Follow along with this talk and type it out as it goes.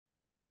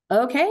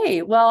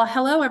Okay, well,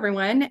 hello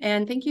everyone,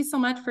 and thank you so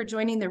much for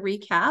joining the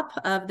recap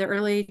of the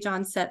Early Age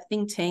Onset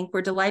Think Tank.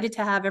 We're delighted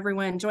to have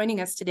everyone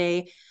joining us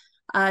today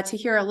to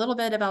hear a little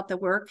bit about the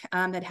work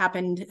that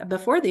happened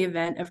before the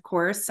event, of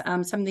course,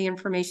 some of the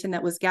information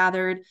that was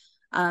gathered,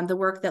 the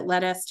work that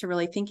led us to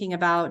really thinking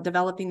about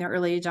developing the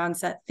Early Age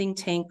Onset Think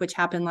Tank, which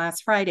happened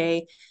last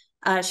Friday,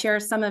 share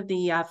some of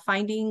the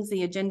findings,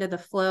 the agenda, the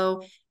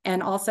flow,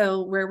 and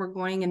also where we're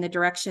going in the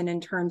direction in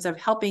terms of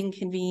helping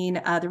convene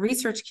the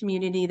research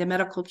community, the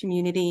medical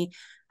community,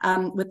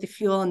 with the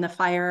fuel and the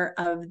fire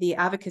of the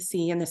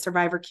advocacy and the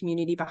survivor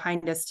community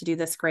behind us to do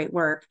this great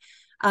work.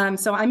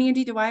 So I'm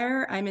Andy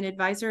Dwyer. I'm an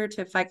advisor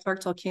to fight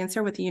colorectal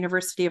cancer with the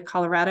University of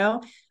Colorado.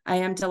 I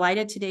am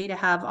delighted today to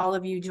have all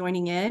of you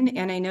joining in,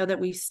 and I know that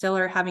we still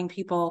are having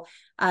people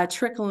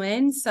trickle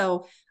in.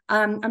 So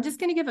I'm just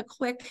going to give a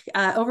quick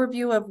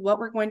overview of what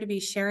we're going to be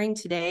sharing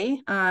today.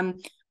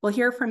 We'll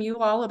hear from you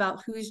all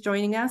about who's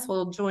joining us.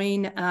 We'll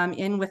join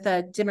in with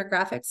a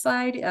demographic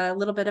slide, a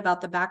little bit about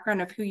the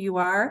background of who you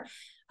are.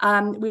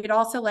 We'd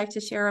also like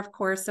to share, of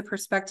course, the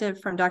perspective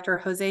from Dr.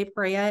 Jose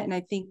Perea and I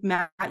think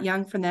Matt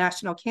Young from the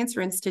National Cancer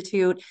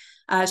Institute,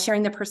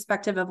 sharing the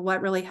perspective of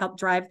what really helped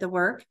drive the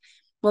work.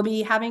 We'll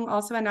be having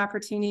also an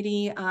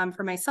opportunity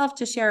for myself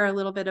to share a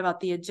little bit about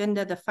the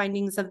agenda, the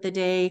findings of the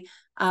day,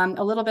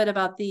 a little bit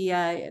about the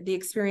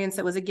experience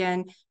that was,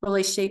 again,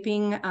 really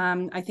shaping,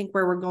 I think,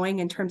 where we're going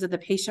in terms of the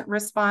patient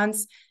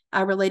response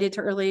related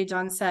to early age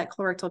onset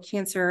colorectal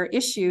cancer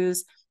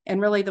issues,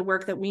 and really the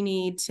work that we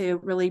need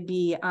to really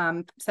be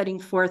setting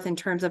forth in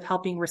terms of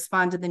helping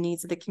respond to the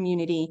needs of the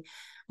community.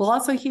 We'll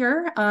also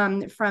hear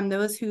from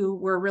those who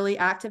were really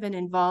active and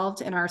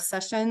involved in our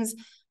sessions,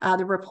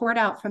 the report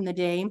out from the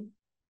day,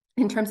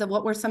 in terms of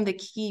what were some of the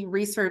key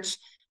research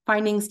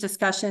findings,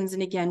 discussions,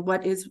 and again,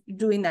 what is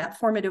doing that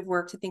formative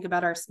work to think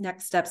about our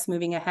next steps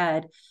moving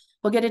ahead.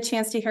 We'll get a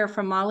chance to hear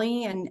from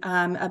Molly and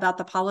about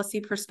the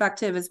policy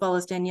perspective, as well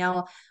as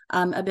Danielle,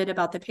 a bit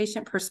about the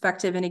patient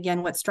perspective, and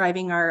again, what's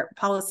driving our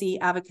policy,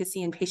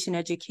 advocacy, and patient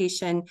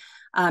education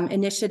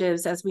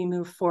initiatives as we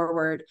move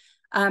forward.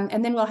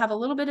 And then we'll have a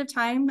little bit of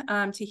time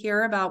to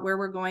hear about where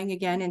we're going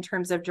again in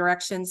terms of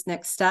directions,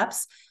 next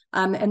steps.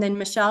 And then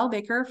Michelle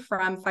Baker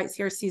from Fight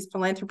CRC's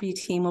philanthropy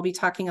team will be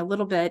talking a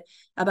little bit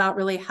about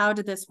really how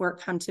did this work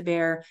come to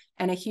bear,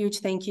 and a huge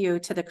thank you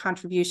to the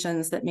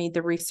contributions that made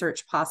the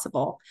research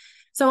possible.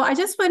 So I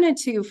just wanted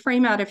to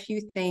frame out a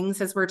few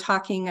things as we're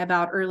talking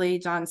about early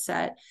age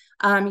onset.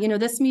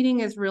 This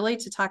meeting is really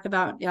to talk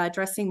about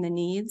addressing the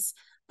needs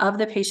of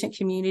the patient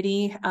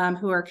community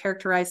who are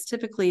characterized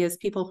typically as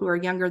people who are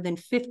younger than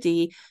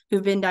 50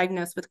 who've been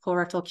diagnosed with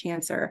colorectal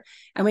cancer.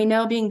 And we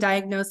know being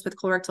diagnosed with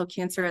colorectal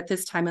cancer at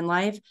this time in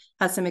life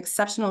has some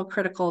exceptional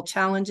critical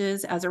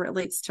challenges as it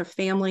relates to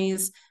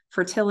families,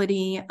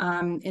 fertility,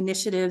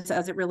 initiatives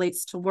as it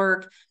relates to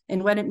work,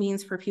 and what it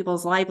means for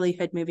people's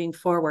livelihood moving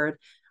forward.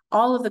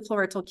 All of the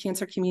colorectal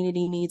cancer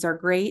community needs are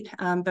great,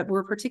 but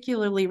we're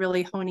particularly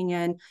really honing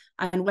in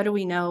on what do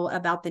we know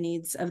about the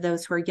needs of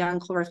those who are young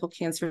colorectal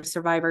cancer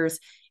survivors,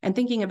 and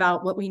thinking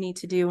about what we need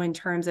to do in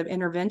terms of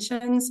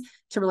interventions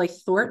to really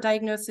thwart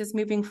diagnosis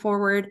moving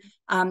forward,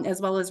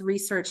 as well as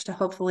research to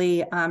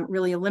hopefully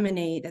really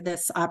eliminate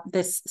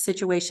this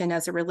situation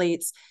as it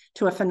relates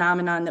to a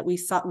phenomenon that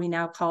we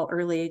now call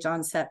early age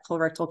onset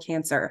colorectal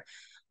cancer.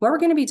 What we're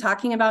going to be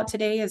talking about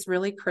today is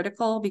really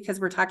critical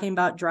because we're talking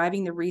about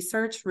driving the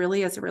research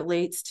really as it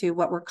relates to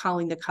what we're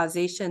calling the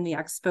causation, the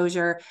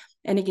exposure,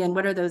 and again,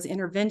 what are those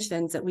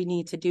interventions that we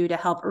need to do to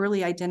help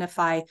early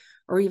identify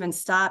or even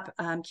stop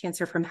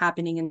cancer from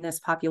happening in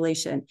this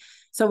population.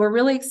 So we're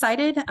really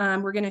excited.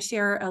 We're going to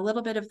share a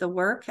little bit of the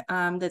work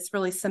that's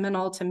really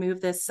seminal to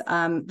move this,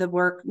 the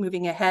work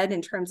moving ahead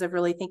in terms of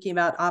really thinking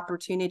about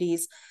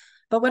opportunities.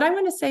 But what I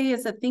want to say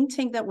is the think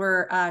tank that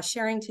we're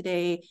sharing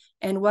today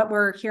and what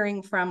we're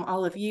hearing from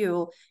all of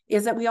you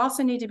is that we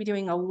also need to be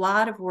doing a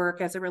lot of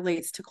work as it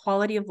relates to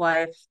quality of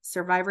life,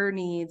 survivor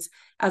needs,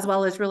 as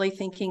well as really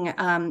thinking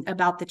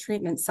about the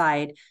treatment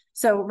side.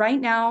 So right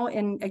now,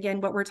 and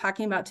again, what we're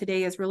talking about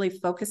today is really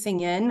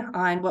focusing in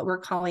on what we're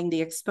calling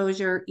the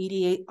exposure,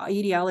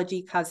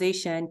 etiology,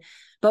 causation.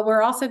 But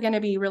we're also going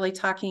to be really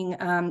talking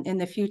in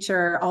the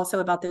future also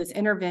about those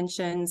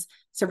interventions,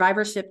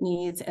 survivorship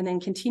needs, and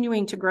then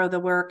continuing to grow the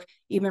work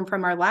even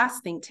from our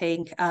last think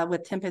tank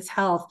with Tempest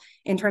Health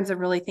in terms of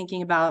really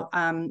thinking about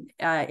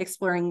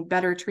exploring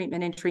better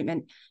treatment and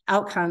treatment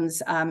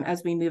outcomes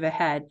as we move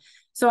ahead.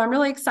 So I'm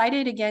really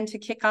excited again to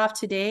kick off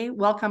today.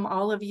 Welcome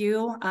all of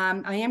you.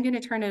 I am going to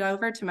turn it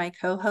over to my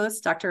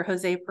co-host, Dr.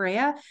 Jose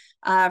Perea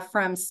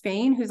from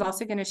Spain, who's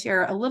also going to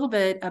share a little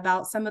bit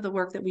about some of the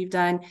work that we've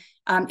done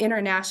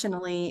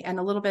internationally and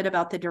a little bit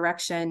about the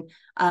direction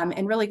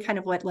and really kind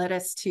of what led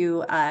us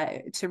to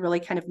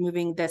really kind of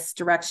moving this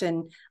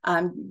direction,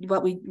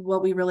 what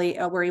we really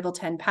were able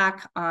to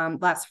unpack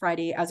last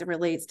Friday as it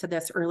relates to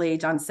this early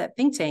age onset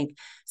think tank.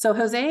 So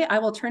Jose, I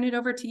will turn it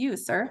over to you,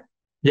 sir.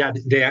 Yeah,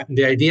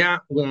 the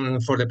idea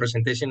for the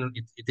presentation,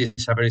 it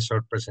is a very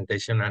short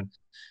presentation, and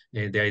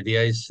the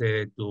idea is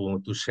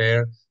to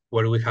share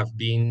where we have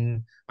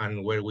been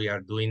and where we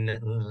are doing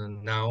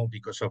now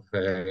because of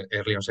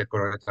early onset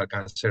colorectal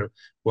cancer,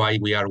 why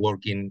we are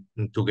working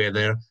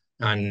together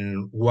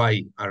and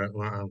why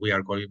we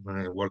are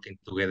working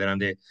together.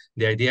 And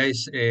the idea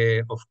is,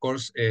 of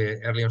course,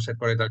 early onset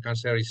colorectal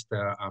cancer is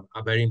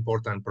a very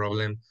important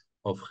problem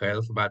of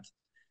health, but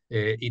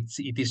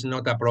it is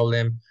not a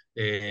problem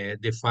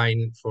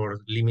defined for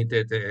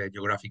limited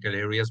geographical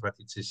areas, but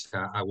it is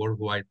a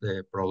worldwide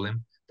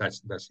problem.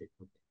 That's it.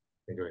 Okay.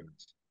 Thank you very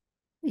much.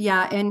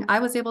 Yeah, and I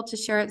was able to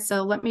share it.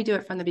 So let me do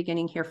it from the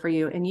beginning here for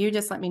you. And you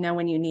just let me know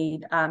when you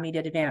need me to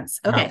advance.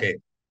 Okay. Okay.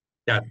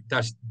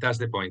 That's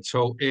the point.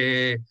 So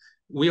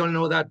we all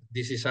know that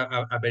this is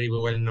a very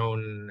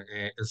well-known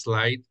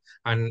slide,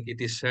 and it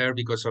is shared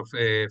because of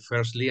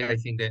firstly, I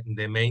think that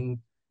the main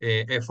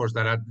efforts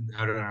that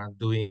are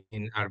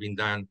being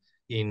done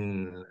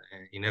in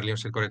early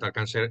onset colorectal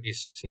cancer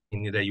is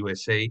in the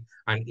USA,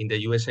 and in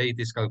the USA it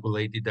is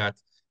calculated that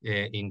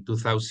in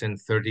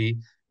 2030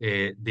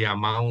 the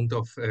amount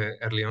of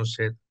early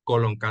onset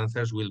colon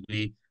cancers will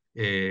be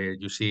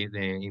you see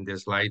in the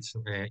slides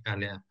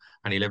and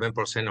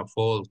 11% of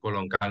all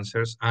colon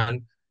cancers.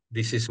 And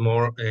this is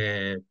more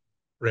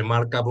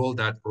remarkable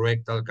that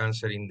rectal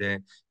cancer in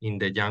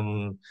the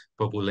young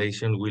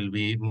population will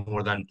be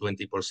more than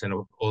 20%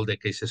 of all the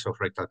cases of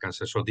rectal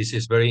cancer. So this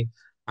is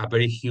a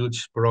very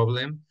huge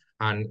problem.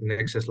 And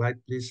next slide,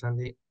 please,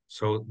 Andy.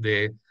 So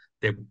the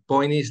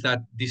point is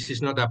that this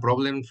is not a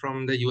problem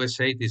from the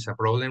USA, it is a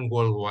problem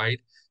worldwide.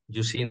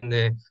 You see on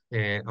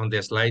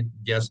the slide,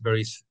 just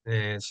very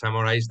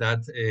summarize that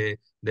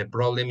the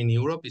problem in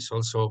Europe is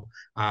also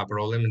a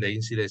problem. The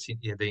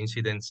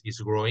incidence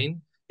is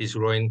growing. Is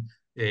growing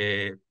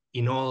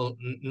in all,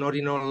 not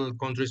in all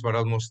countries, but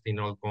almost in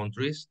all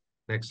countries.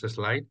 Next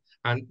slide.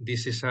 And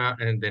this is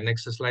and the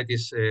next slide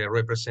is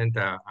represent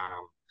a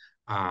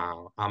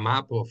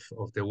map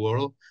of the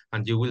world,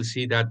 and you will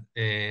see that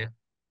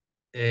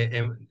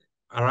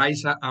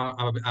arise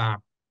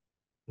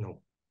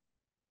no.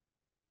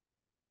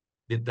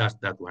 That's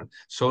that one.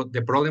 So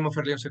the problem of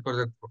early onset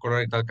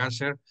colorectal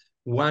cancer,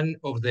 one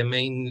of the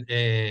main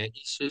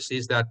issues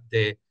is that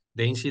the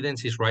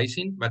incidence is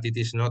rising, but it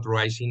is not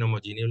rising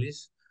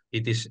homogeneously.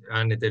 It is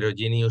an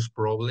heterogeneous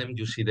problem.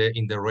 You see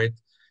in the red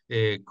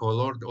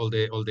color all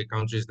the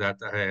countries that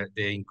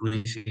the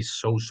increase is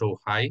so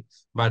high,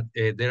 but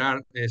there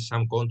are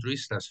some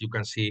countries, as you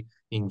can see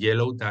in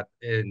yellow, that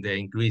the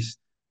increase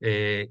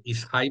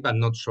is high, but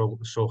not so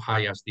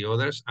high as the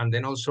others. And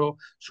then also,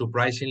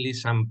 surprisingly,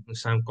 some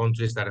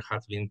countries that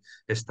have been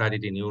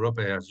studied in Europe,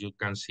 as you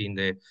can see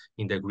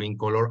in the green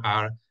color,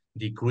 are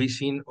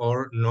decreasing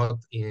or not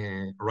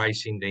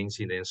rising the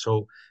incidence.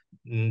 So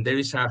there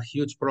is a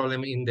huge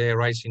problem in the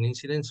rising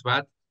incidence,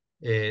 but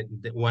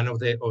one of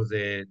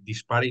the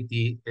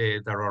disparity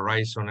that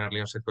arise on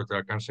early onset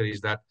colorectal cancer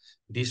is that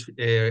this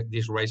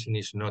rising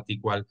is not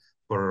equal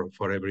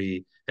for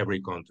every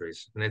country.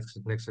 Next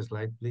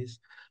slide, please.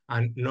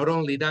 And not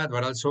only that,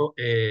 but also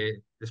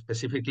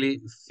specifically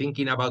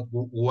thinking about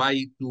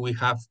why do we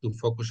have to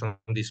focus on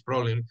this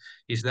problem,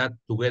 is that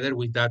together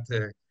with that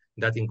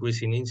that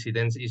increase in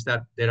incidence is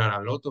that there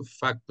are a lot of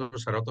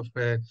factors, a lot of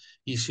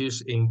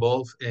issues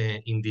involved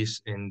in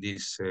this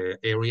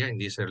area, in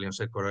this early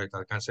onset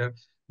colorectal cancer,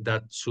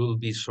 that should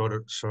be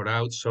sort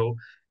out. So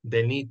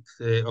the need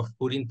of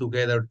putting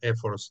together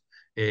efforts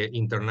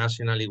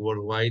internationally,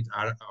 worldwide,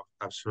 are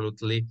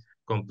absolutely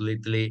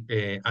completely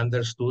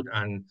understood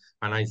and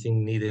I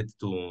think needed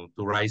to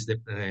rise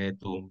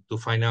to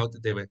find out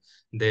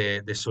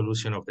the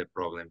solution of the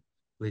problem.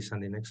 Please,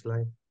 on the next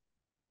slide.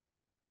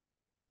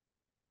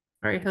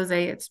 Sorry,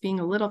 Jose, it's being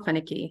a little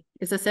finicky.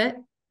 Is this it?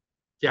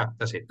 Yeah,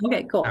 that's it.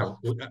 Okay, cool.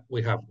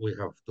 We have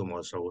two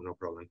more, so no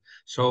problem.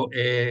 So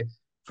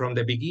from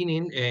the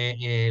beginning,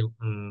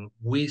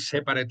 we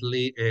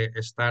separately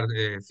start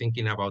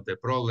thinking about the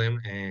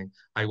problem.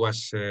 I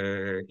was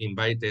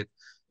invited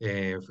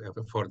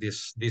for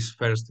this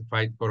first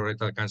Fight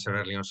Colorectal Cancer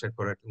Early Onset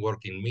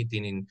working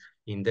meeting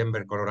in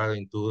Denver, Colorado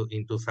in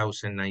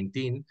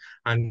 2019,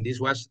 and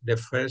this was the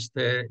first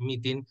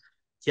meeting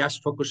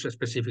just focused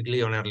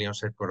specifically on early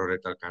onset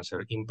colorectal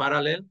cancer. In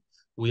parallel,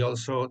 we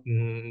also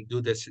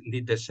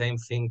did the same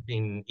thing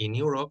in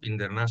Europe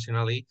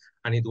internationally,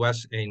 and it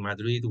was in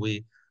Madrid.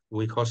 We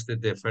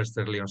hosted the first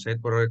early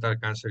onset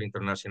colorectal cancer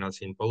international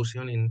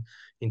symposium in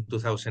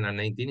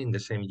 2019, in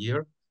the same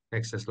year.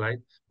 Next slide.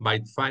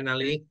 But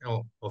finally,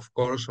 of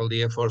course, all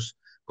the efforts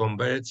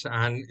converged,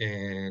 and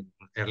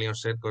early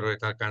onset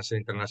colorectal cancer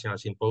international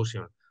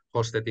symposium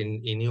hosted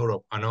in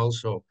Europe, and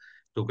also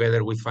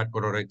together with fat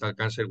colorectal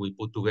cancer, we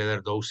put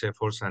together those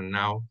efforts, and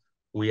now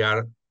we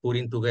are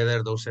putting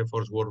together those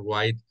efforts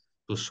worldwide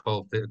to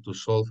solve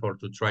or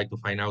to try to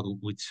find out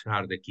which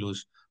are the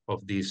clues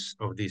of this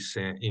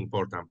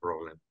important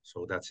problem.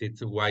 So that's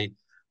it. Why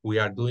we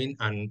are doing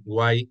and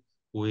why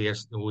we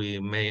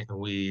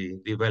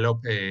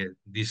developed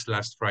this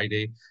last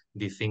Friday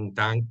the think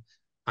tank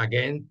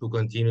again to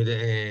continue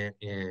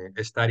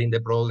studying the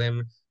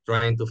problem,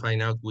 trying to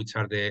find out which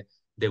are the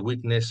the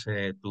weakness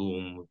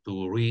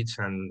to reach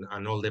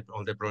and all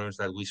the problems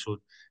that we should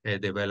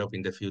develop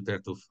in the future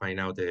to find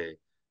out the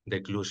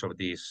clues of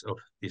this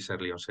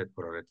early onset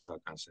colorectal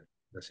cancer.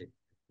 That's it.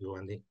 You,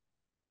 Andy?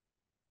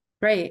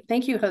 Great.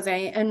 Thank you,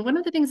 Jose. And one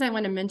of the things I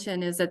want to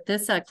mention is that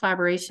this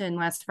collaboration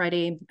last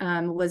Friday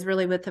was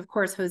really with, of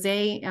course,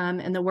 Jose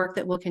and the work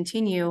that will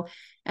continue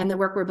and the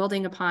work we're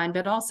building upon,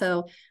 but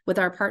also with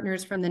our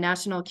partners from the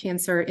National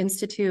Cancer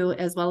Institute,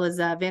 as well as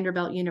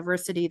Vanderbilt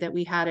University, that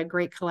we had a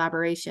great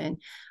collaboration.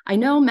 I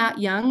know Matt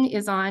Young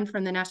is on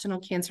from the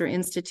National Cancer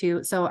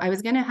Institute, so I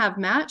was going to have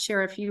Matt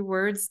share a few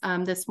words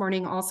this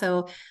morning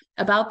also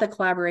about the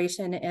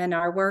collaboration and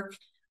our work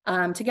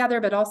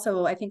together, but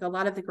also I think a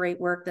lot of the great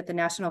work that the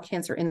National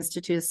Cancer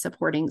Institute is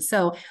supporting.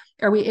 So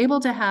are we able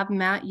to have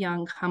Matt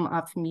Young come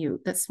off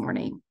mute this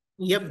morning?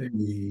 Yep.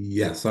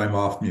 Yes, I'm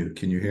off mute.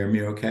 Can you hear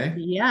me okay?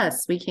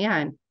 Yes, we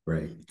can.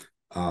 Great.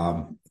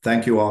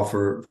 Thank you all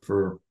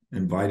for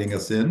inviting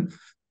us in.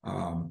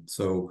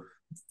 So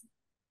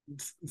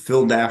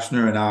Phil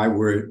Dashner and I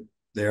were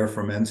there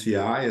from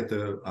NCI at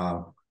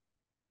the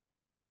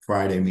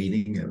Friday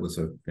meeting. It was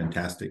a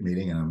fantastic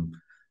meeting, and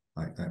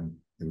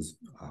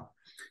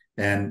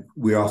and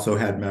we also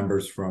had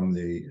members from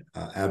the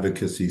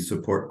advocacy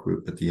support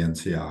group at the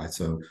NCI.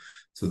 So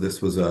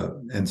this was a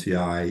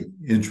NCI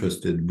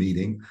interested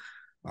meeting.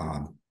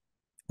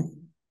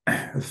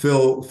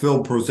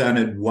 Phil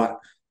presented what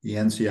the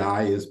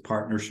NCI is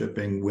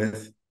partnershiping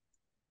with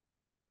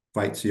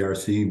Fight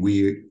CRC.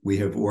 We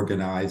have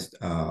organized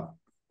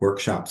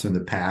workshops in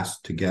the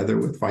past together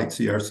with Fight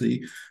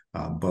CRC,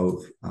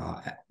 both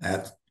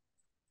at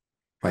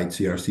Fight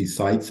CRC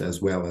sites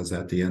as well as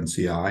at the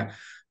NCI.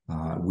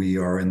 We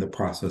are in the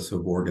process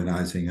of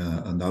organizing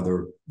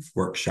another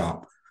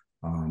workshop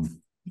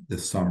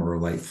this summer or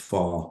late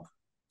fall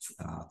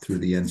through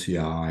the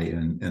NCI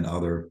and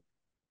other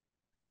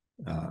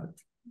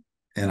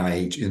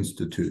NIH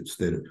institutes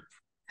that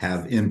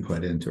have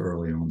input into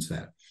early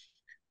onset.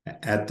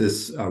 At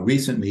this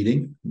recent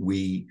meeting,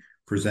 we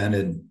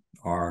presented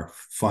our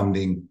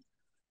funding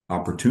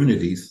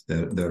opportunities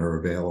that are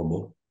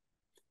available,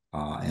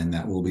 and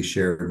that will be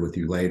shared with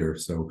you later.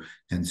 So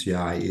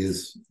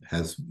NCI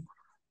has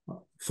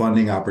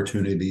funding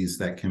opportunities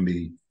that can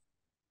be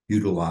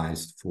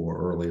utilized for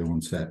early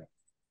onset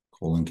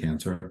colon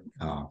cancer,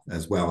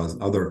 as well as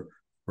other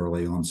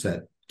early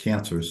onset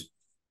cancers.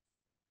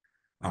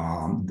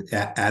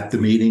 At the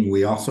meeting,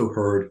 we also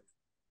heard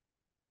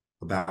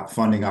about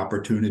funding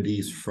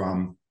opportunities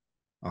from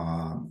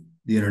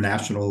the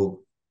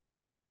international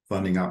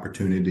funding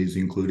opportunities,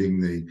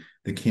 including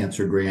the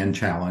Cancer Grand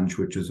Challenge,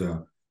 which is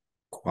a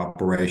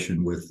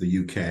cooperation with the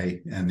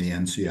UK and the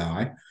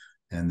NCI,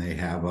 and they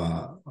have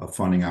a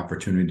funding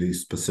opportunity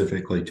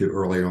specifically to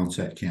early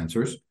onset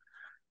cancers.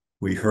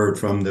 We heard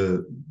from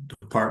the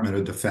Department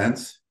of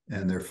Defense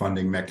and their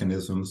funding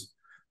mechanisms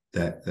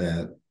that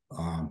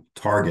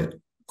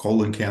target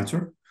colon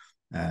cancer,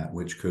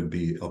 which could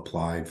be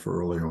applied for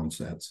early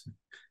onsets.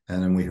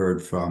 And then we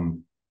heard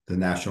from the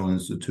National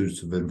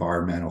Institutes of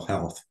Environmental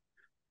Health,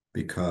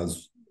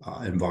 because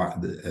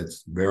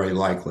it's very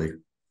likely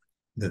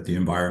that the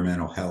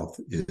environmental health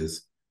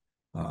is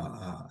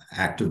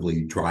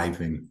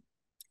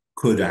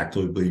could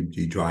actively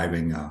be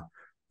driving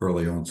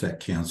early onset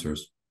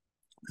cancers.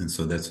 And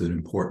so that's an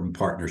important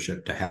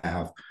partnership to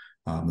have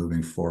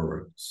moving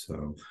forward.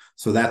 So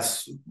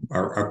that's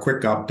our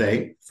quick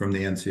update from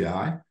the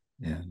NCI,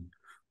 and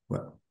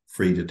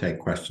free to take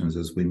questions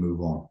as we move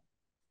on.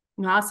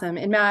 Awesome.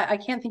 And Matt, I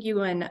can't thank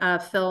you and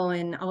Phil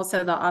and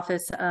also the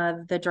Office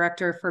of the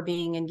Director for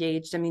being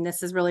engaged. I mean,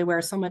 this is really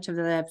where so much of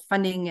the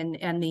funding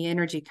and the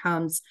energy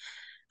comes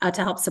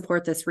to help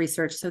support this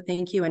research. So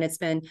thank you. And it's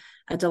been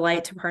a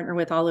delight to partner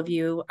with all of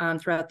you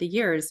throughout the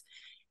years.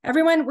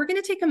 Everyone, we're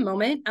going to take a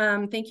moment.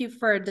 Thank you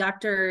for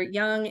Dr.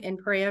 Young and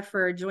Perea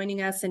for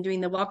joining us and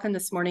doing the welcome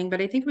this morning, but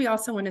I think we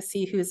also want to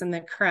see who's in the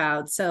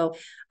crowd. So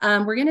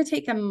we're going to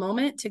take a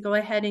moment to go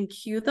ahead and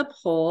cue the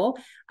poll.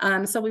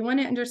 So we want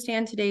to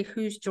understand today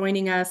who's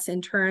joining us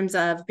in terms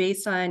of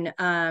based on,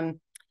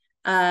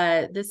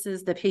 this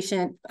is the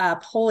patient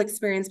poll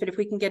experience, but if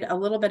we can get a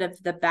little bit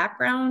of the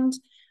background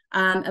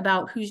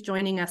about who's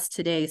joining us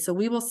today. So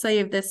we will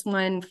save this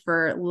one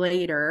for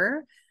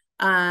later.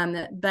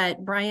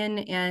 But Brian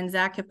and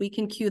Zach, if we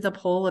can cue the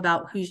poll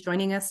about who's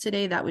joining us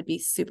today, that would be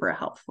super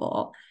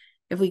helpful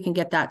if we can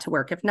get that to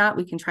work. If not,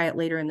 we can try it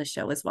later in the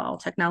show as well.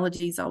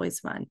 Technology is always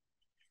fun.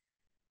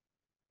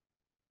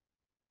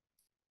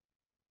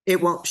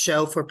 It won't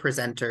show for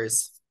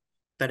presenters,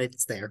 but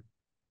it's there.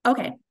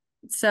 Okay.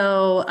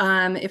 So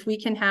if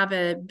we can have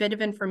a bit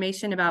of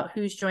information about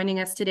who's joining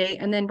us today,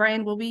 and then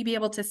Brian, will we be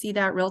able to see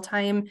that real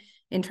time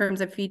in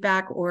terms of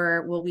feedback,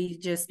 or will we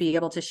just be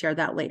able to share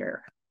that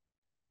later?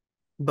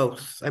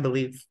 Both, I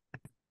believe.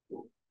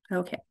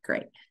 Okay,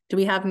 great. Do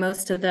we have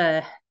most of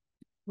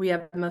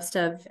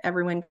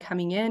everyone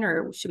coming in,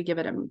 or should we give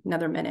it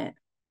another minute?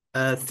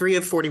 3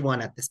 of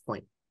 41 at this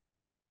point.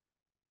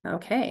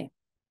 Okay.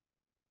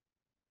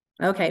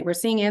 Okay, we're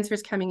seeing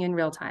answers coming in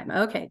real time.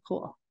 Okay,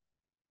 cool.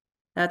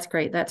 That's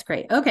great. That's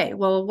great. Okay.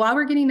 Well, while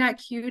we're getting that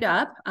queued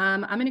up,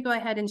 I'm going to go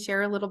ahead and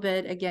share a little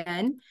bit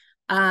again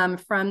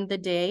from the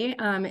day.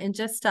 And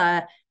just,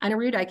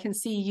 Anirudh, I can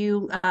see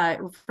you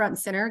front and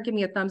center. Give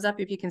me a thumbs up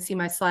if you can see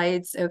my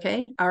slides.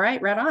 Okay. All right.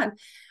 Right on.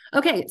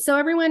 Okay. So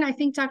everyone, I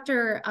think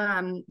Dr.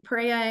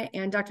 Perea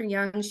and Dr.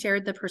 Young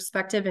shared the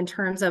perspective in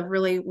terms of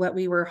really what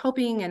we were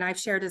hoping, and I've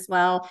shared as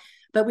well.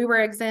 But we were,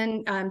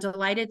 again,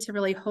 delighted to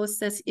really host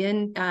this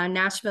in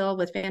Nashville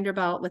with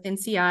Vanderbilt, with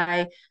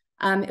NCI.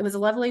 It was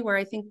lovely where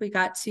I think we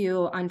got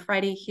to, on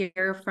Friday,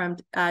 hear from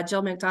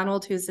Jill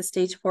McDonald, who's a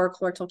stage 4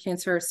 colorectal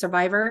cancer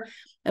survivor,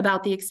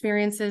 about the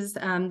experiences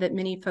that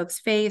many folks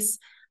face,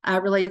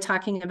 really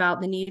talking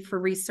about the need for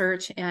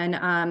research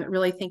and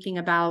really thinking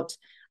about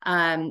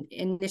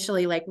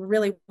initially, like,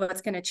 really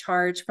what's going to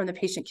charge from the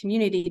patient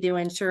community to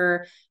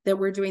ensure that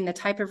we're doing the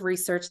type of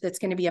research that's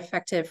going to be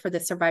effective for the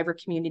survivor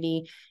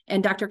community.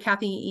 And Dr.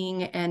 Kathy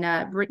Ng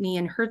and Brittany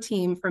and her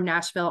team from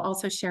Nashville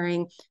also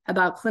sharing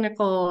about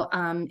clinical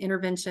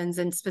interventions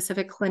and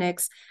specific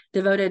clinics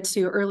devoted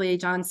to early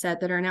age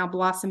onset that are now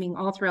blossoming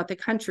all throughout the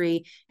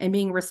country and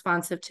being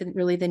responsive to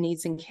really the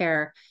needs and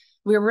care.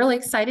 We're really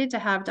excited to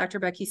have Dr.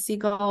 Becky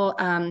Siegel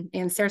and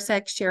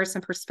Sarsek share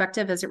some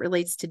perspective as it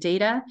relates to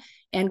data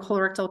and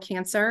colorectal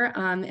cancer.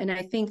 And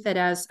I think that,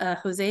 as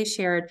Jose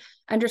shared,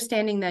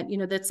 understanding that,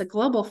 that's a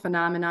global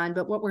phenomenon,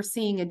 but what we're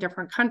seeing in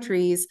different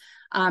countries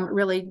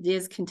really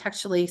is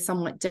contextually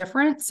somewhat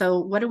different. So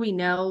what do we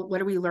know? What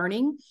are we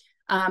learning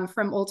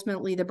from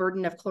ultimately the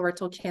burden of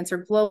colorectal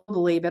cancer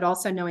globally, but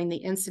also knowing the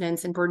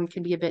incidence and burden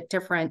can be a bit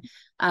different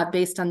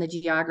based on the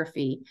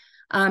geography.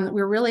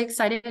 We're really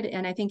excited,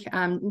 and I think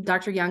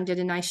Dr. Young did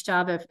a nice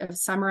job of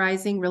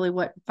summarizing really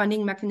what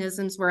funding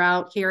mechanisms were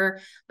out here.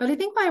 But I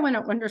think what I want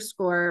to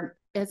underscore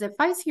is that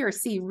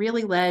FICRC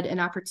really led an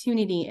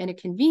opportunity and a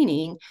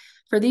convening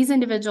for these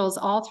individuals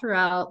all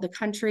throughout the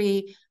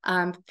country,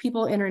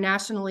 people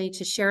internationally,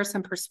 to share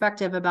some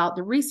perspective about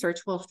the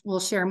research we'll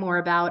share more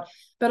about,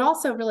 but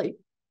also really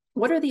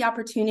what are the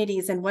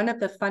opportunities and one of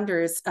the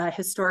funders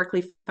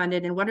historically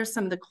funded, and what are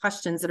some of the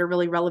questions that are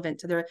really relevant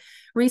to the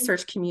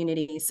research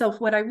community. So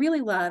what I really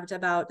loved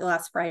about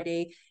last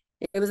Friday,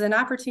 it was an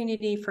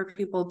opportunity for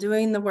people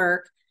doing the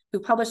work who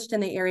published in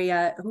the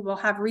area, who will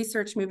have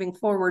research moving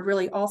forward,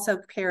 really also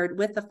paired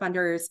with the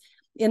funders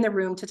in the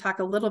room to talk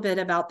a little bit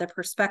about the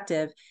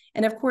perspective.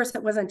 And of course,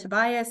 it wasn't to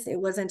bias. It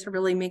wasn't to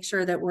really make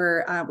sure that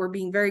we're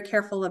being very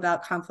careful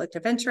about conflict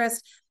of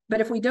interest. But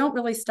if we don't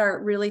really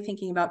start really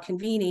thinking about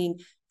convening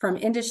from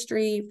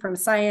industry, from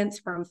science,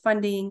 from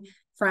funding,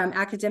 from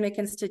academic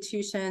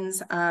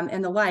institutions,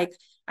 and the like,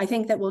 I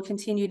think that we'll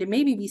continue to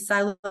maybe be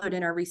siloed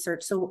in our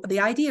research. So the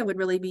idea would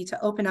really be to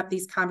open up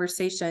these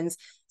conversations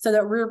so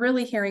that we're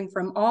really hearing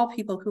from all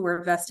people who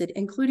are vested,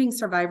 including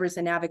survivors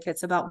and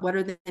advocates, about what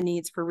are the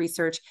needs for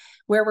research,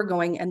 where we're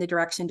going, and the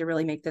direction to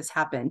really make this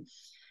happen.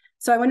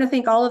 So I want to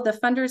thank all of the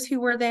funders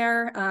who were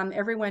there,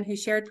 everyone who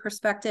shared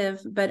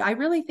perspective, but I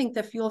really think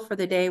the fuel for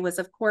the day was,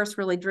 of course,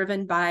 really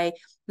driven by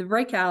the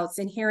breakouts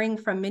and hearing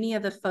from many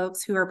of the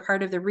folks who are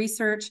part of the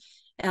research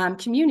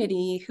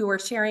community who are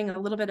sharing a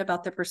little bit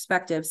about the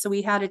perspective. So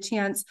we had a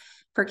chance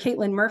for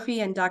Caitlin Murphy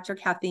and Dr.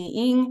 Kathy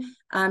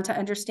Ng to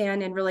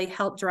understand and really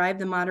help drive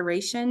the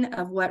moderation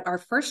of what our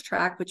first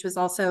track, which was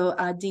also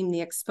deemed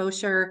the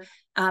exposure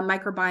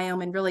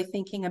microbiome, and really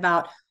thinking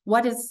about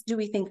what do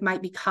we think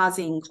might be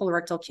causing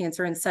colorectal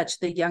cancer in such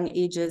the young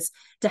ages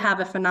to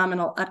have a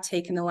phenomenal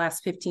uptake in the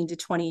last 15 to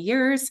 20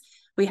 years.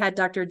 We had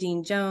Dr.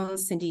 Dean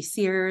Jones, Cindy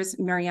Sears,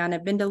 Mariana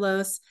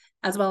Bindelos,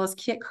 as well as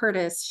Kit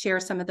Curtis share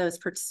some of those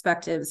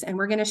perspectives. And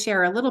we're going to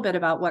share a little bit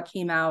about what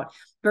came out.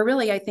 But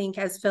really, I think,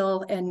 as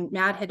Phil and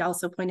Matt had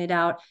also pointed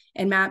out,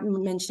 and Matt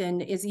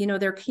mentioned, is,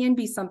 there can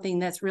be something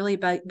that's really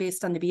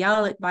based on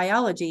the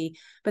biology,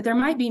 but there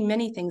might be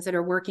many things that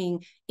are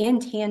working in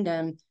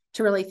tandem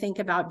to really think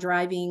about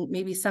driving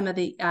maybe some of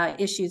the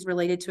issues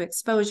related to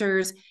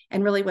exposures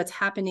and really what's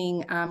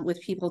happening with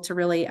people to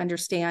really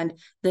understand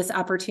this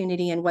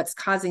opportunity and what's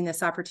causing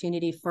this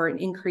opportunity for an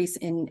increase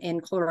in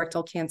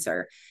colorectal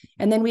cancer.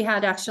 And then we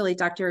had actually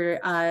Dr.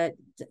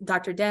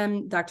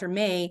 Dem, Dr.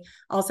 May,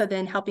 also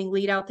then helping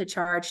lead out the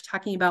charge,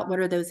 talking about what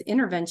are those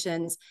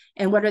interventions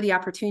and what are the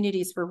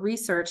opportunities for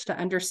research to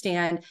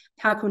understand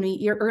how can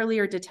we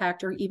earlier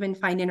detect or even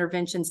find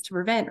interventions to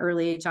prevent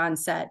early age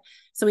onset.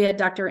 So we had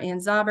Dr. Ann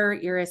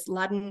Zaber, Iris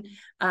Laden,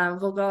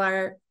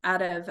 Vogelaar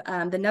out of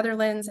the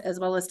Netherlands, as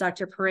well as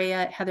Dr.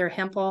 Perea, Heather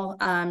Hempel,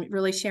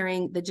 really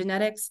sharing the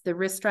genetics, the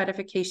risk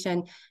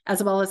stratification,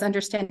 as well as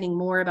understanding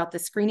more about the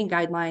screening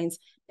guidelines.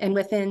 And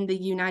within the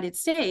United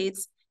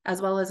States,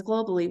 as well as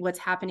globally, what's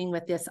happening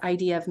with this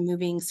idea of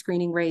moving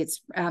screening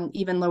rates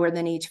even lower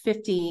than age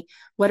 50.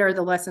 What are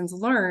the lessons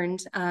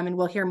learned? And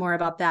we'll hear more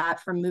about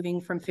that from moving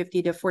from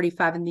 50 to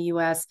 45 in the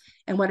US.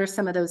 And what are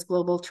some of those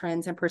global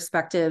trends and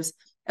perspectives,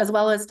 as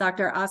well as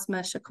Dr. Asma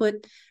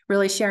Shakut,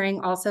 really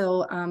sharing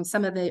also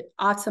some of the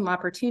awesome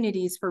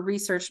opportunities for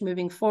research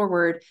moving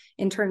forward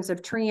in terms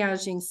of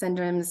triaging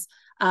syndromes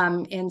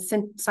and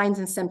signs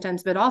and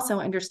symptoms, but also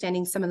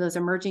understanding some of those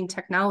emerging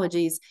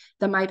technologies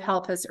that might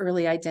help us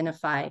early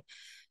identify.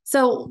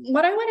 So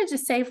what I wanted to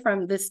say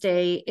from this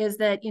day is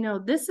that, you know,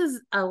 this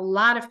is a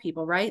lot of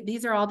people, right?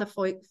 These are all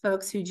the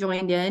folks who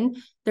joined in.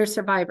 There's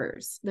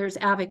survivors, there's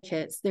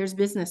advocates, there's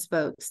business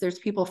folks, there's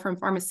people from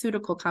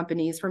pharmaceutical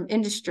companies, from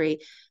industry,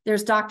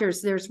 there's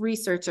doctors, there's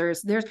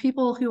researchers, there's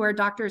people who are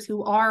doctors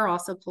who are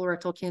also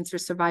colorectal cancer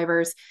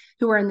survivors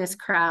who are in this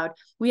crowd.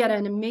 We had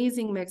an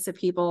amazing mix of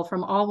people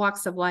from all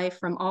walks of life,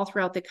 from all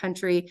throughout the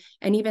country,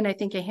 and even I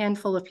think a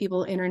handful of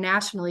people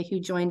internationally who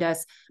joined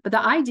us. But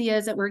the idea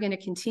is that we're going to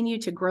continue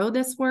to grow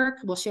this work.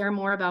 We'll share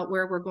more about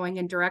where we're going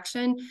in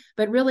direction,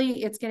 but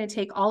really it's going to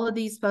take all of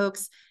these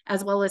folks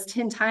as well as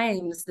 10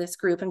 times this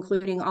group,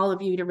 including all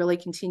of you, to really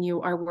continue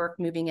our work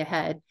moving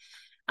ahead.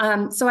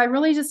 So I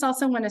really just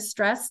also want to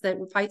stress that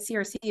Fight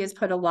CRC has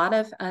put a lot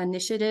of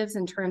initiatives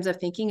in terms of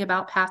thinking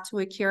about path to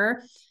a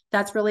cure.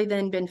 That's really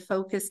then been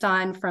focused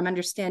on from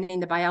understanding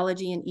the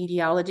biology and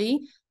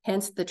etiology,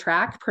 hence the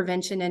track,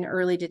 prevention and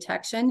early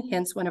detection,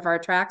 hence one of our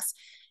tracks.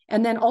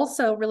 And then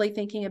also really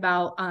thinking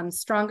about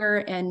stronger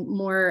and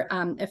more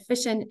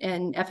efficient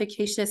and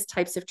efficacious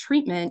types of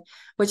treatment,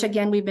 which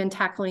again, we've been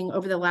tackling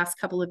over the last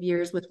couple of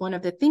years with one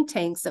of the think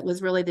tanks that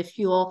was really the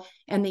fuel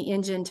and the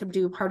engine to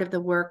do part of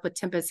the work with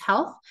Tempus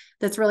Health.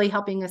 That's really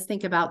helping us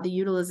think about the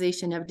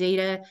utilization of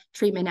data,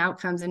 treatment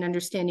outcomes, and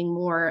understanding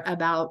more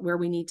about where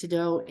we need to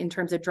go in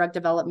terms of drug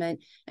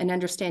development and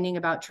understanding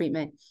about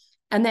treatment.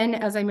 And then,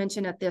 as I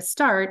mentioned at the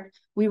start,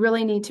 we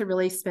really need to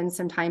really spend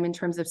some time in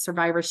terms of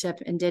survivorship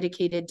and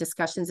dedicated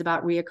discussions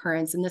about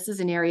reoccurrence. And this is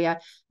an area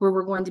where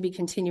we're going to be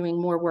continuing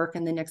more work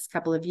in the next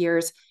couple of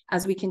years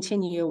as we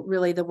continue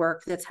really the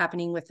work that's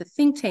happening with the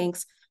think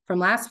tanks from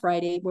last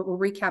Friday, what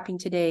we're recapping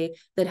today,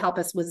 that help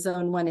us with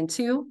zone 1 and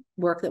 2,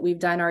 work that we've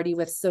done already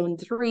with zone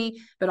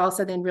 3, but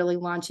also then really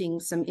launching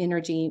some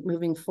energy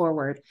moving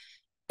forward.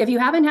 If you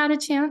haven't had a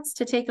chance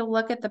to take a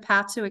look at the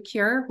path to a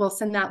cure, we'll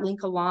send that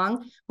link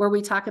along where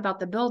we talk about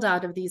the build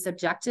out of these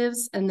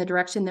objectives and the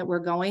direction that we're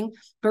going.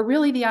 But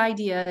really the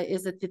idea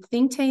is that the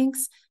think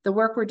tanks, the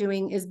work we're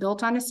doing is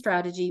built on a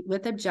strategy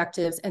with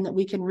objectives, and that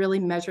we can really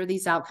measure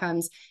these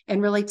outcomes and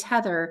really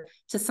tether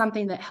to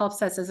something that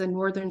helps us as a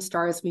Northern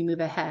Star as we move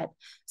ahead.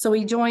 So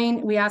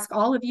we ask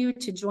all of you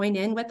to join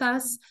in with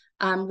us.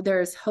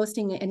 There's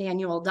hosting an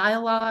annual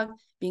dialogue,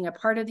 being a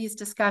part of these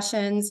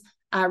discussions,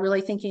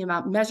 really thinking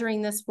about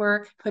measuring this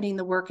work, putting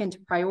the work into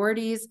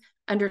priorities,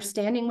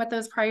 understanding what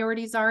those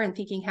priorities are and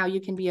thinking how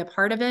you can be a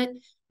part of it,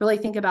 really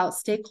think about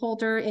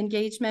stakeholder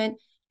engagement,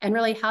 and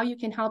really how you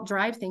can help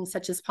drive things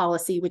such as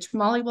policy, which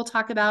Molly will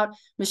talk about,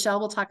 Michelle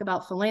will talk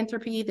about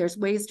philanthropy. There's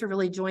ways to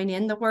really join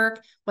in the work,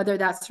 whether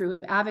that's through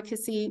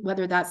advocacy,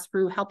 whether that's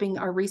through helping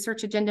our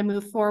research agenda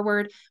move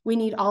forward. We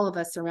need all of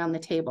us around the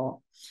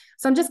table.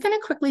 So I'm just going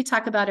to quickly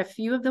talk about a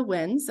few of the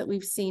wins that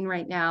we've seen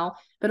right now,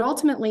 but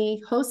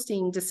ultimately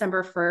hosting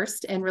December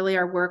 1st and really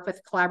our work with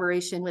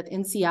collaboration with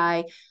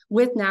NCI,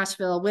 with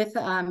Nashville, with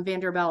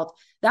Vanderbilt,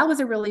 that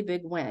was a really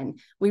big win.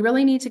 We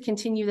really need to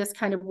continue this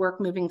kind of work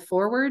moving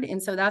forward.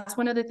 And so that's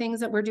one of the things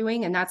that we're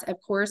doing. And that's, of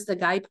course, the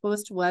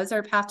guidepost was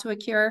our path to a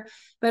cure,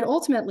 but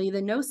ultimately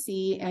the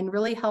no-see and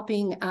really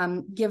helping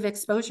give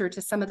exposure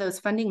to some of those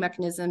funding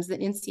mechanisms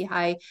that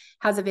NCI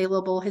has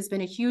available has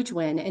been a huge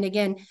win. And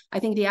again, I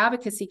think the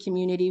advocacy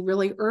community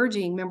really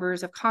urging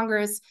members of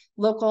Congress,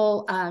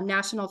 local,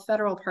 national,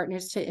 federal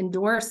partners to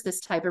endorse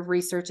this type of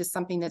research is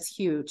something that's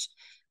huge.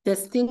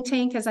 This think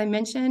tank, as I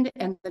mentioned,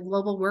 and the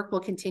global work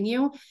will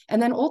continue.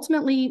 And then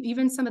ultimately,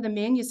 even some of the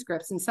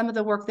manuscripts and some of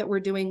the work that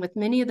we're doing with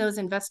many of those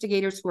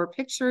investigators who are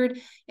pictured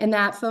in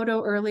that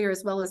photo earlier,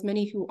 as well as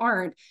many who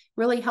aren't,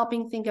 really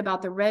helping think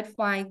about the red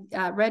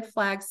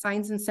flag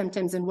signs and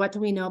symptoms, and what do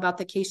we know about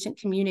the patient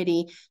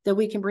community that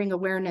we can bring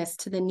awareness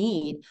to the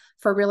need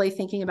for really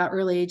thinking about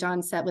early age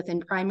onset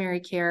within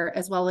primary care,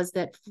 as well as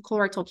that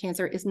colorectal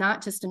cancer is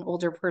not just an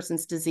older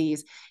person's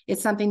disease.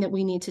 It's something that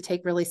we need to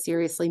take really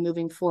seriously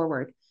moving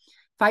forward.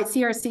 Fight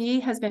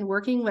CRC has been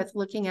working with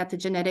looking at the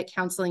Genetic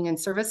Counseling and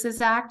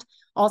Services Act,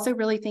 also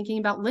really thinking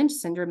about Lynch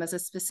syndrome as a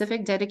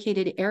specific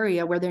dedicated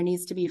area where there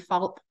needs to be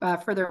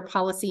further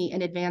policy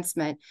and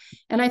advancement.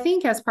 And I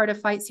think as part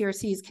of Fight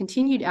CRC's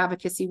continued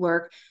advocacy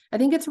work, I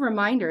think it's a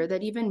reminder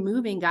that even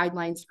moving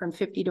guidelines from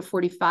 50 to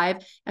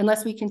 45,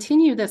 unless we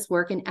continue this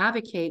work and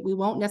advocate, we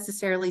won't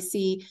necessarily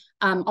see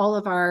all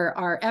of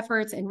our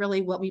efforts and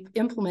really what we've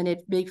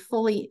implemented be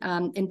fully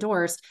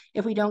endorsed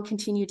if we don't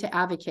continue to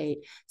advocate.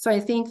 So I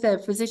think the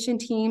physician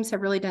teams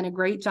have really done a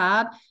great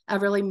job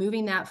of really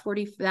moving that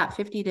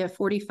 50 to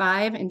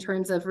 45 in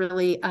terms of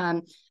really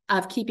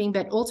of keeping,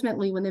 but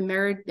ultimately when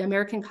the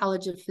American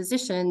College of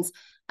Physicians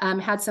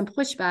had some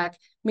pushback,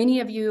 many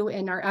of you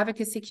in our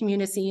advocacy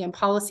community and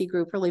policy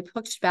group really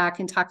pushed back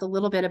and talked a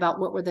little bit about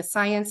what were the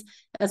science,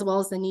 as well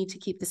as the need to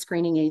keep the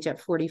screening age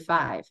at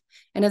 45.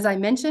 And as I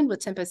mentioned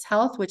with Tempus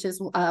Health, which is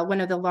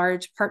one of the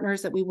large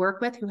partners that we work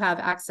with who have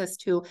access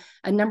to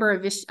a number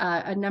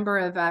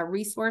of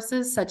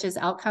resources such as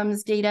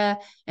outcomes data,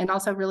 and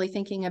also really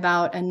thinking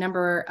about a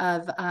number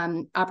of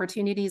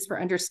opportunities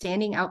for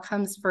understanding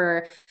outcomes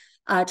for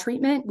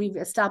treatment. We've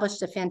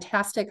established a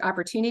fantastic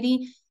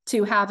opportunity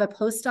to have a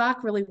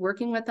postdoc really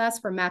working with us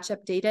for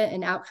matchup data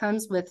and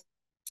outcomes with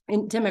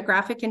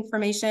demographic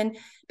information,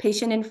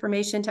 patient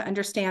information to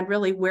understand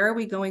really where are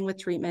we going with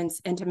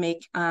treatments and to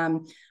make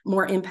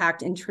more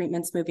impact in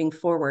treatments moving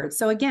forward.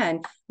 So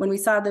again, when we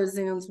saw those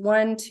Zooms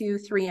 1, 2,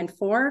 3, and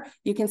 4,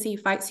 you can see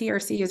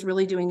CRC is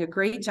really doing a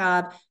great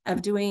job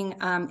of doing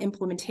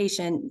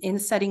implementation in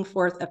setting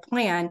forth a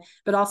plan,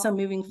 but also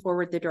moving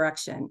forward the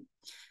direction.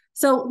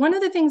 So one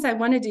of the things I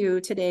want to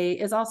do today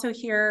is also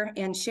hear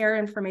and share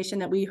information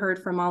that we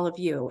heard from all of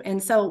you.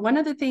 And so one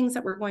of the things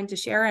that we're going to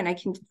share, and I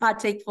cannot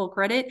take full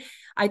credit,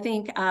 I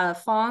think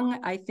Fong,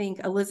 I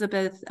think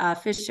Elizabeth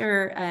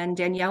Fisher and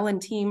Danielle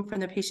and team from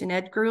the patient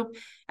ed group,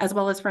 as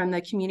well as from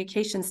the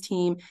communications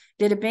team,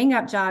 did a bang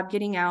up job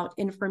getting out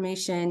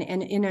information.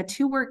 And in a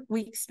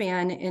 2-week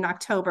span in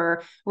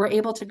October, we're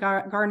able to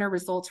garner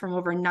results from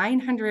over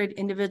 900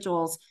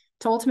 individuals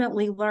to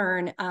ultimately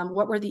learn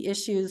what were the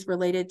issues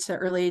related to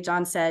early age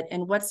onset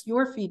and what's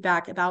your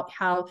feedback about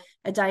how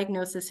a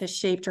diagnosis has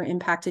shaped or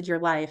impacted your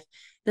life.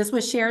 This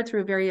was shared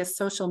through various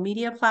social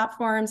media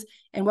platforms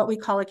and what we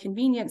call a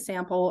convenient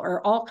sample,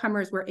 or all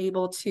comers were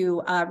able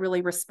to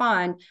really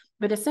respond.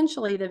 But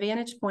essentially the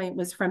vantage point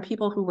was from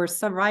people who were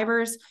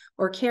survivors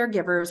or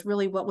caregivers,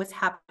 really what was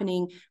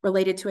happening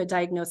related to a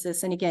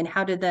diagnosis. And again,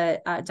 how did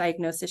the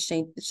diagnosis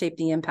shape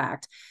the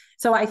impact?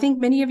 So I think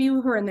many of you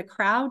who are in the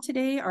crowd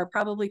today are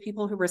probably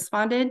people who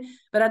responded,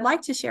 but I'd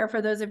like to share for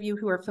those of you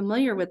who are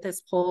familiar with this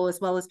poll, as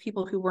well as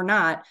people who were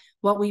not,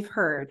 what we've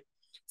heard.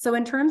 So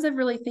in terms of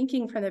really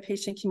thinking for the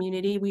patient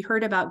community, we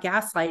heard about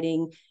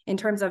gaslighting in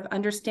terms of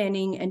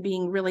understanding and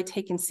being really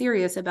taken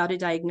serious about a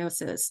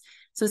diagnosis.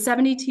 So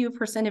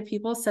 72% of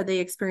people said they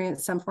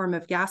experienced some form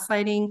of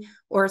gaslighting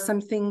or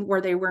something where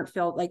they weren't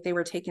felt like they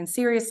were taken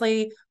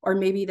seriously, or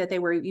maybe that they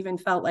were even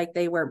felt like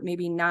they were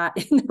maybe not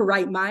in the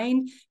right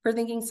mind for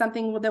thinking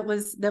something that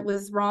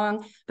was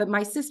wrong. But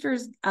my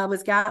sister's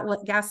was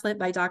gaslit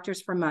by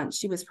doctors for months.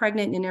 She was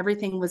pregnant and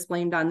everything was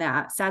blamed on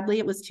that. Sadly,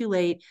 it was too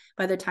late.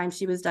 By the time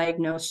she was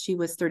diagnosed, she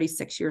was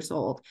 36 years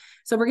old.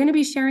 So we're going to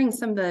be sharing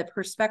some of the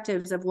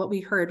perspectives of what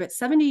we heard, but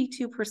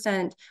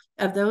 72%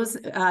 of those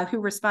who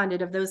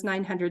responded, of those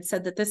 900,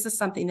 said that this is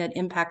something that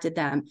impacted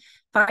them.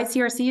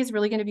 CRC is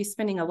really going to be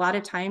spending a lot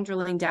of time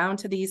drilling down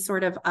to these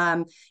sort of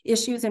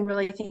issues and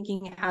really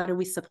thinking, how do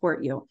we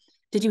support you?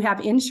 Did you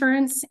have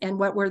insurance, and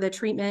what were the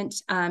treatment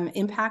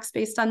impacts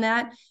based on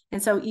that?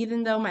 And so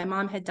even though my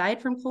mom had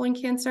died from colon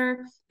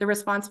cancer, the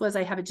response was,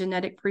 I have a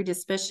genetic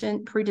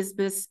predisposition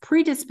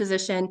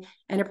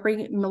and a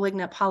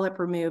pre-malignant polyp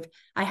removed.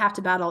 I have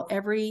to battle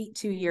every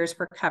 2 years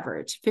for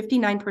coverage.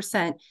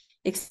 59%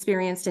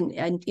 experienced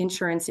an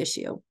insurance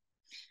issue.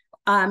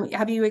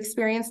 Have you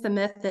experienced the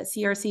myth that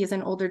CRC is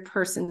an older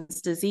person's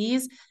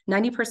disease?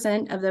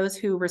 90% of those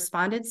who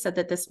responded said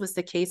that this was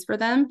the case for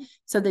them.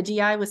 So the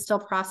GI was still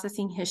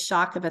processing his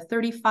shock of a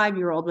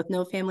 35-year-old with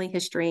no family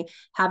history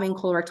having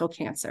colorectal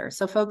cancer.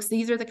 So folks,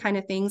 these are the kind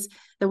of things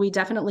that we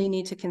definitely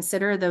need to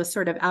consider, those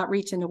sort of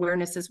outreach and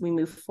awareness as we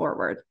move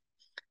forward.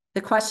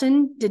 The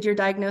question, did your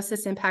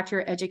diagnosis impact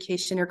your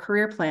education or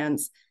career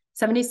plans?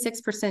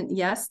 76%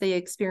 yes, they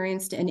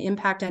experienced an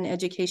impact on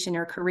education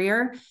or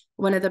career.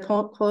 One of the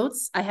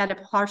quotes, I had a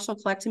partial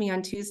colectomy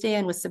on Tuesday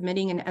and was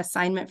submitting an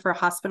assignment for a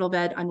hospital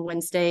bed on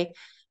Wednesday.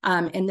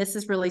 And this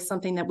is really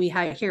something that we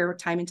hear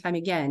time and time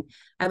again.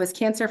 I was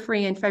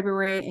cancer-free in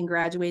February and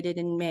graduated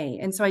in May.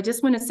 And so I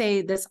just want to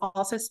say this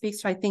also speaks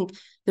to, I think,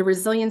 the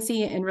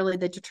resiliency and really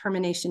the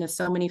determination of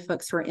so many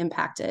folks who are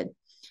impacted.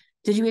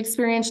 Did you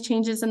experience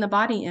changes in the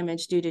body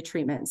image due to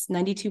treatments?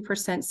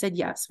 92% said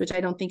yes, which I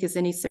don't think is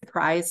any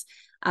surprise.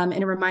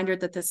 And a reminder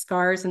that the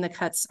scars and the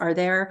cuts are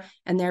there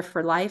and there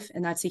for life,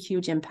 and that's a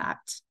huge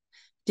impact.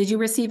 Did you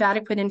receive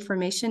adequate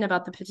information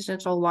about the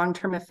potential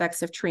long-term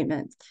effects of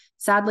treatment?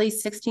 Sadly,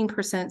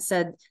 16%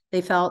 said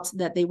they felt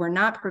that they were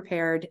not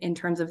prepared in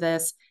terms of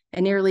this.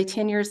 And nearly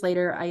 10 years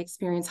later, I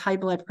experienced high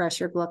blood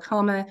pressure,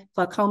 glaucoma,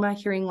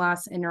 hearing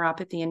loss, and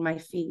neuropathy in my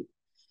feet.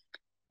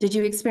 Did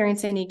you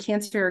experience any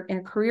cancer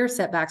and career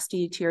setbacks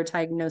due to your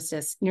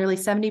diagnosis? Nearly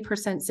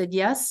 70% said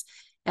yes,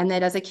 and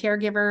that as a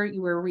caregiver,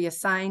 you were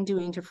reassigned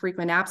due to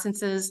frequent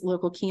absences,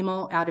 local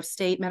chemo,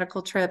 out-of-state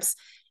medical trips,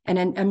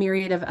 and a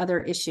myriad of other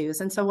issues.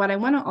 And so what I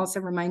want to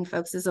also remind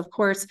folks is, of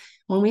course,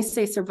 when we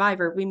say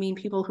survivor, we mean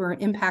people who are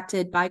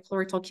impacted by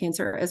colorectal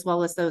cancer, as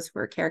well as those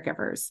who are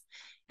caregivers.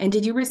 And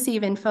did you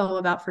receive info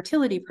about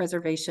fertility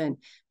preservation?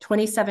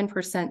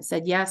 27%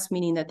 said yes,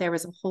 meaning that there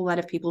was a whole lot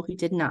of people who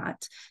did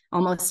not.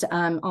 Almost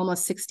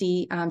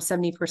 60,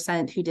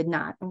 70% who did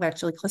not,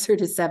 actually closer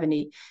to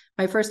 70.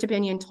 My first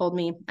opinion told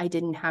me I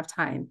didn't have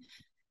time.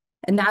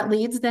 And that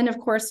leads then, of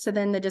course, to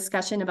then the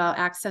discussion about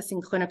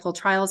accessing clinical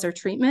trials or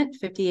treatment.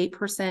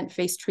 58%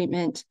 faced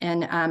treatment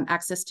and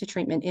access to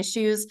treatment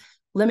issues,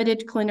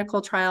 limited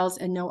clinical trials,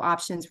 and no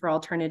options for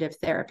alternative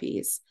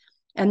therapies.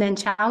 And then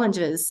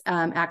challenges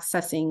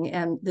accessing,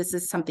 and this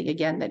is something,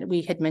 again, that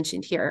we had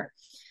mentioned here.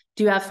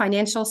 Do you have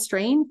financial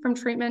strain from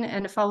treatment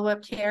and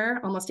follow-up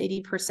care? Almost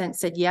 80%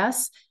 said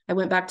yes. I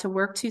went back to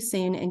work too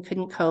soon and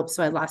couldn't cope,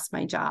 so I lost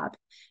my job.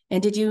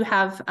 And did you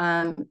have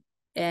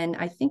And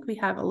I think we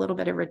have a little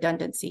bit of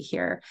redundancy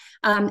here.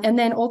 And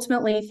then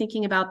ultimately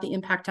thinking about the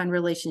impact on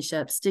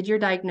relationships. Did your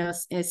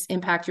diagnosis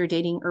impact your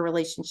dating or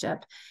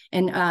relationship?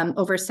 And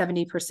over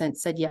 70%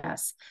 said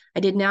yes. I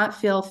did not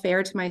feel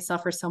fair to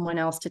myself or someone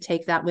else to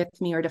take that with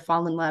me or to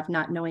fall in love,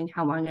 not knowing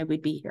how long I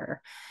would be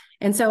here.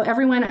 And so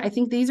everyone, I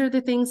think these are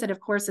the things that, of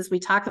course, as we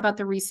talk about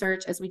the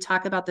research, as we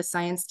talk about the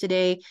science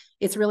today,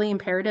 it's really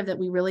imperative that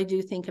we really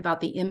do think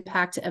about the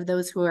impact of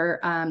those who are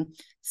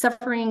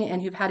suffering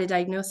and who've had a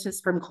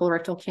diagnosis from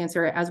colorectal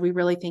cancer as we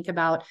really think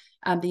about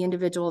the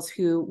individuals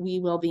who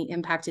we will be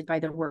impacted by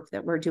the work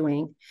that we're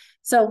doing.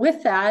 So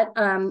with that,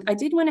 I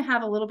did want to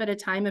have a little bit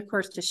of time, of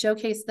course, to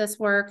showcase this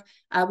work.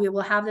 We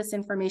will have this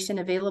information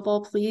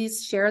available.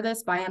 Please share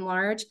this by and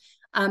large.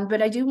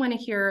 But I do want to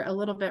hear a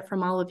little bit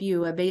from all of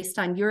you based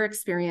on your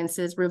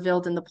experiences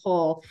revealed in the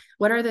poll.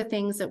 What are the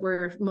things that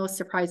were most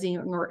surprising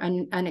or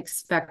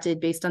unexpected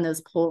based on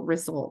those poll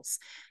results?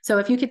 So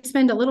if you could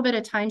spend a little bit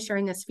of time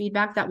sharing this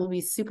feedback, that will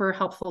be super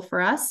helpful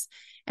for us.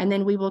 And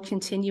then we will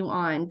continue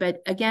on. But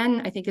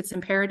again, I think it's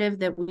imperative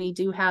that we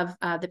do have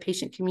the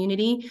patient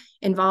community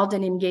involved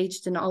and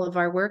engaged in all of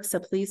our work. So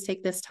please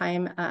take this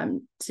time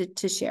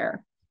to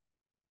share.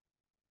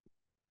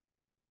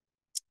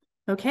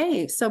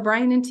 Okay, so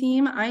Brian and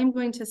team, I'm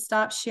going to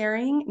stop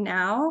sharing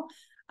now,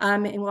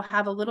 and we'll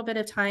have a little bit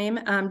of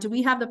time. Do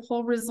we have the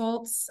poll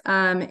results?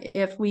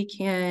 If we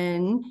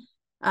can,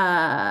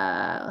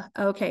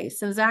 okay,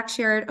 so Zach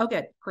shared, oh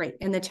good, great.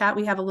 In the chat,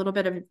 we have a little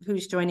bit of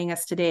who's joining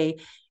us today,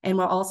 and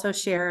we'll also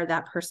share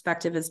that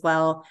perspective as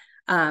well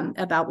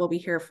about what we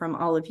hear from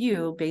all of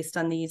you based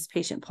on these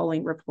patient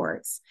polling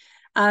reports.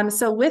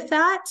 So with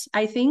that,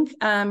 I think,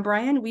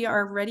 Brian, we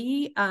are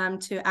ready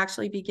to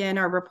actually begin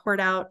our report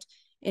out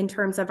in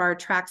terms of our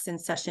tracks and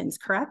sessions,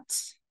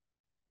 correct?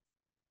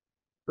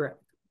 Correct.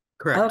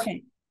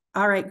 Okay.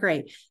 All right,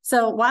 great.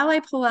 So while I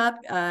pull up,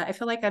 I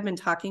feel like I've been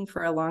talking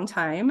for a long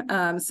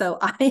time. So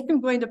I am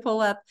going to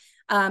pull up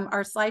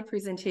our slide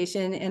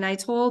presentation. And I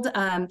told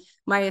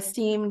my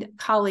esteemed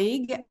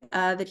colleague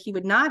that he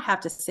would not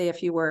have to say a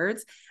few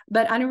words.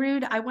 But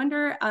Anirudh, I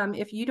wonder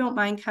if you don't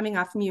mind coming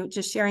off mute,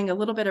 just sharing a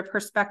little bit of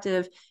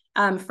perspective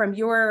from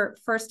your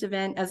first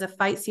event as a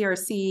FIGHT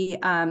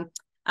CRC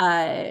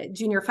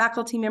junior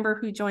faculty member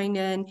who joined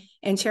in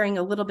and sharing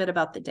a little bit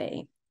about the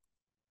day.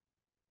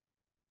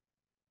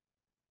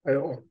 Hi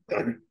all,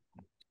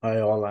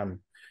 I'm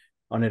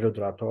Anirudh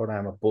Rathod.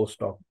 I'm a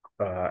postdoc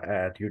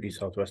at UT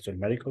Southwestern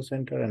Medical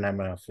Center, and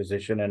I'm a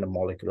physician and a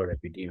molecular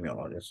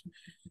epidemiologist.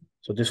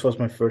 So this was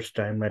my first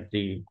time at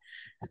the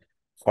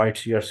FIGHT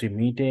CRC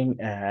meeting,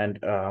 and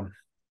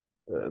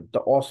the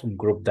awesome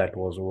group that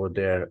was over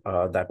there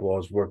that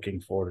was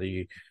working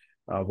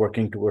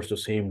towards the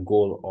same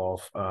goal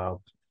of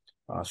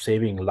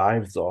saving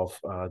lives of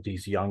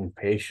these young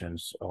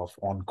patients, of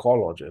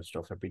oncologists,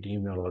 of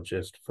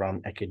epidemiologists,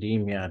 from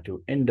academia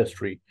to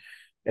industry.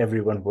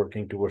 Everyone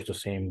working towards the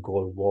same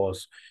goal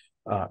was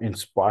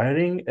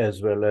inspiring,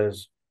 as well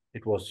as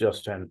it was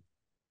just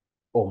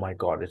oh my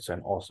God, it's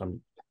an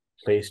awesome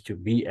place to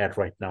be at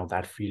right now.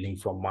 That feeling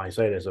from my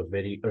side as a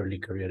very early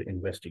career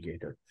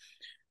investigator.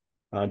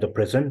 The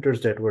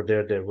presenters that were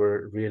there, they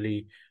were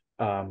really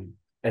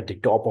at the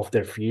top of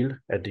their field,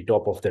 at the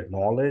top of their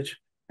knowledge.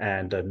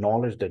 And the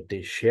knowledge that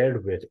they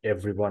shared with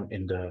everyone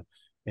in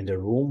the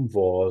room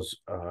was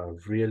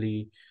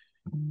really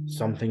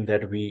something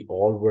that we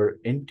all were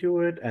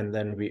into it. And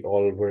then we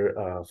all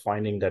were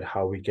finding that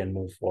how we can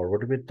move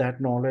forward with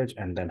that knowledge,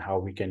 and then how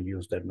we can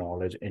use that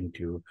knowledge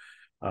into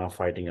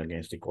fighting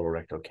against the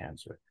colorectal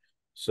cancer.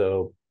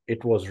 So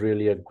it was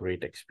really a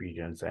great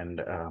experience.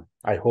 And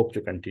I hope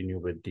to continue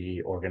with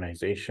the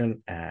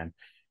organization and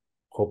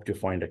hope to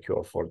find a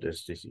cure for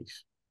this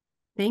disease.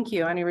 Thank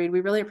you, Anirudh. We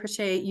really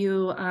appreciate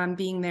you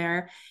being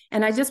there.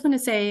 And I just want to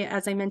say,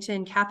 as I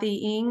mentioned,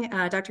 Kathy Ng,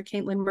 Dr.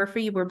 Caitlin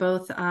Murphy were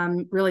both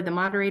really the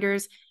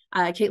moderators.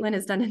 Caitlin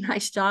has done a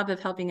nice job of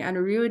helping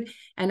Anirudh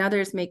and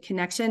others make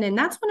connection. And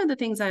that's one of the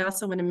things I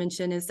also want to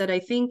mention is that I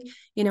think,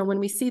 you know, when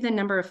we see the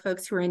number of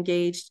folks who are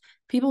engaged,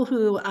 people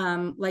who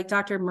like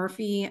Dr.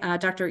 Murphy,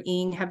 Dr.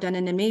 Ng have done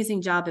an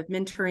amazing job of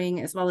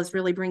mentoring as well as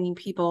really bringing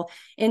people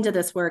into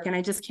this work. And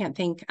I just can't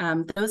thank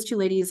those two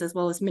ladies as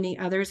well as many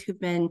others who've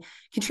been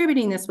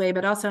contributing this way,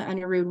 but also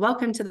Anirudh,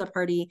 welcome to the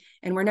party,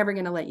 and we're never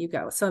going to let you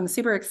go. So I'm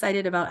super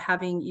excited about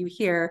having you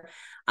here.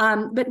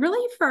 But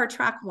really for our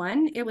track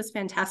one, it was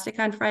fantastic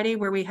on Friday,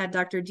 where we had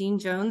Dr. Dean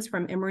Jones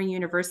from Emory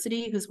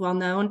University, who's well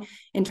known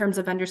in terms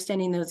of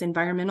understanding those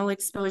environmental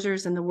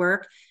exposures in the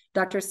work.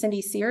 Dr.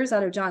 Cindy Sears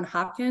out of Johns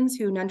Hopkins,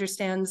 who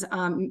understands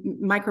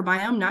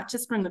microbiome, not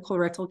just from the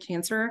colorectal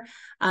cancer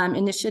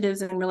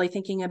initiatives and really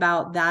thinking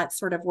about that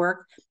sort of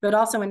work, but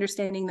also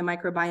understanding the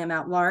microbiome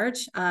at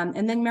large.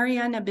 And then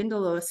Mariana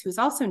Bindelos, who's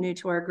also new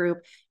to our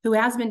group, who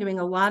has been doing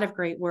a lot of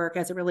great work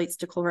as it relates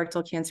to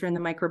colorectal cancer and the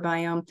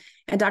microbiome,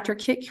 and Dr.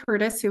 Kit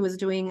Curtis, who was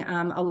doing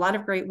a lot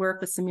of great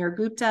work with Samir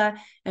Gupta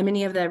and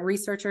many of the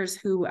researchers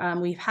who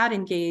we've had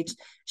engaged.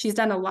 She's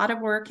done a lot of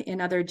work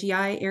in other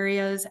GI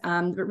areas,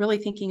 but really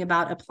thinking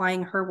about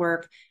applying her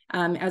work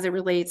as it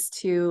relates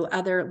to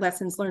other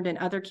lessons learned in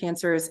other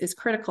cancers is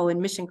critical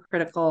and mission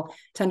critical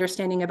to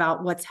understanding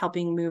about what's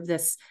helping move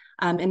this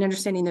and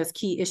understanding those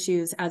key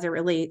issues as it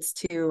relates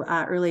to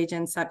early age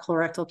onset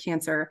colorectal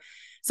cancer.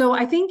 So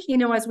I think, you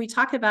know, as we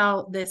talk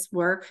about this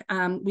work,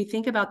 we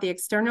think about the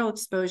external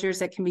exposures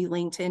that can be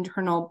linked to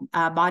internal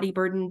body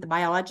burden, the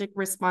biologic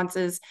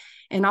responses,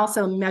 and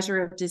also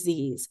measure of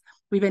disease.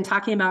 We've been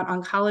talking about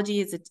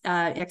oncology.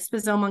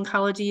 Exposome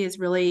oncology is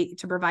really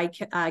to provide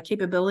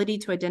capability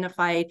to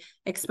identify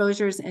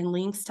exposures and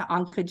links to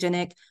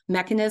oncogenic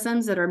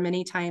mechanisms that are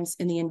many times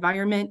in the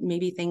environment,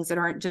 maybe things that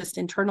aren't just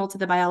internal to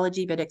the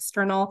biology, but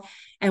external.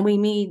 And we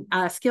need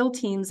skilled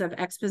teams of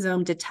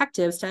exposome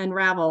detectives to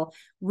unravel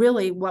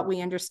really what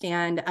we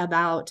understand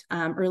about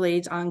early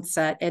age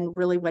onset and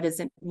really what does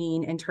it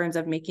mean in terms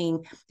of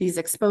making these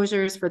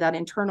exposures for that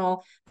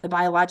internal, the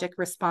biologic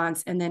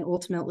response, and then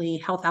ultimately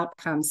health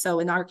outcomes. So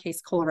in our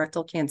case,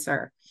 colorectal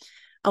cancer.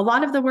 A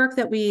lot of the work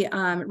that we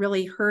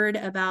really heard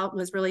about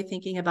was really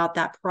thinking about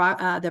that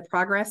the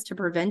progress to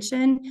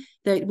prevention,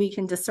 that we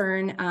can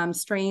discern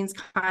strains,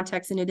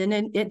 contexts, and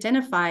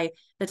identify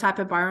the type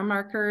of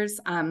biomarkers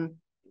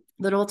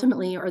that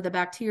ultimately are the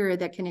bacteria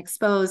that can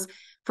expose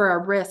for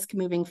a risk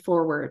moving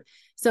forward.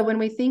 So when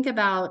we think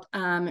about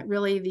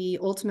really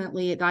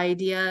the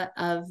idea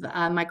of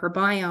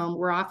microbiome,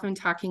 we're often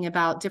talking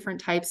about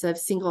different types of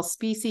single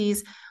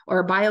species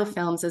or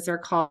biofilms, as they're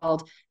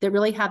called, that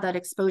really have that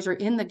exposure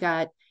in the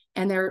gut.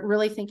 And they're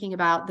really thinking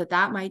about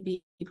that might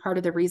be part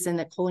of the reason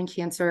that colon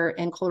cancer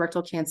and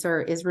colorectal cancer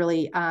is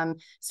really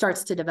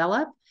starts to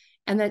develop.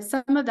 And that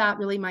some of that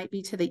really might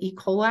be to the E.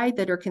 coli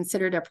that are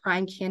considered a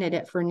prime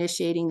candidate for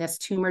initiating this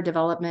tumor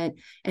development.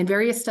 And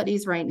various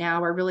studies right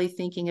now are really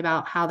thinking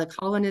about how the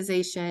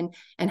colonization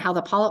and how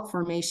the polyp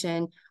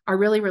formation are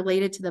really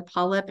related to the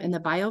polyp and the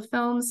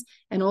biofilms,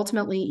 and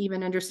ultimately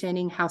even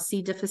understanding how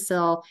C.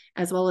 difficile,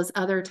 as well as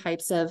other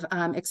types of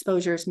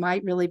exposures,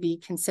 might really be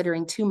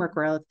considering tumor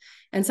growth.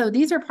 And so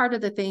these are part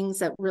of the things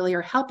that really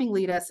are helping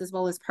lead us, as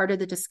well as part of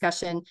the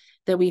discussion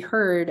that we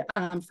heard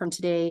from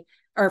today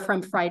or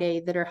from Friday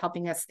that are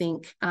helping us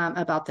think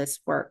about this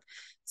work.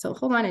 So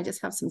hold on, I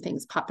just have some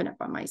things popping up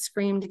on my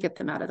screen to get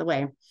them out of the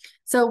way.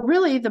 So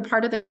really the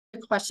part of the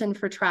question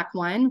for track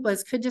one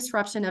was, could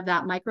disruption of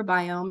that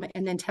microbiome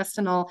and the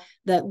intestinal,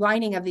 the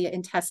lining of the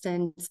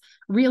intestines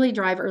really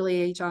drive early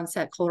age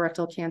onset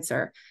colorectal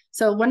cancer?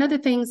 So one of the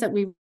things that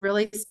we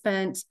really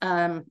spent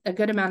a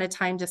good amount of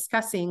time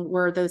discussing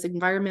were those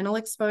environmental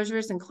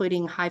exposures,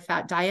 including high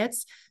fat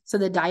diets. So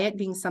the diet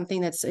being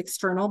something that's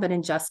external but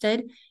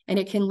ingested, and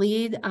it can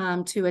lead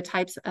to a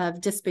type of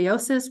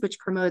dysbiosis, which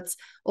promotes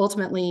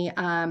ultimately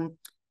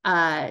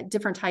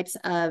different types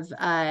of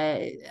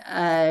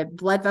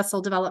blood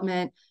vessel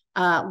development,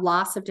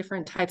 loss of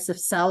different types of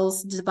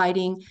cells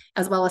dividing,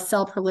 as well as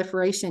cell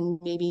proliferation,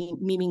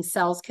 meaning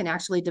cells can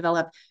actually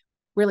develop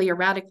really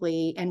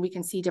erratically, and we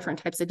can see different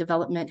types of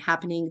development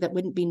happening that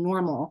wouldn't be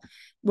normal.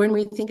 When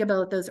we think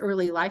about those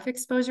early life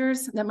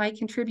exposures that might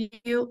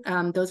contribute,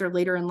 those are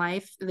later in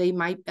life. They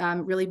might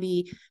really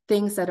be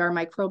things that are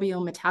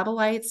microbial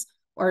metabolites,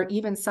 or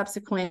even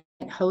subsequent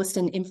host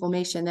and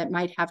inflammation that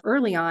might have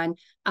early on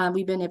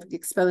we've been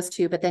exposed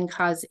to, but then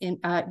cause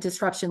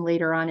disruption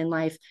later on in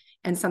life,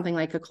 and something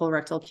like a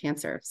colorectal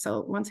cancer.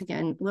 So once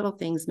again, little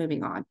things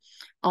moving on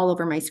all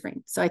over my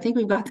screen. So I think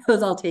we've got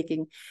those all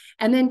taken.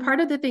 And then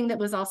part of the thing that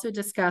was also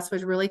discussed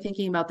was really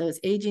thinking about those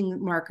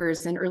aging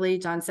markers in early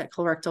age onset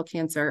colorectal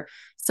cancer.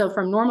 So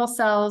from normal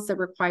cells that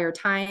require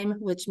time,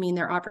 which mean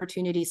they're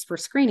opportunities for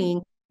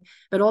screening,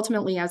 but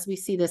ultimately, as we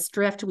see this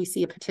drift, we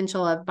see a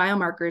potential of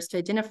biomarkers to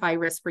identify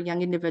risk for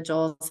young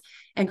individuals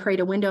and create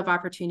a window of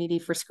opportunity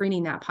for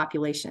screening that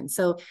population.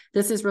 So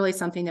this is really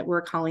something that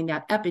we're calling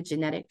that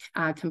epigenetic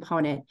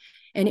component.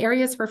 And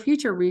areas for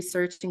future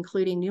research,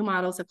 including new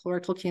models of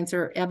colorectal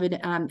cancer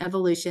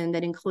evolution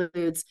that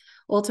includes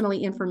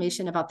ultimately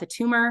information about the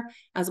tumor,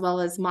 as well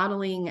as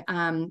modeling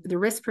the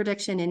risk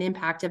prediction and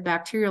impact of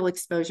bacterial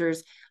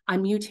exposures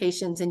on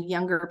mutations in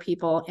younger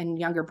people and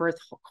younger birth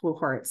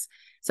cohorts.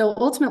 So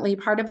ultimately,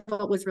 part of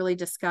what was really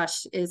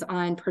discussed is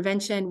on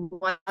prevention,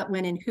 what,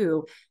 when, and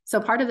who.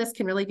 So part of this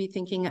can really be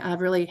thinking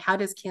of really how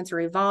does cancer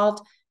evolve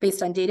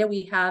based on data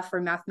we have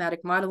for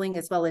mathematic modeling,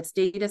 as well as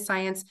data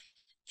science.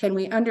 Can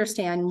we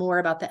understand more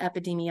about the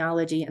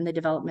epidemiology and the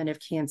development of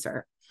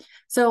cancer?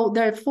 So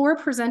the 4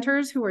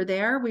 presenters who were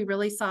there, we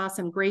really saw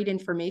some great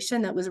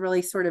information that was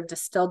really sort of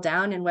distilled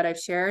down in what I've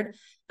shared.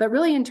 But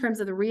really in terms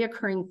of the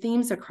reoccurring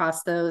themes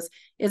across those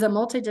is a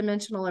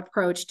multidimensional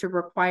approach to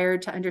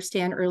required to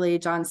understand early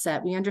age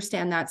onset. We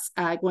understand that's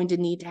going to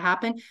need to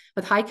happen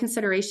with high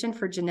consideration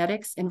for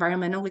genetics,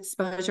 environmental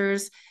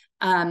exposures,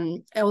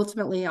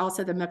 ultimately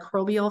also the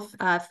microbial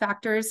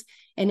factors.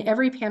 And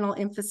every panel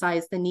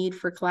emphasized the need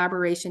for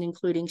collaboration,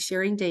 including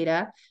sharing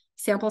data,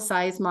 sample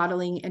size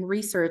modeling and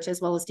research,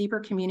 as well as deeper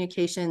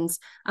communications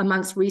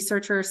amongst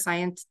researchers,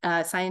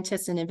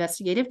 scientists, and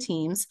investigative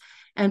teams.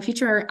 And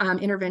future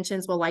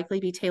interventions will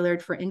likely be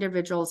tailored for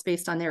individuals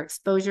based on their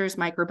exposures,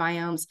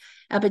 microbiomes,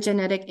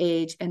 epigenetic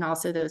age, and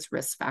also those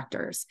risk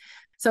factors.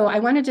 So I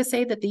wanted to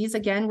say that these,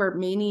 again, were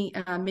many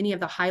of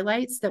the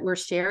highlights that were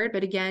shared.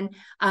 But again,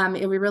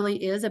 it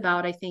really is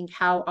about, I think,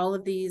 how all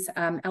of these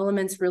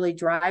elements really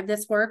drive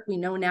this work. We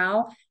know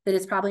now that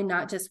it's probably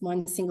not just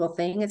one single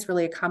thing. It's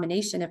really a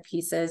combination of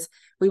pieces.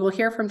 We will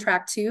hear from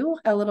track 2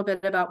 a little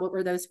bit about what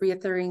were those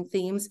recurring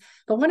themes.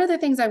 But one of the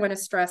things I want to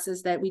stress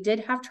is that we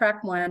did have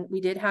track 1,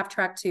 we did have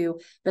track 2,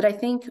 but I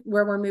think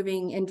where we're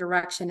moving in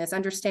direction is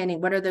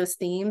understanding what are those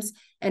themes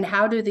and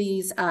how do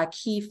these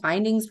key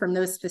findings from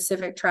those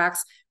specific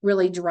tracks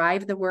really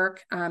drive the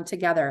work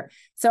together.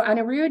 So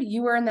Anirudh,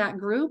 you were in that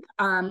group.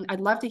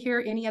 I'd love to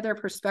hear any other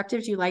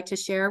perspectives you'd like to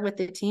share with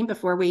the team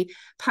before we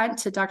punt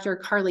to Dr.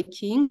 Carly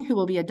King, who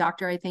will be a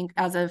doctor, I think,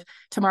 as of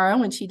tomorrow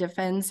when she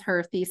defends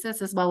her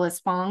thesis, as well as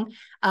Fong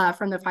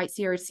from the Fight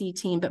CRC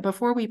team. But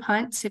before we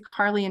punt to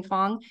Carly and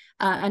Fong,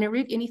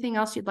 Anirudh, anything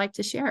else you'd like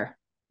to share?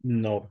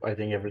 No, I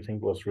think everything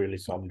was really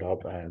summed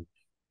up, and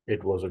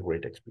it was a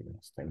great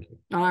experience. Thank you.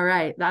 All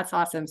right, that's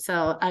awesome.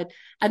 So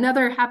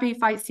another happy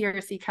Fight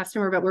CRC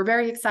customer, but we're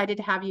very excited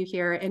to have you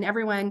here. And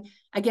everyone,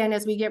 again,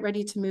 as we get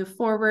ready to move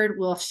forward,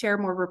 we'll share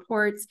more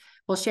reports,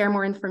 we'll share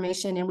more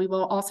information, and we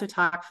will also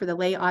talk for the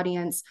lay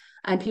audience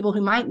and people who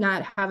might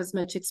not have as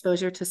much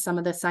exposure to some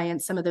of the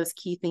science, some of those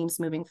key themes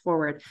moving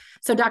forward.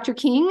 So Dr.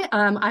 King,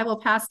 I will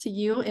pass to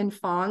you and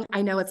Fong.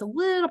 I know it's a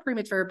little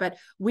premature, but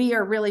we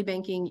are really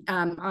banking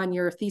on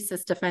your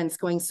thesis defense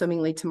going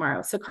swimmingly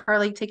tomorrow. So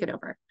Carly, take it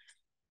over.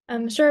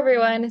 Sure,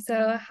 everyone.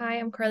 So hi,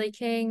 I'm Carly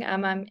King.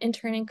 I'm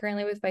interning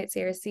currently with Fight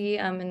CRC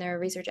in their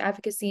research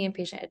advocacy and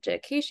patient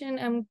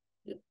education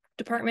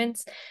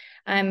departments.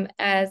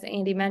 As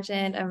Andy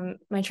mentioned,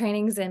 my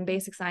training's in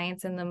basic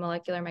science and the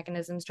molecular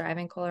mechanisms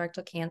driving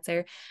colorectal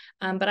cancer.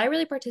 But I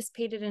really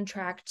participated in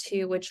track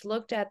 2, which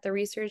looked at the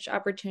research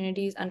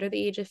opportunities under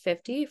the age of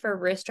 50 for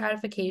risk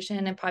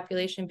stratification and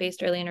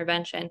population-based early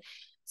intervention.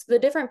 So the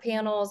different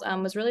panels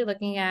was really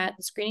looking at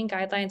the screening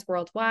guidelines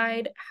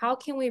worldwide. How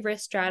can we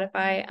risk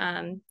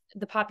stratify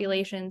the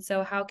population?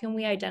 So how can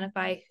we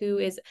identify who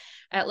is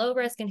at low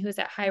risk and who is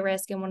at high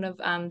risk? And one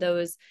of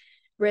those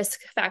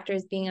risk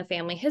factors being a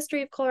family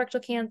history of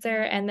colorectal cancer.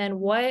 And then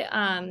what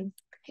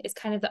is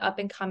kind of the up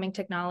and coming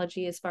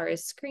technology as far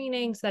as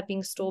screening, so that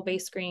being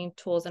stool-based screening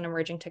tools and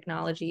emerging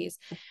technologies.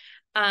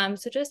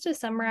 So just to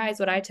summarize,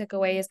 what I took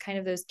away is kind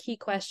of those key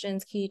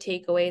questions, key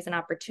takeaways, and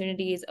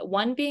opportunities.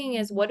 One being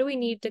is, what do we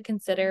need to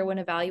consider when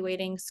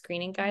evaluating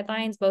screening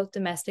guidelines, both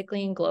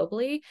domestically and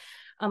globally?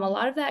 A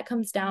lot of that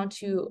comes down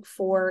to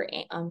four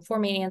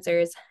main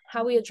answers.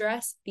 How we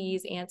address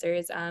these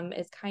answers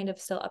is kind of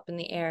still up in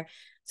the air.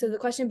 So the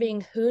question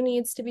being, who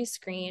needs to be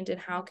screened, and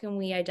how can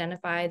we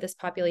identify this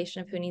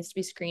population of who needs to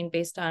be screened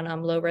based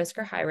on low risk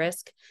or high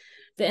risk?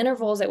 The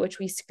intervals at which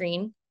we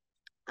screen.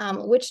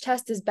 Which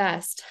test is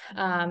best?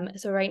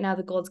 So right now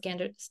the gold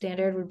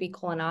standard would be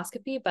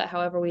colonoscopy, but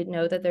however, we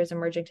know that there's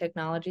emerging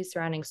technologies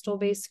surrounding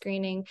stool-based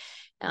screening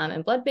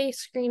and blood-based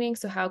screening.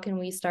 So how can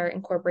we start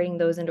incorporating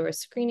those into our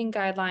screening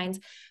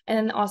guidelines? And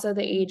then also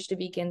the age to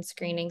begin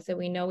screening. So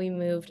we know we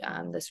moved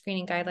the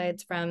screening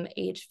guidelines from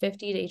age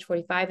 50 to age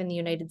 45 in the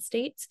United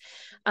States.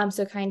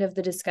 So kind of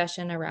the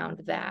discussion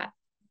around that.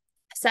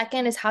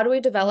 Second is, how do we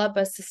develop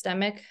a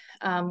systemic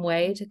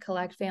way to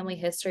collect family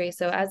history?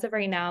 So as of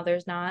right now,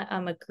 there's not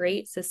a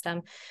great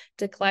system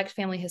to collect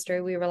family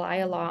history. We rely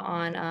a lot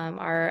on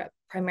our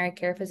primary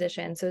care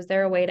physicians. So is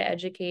there a way to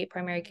educate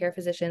primary care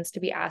physicians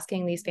to be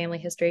asking these family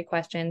history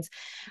questions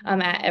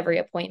at every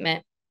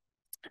appointment?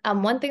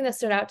 One thing that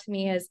stood out to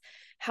me is,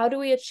 how do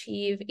we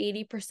achieve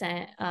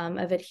 80%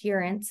 of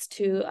adherence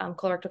to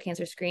colorectal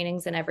cancer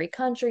screenings in every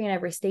country, in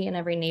every state, in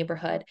every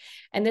neighborhood?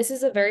 And this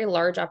is a very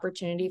large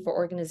opportunity for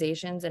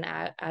organizations and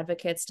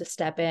advocates to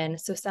step in.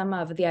 So some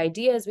of the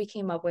ideas we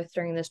came up with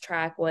during this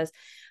track was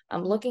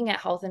looking at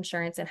health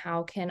insurance and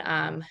how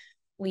can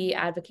we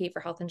advocate for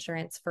health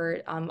insurance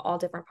for all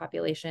different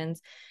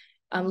populations,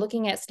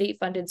 looking at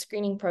state-funded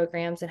screening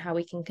programs and how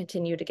we can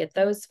continue to get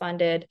those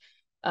funded,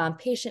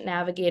 patient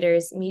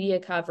navigators, media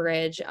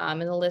coverage,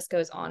 and the list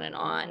goes on and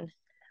on.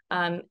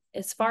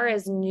 As far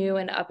as new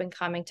and up and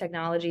coming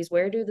technologies,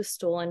 where do the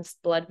stool and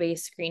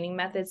blood-based screening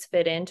methods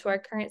fit into our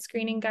current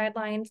screening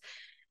guidelines?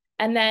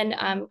 And then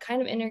kind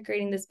of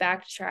integrating this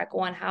back to track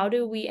 1, how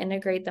do we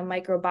integrate the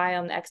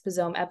microbiome, the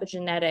exposome,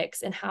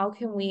 epigenetics, and how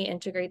can we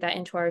integrate that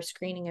into our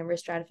screening and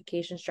risk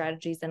stratification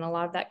strategies? And a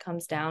lot of that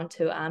comes down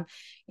to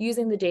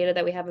using the data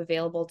that we have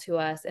available to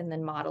us and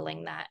then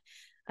modeling that.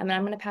 I'm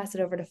going to pass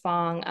it over to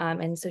Fong,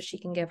 and so she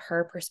can give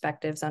her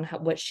perspectives on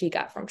what she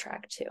got from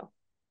track 2.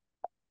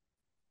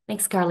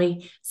 Thanks,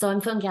 Carly. So I'm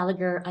Fong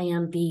Gallagher. I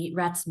am the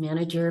RATS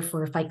manager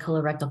for Fight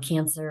Colorectal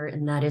Cancer,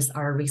 and that is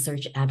our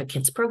research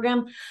advocates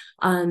program.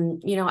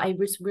 I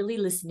was really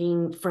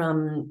listening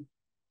from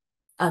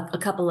a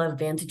couple of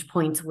vantage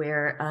points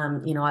where,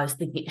 I was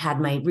thinking, had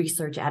my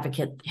research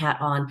advocate hat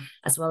on,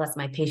 as well as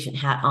my patient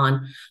hat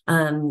on.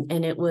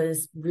 And it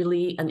was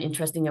really an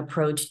interesting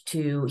approach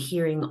to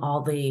hearing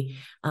all the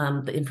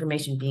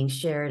information being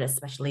shared,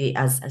 especially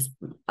as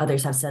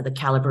others have said, the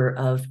caliber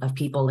of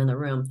people in the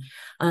room.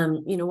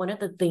 One of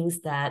the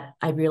things that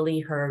I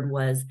really heard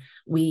was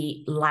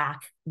we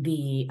lack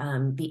the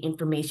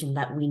information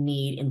that we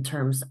need in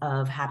terms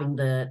of having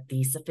the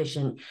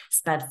sufficient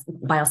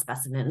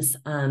biospecimens.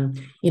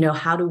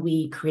 How do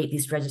we create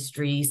these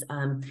registries?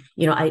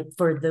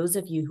 For those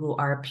of you who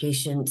are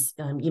patients,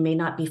 you may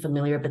not be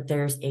familiar, but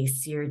there's a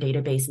SEER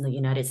database in the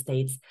United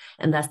States,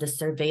 and that's the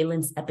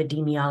Surveillance,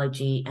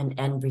 Epidemiology, and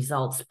End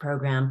Results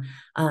Program.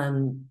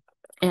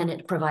 And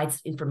it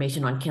provides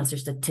information on cancer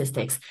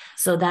statistics.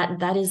 So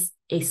that is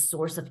a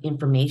source of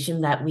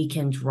information that we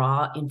can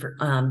draw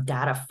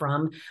data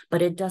from,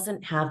 but it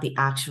doesn't have the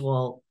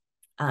actual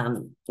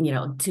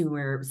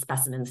tumor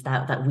specimens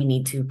that we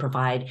need to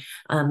provide.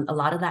 A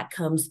lot of that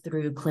comes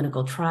through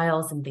clinical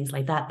trials and things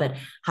like that, but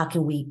how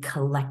can we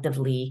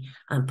collectively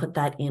put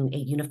that in a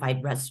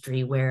unified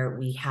registry where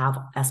we have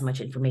as much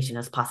information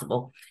as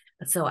possible?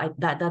 So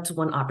that's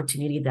one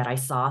opportunity that I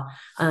saw.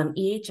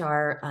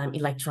 EHR,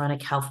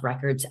 electronic health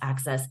records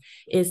access,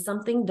 is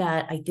something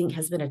that I think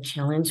has been a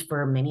challenge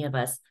for many of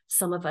us.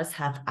 Some of us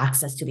have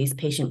access to these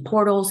patient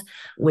portals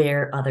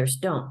where others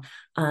don't.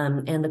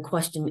 And the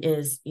question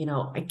is,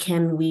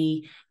 can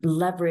we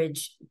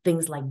leverage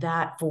things like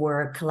that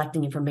for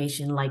collecting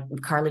information like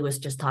Carly was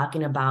just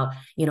talking about,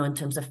 in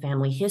terms of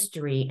family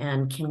history?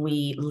 And can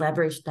we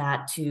leverage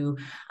that to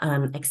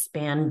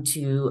expand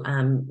to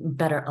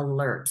better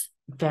alert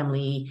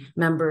family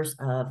members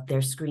of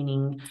their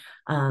screening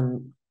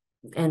and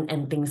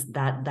things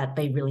that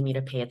they really need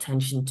to pay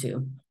attention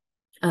to?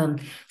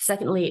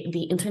 Secondly,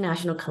 the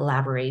international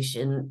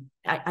collaboration.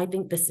 I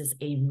think this is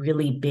a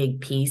really big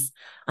piece.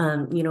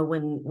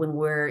 When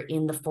we're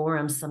in the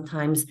forums,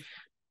 sometimes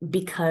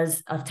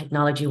because of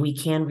technology, we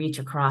can reach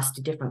across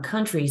to different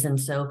countries. And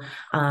so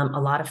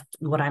a lot of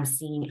what I'm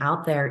seeing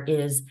out there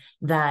is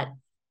that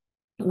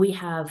we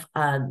have,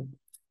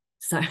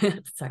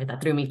 sorry,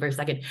 that threw me for a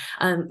second.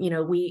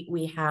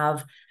 We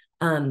have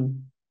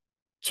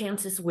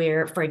chances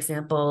where, for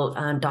example,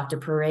 Dr.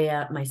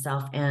 Perea,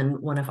 myself, and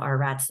one of our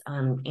rats,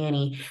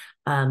 Annie,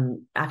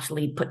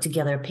 actually put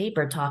together a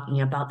paper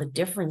talking about the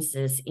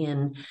differences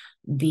in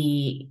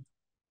the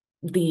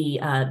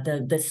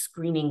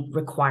screening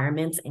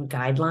requirements and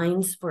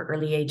guidelines for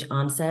early age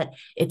onset.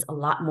 It's a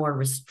lot more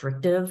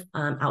restrictive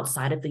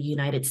outside of the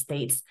United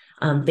States.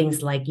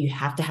 Things like you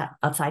have to have,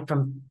 aside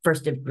from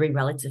first degree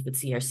relatives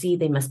with CRC,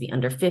 they must be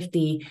under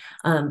 50.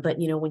 But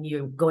when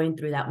you're going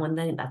through that, one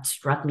thing that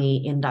struck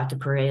me in Dr.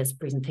 Perea's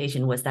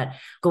presentation was that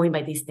going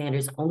by these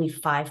standards, only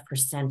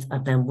 5%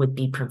 of them would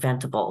be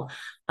preventable.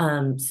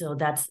 So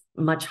that's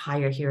much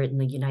higher here in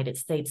the United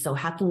States. So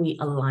how can we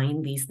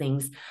align these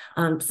things?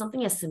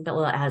 Something as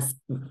simple as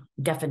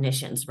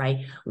definitions,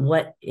 right?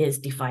 What is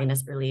defined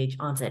as early age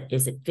onset?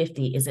 Is it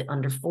 50? Is it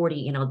under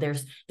 40?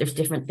 There's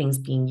different things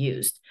being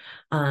used.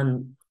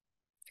 And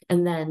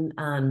then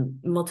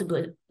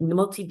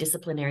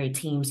multidisciplinary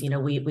teams,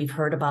 we've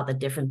heard about the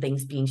different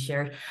things being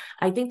shared.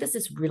 I think this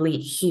is really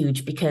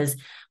huge because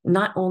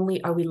not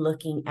only are we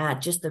looking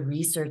at just the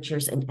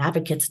researchers and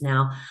advocates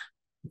now,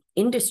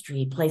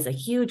 industry plays a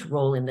huge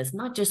role in this,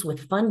 not just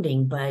with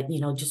funding, but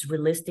just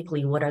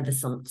realistically, what are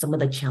some of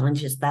the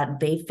challenges that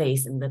they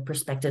face and the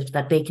perspectives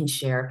that they can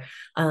share.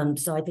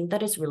 So I think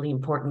that is really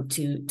important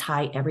to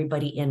tie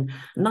everybody in,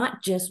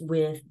 not just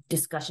with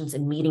discussions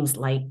and meetings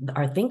like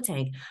our think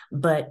tank,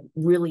 but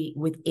really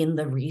within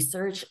the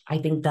research. I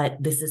think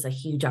that this is a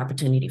huge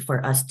opportunity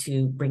for us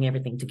to bring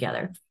everything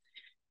together.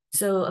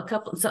 So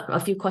a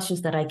few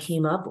questions that I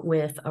came up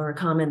with or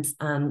comments,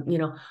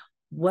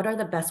 what are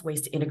the best ways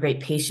to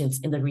integrate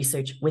patients in the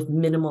research with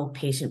minimal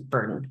patient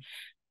burden?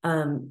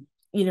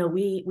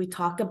 We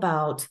talk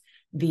about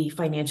the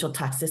financial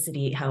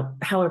toxicity.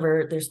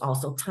 However, there's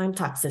also time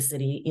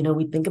toxicity.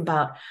 We think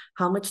about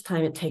how much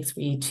time it takes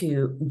for you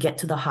to get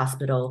to the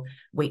hospital,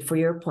 wait for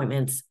your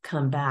appointments,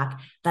 come back.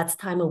 That's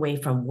time away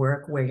from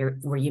work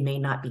where you may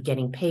not be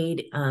getting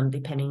paid,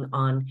 depending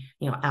on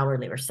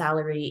hourly or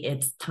salary.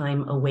 It's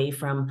time away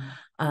from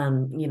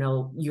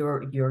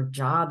your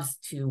jobs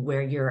to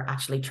where you're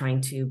actually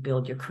trying to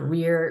build your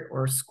career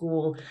or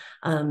school.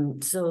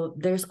 So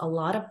there's a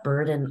lot of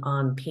burden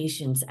on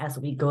patients as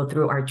we go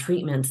through our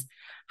treatments.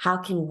 How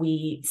can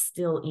we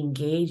still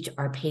engage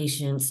our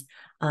patients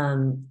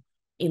in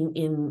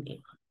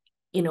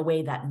a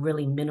way that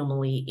really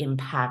minimally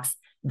impacts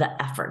the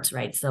efforts,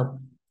 right? So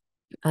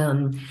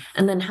and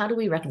then how do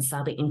we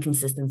reconcile the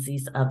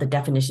inconsistencies of the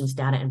definitions,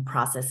 data, and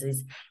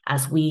processes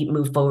as we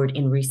move forward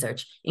in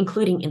research,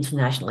 including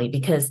internationally?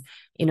 Because,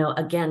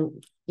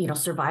 again,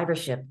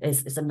 survivorship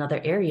is another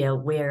area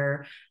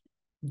where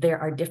there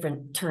are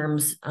different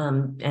terms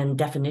and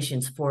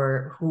definitions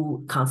for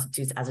who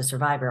constitutes as a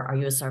survivor. Are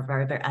you a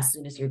survivor as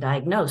soon as you're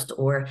diagnosed,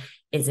 or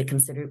is it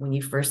considered when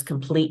you first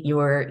complete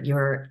your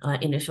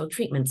initial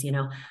treatments?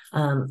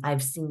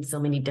 I've seen so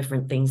many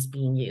different things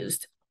being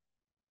used.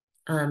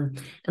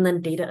 And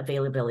then data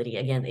availability,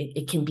 again,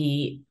 it can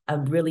be a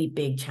really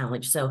big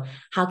challenge. So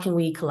how can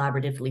we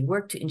collaboratively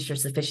work to ensure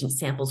sufficient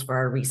samples for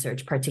our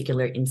research,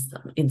 particularly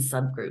in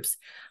subgroups?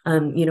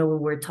 When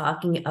we're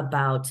talking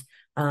about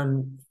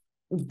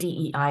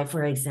DEI,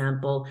 for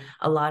example,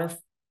 a lot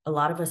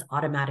of us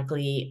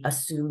automatically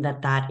assume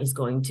that is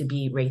going to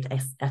be race,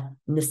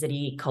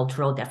 ethnicity,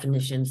 cultural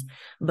definitions,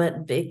 but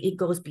it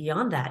goes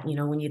beyond that.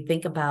 When you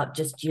think about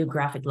just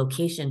geographic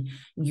location,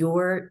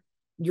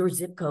 your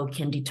zip code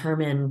can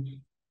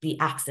determine the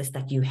access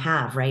that you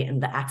have, right?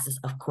 And the access,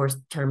 of course,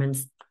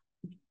 determines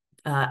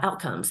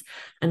outcomes.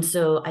 And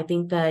so I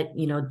think that,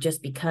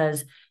 just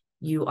because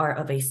you are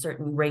of a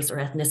certain race or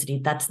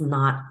ethnicity, that's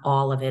not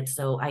all of it.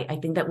 So I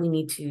think that we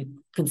need to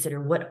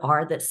consider what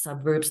are the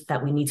subgroups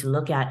that we need to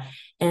look at,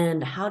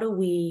 and how do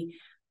we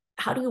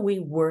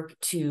work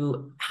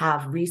to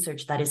have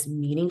research that is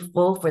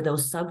meaningful for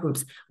those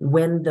subgroups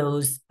when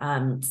those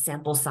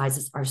sample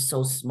sizes are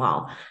so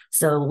small.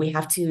 So we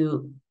have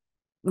to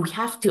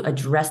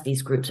address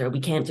these groups, or we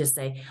can't just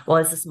say, well,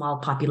 it's a small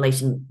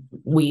population,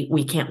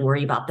 we can't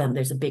worry about them,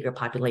 there's a bigger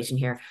population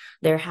here.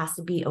 There has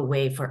to be a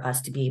way for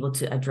us to be able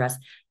to address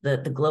the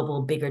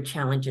global bigger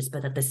challenges,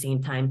 but at the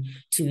same time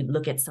to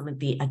look at some of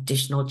the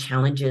additional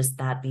challenges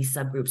that these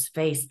subgroups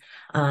face,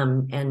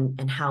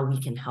 and how we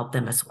can help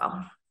them as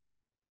well.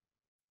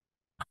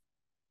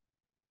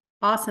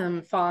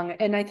 Awesome, Fong.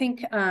 And I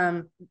think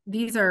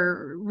these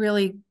are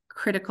really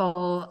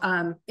critical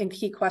and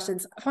key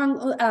questions.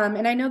 Fong,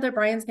 and I know that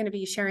Brian's going to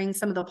be sharing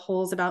some of the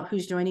polls about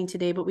who's joining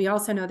today, but we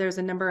also know there's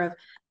a number of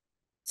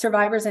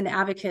survivors and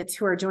advocates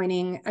who are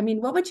joining. I mean,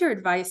 what would your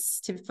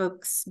advice to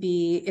folks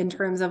be in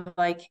terms of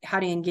like how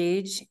to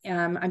engage?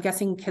 I'm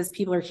guessing because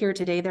people are here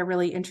today, they're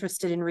really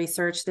interested in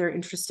research. They're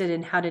interested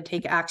in how to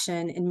take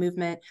action and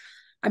movement.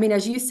 I mean,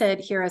 as you said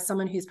here, as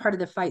someone who's part of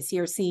the Fight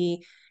CRC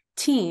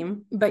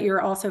team, but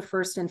you're also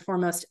first and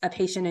foremost a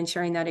patient and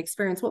sharing that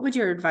experience, what would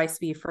your advice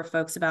be for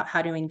folks about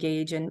how to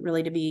engage and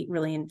really to be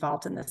really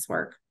involved in this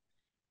work?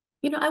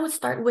 I would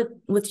start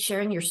with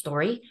sharing your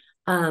story.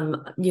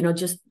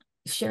 Just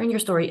sharing your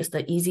story is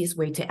the easiest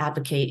way to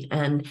advocate.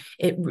 And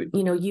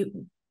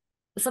you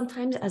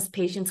sometimes as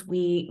patients,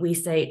 we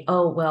say,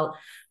 oh, well,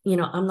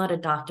 I'm not a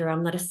doctor,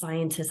 I'm not a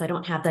scientist, I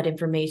don't have that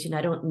information,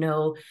 I don't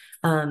know.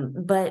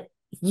 But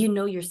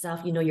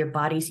yourself, your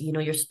bodies,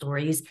 your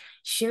stories.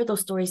 Share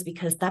those stories,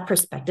 because that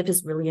perspective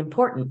is really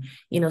important.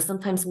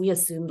 Sometimes we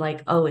assume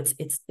like, oh, it's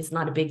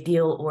not a big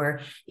deal,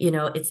 or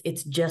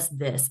it's just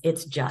this,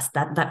 it's just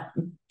that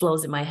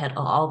flows in my head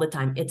all the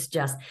time. It's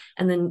just,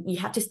 and then you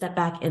have to step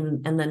back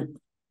and then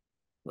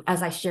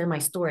as I share my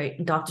story,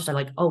 doctors are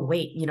like, oh,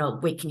 wait,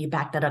 can you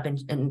back that up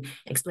and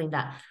explain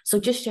that? So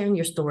just sharing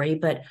your story.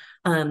 But,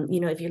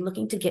 if you're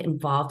looking to get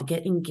involved,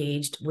 get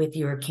engaged with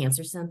your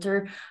cancer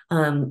center,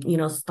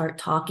 start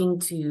talking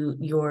to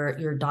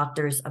your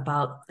doctors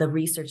about the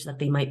research that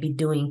they might be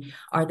doing.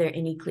 Are there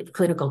any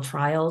clinical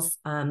trials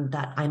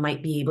that I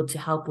might be able to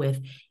help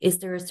with? Is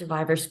there a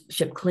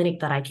survivorship clinic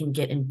that I can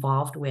get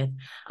involved with?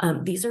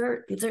 These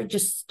are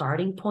just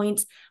starting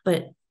points,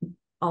 but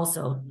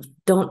also,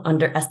 don't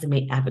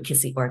underestimate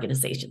advocacy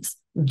organizations.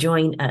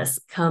 Join us.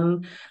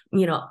 Come,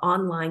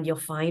 online, you'll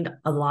find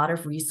a lot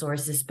of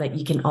resources, but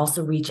you can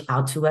also reach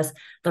out to us.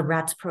 The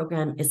RATS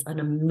program is an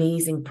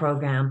amazing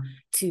program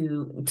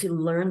to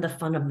learn the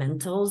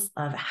fundamentals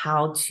of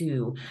how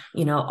to,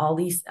 all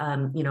these,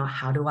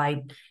 how do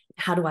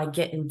I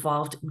get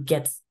involved,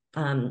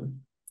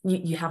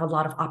 you have a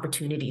lot of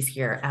opportunities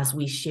here as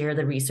we share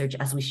the research,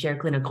 as we share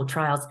clinical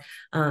trials,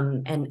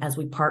 and as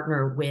we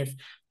partner with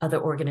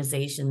other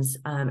organizations,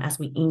 as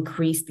we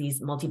increase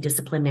these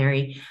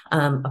multidisciplinary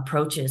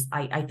approaches.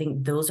 I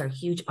think those are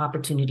huge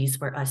opportunities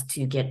for us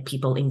to get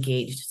people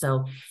engaged.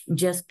 So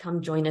just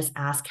come join us,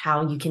 ask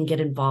how you can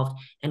get involved,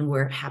 and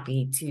we're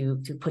happy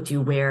to put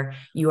you where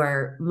you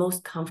are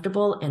most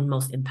comfortable and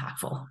most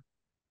impactful.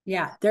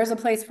 Yeah, there's a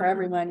place for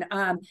everyone.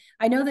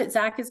 I know that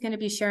Zach is going to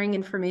be sharing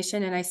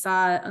information, and I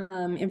saw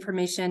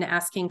information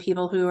asking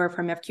people who are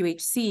from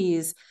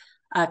FQHCs,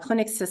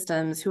 clinic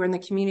systems, who are in the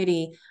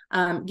community,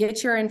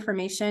 get your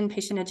information.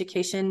 Patient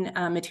education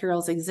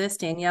materials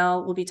exist.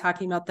 Danielle will be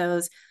talking about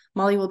those.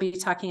 Molly will be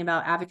talking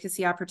about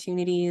advocacy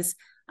opportunities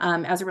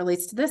as it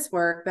relates to this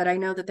work, but I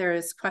know that there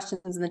is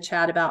questions in the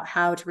chat about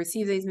how to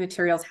receive these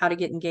materials, how to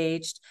get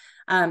engaged.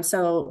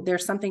 So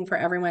there's something for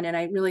everyone. And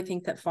I really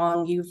think that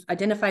Fong, you've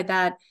identified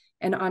that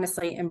and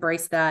honestly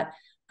embraced that.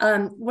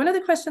 One of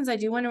the questions I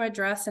do want to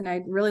address, and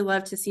I'd really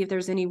love to see if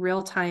there's any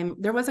real time,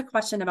 there was a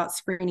question about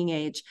screening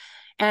age.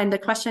 And the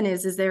question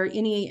is there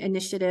any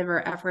initiative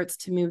or efforts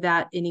to move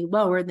that any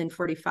lower than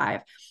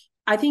 45?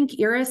 I think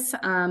Iris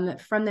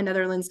from the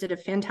Netherlands did a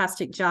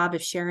fantastic job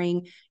of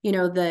sharing, you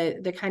know,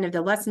 the kind of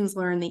the lessons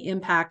learned, the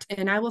impact.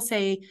 And I will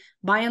say,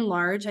 by and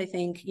large, I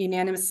think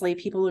unanimously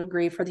people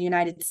agree for the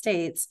United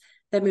States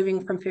that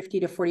moving from 50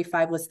 to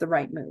 45 was the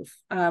right move.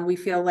 We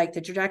feel like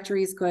the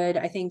trajectory is good.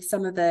 I think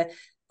some of the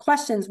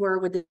questions were,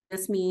 would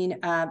this mean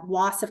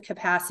loss of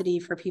capacity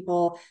for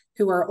people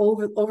who are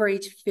over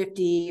age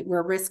 50,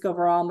 where risk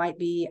overall might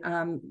be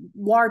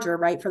larger,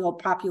 right, for the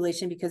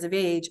population because of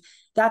age?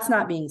 That's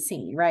not being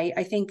seen, right?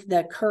 I think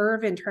the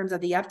curve in terms of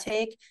the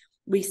uptake,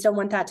 we still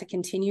want that to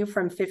continue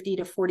from 50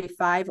 to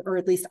 45, or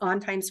at least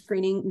on-time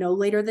screening no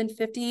later than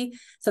 50.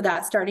 So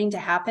that's starting to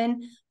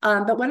happen.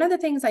 But one of the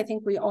things I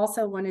think we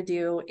also want to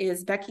do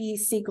is, Becky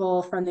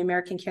Siegel from the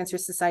American Cancer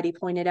Society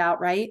pointed out,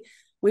 right?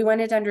 We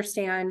wanted to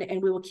understand,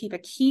 and we will keep a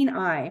keen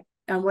eye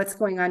on what's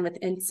going on with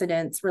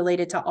incidents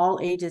related to all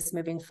ages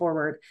moving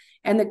forward.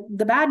 And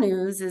the bad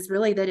news is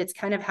really that it's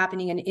kind of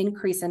happening an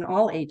increase in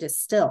all ages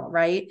still,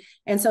 right?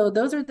 And so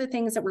those are the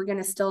things that we're going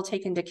to still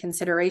take into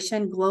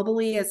consideration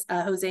globally, as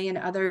Jose and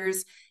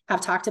others have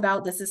talked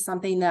about. This is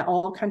something that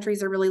all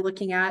countries are really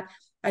looking at.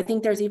 I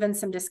think there's even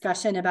some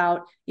discussion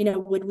about, you know,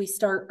 would we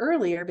start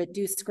earlier but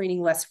do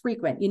screening less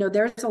frequent? You know,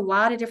 there's a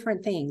lot of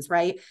different things,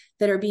 right,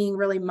 that are being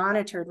really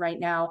monitored right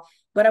now.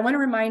 But I want to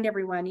remind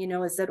everyone, you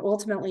know, is that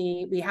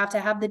ultimately we have to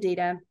have the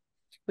data.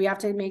 We have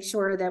to make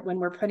sure that when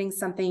we're putting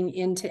something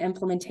into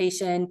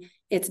implementation,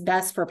 it's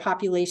best for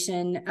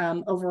population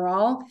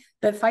overall.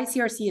 But Fight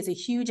CRC is a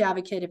huge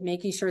advocate of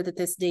making sure that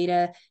this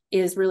data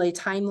is really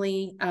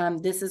timely.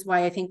 This is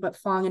why I think what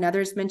Fong and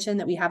others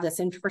mentioned, that we have this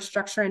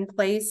infrastructure in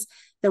place,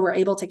 that we're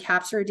able to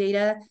capture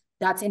data.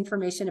 That's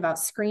information about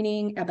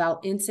screening,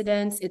 about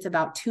incidents. It's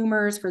about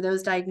tumors for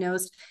those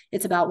diagnosed.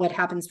 It's about what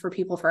happens for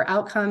people for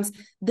outcomes.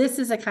 This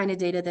is the kind of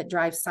data that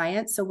drives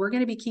science. So we're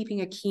going to be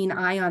keeping a keen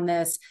eye on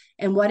this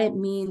and what it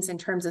means in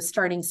terms of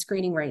starting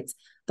screening rates.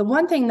 The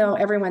one thing, though,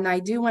 everyone, I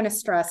do want to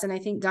stress, and I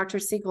think Dr.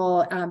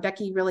 Siegel,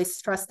 Becky really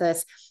stressed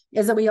this,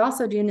 is that we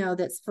also do know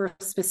that for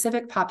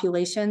specific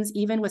populations,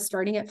 even with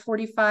starting at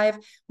 45,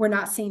 we're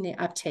not seeing the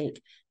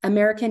uptake.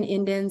 American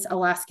Indians,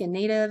 Alaskan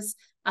Natives,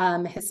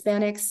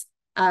 Hispanics,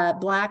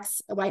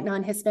 Blacks, white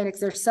non-Hispanics,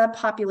 there's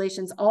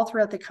subpopulations all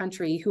throughout the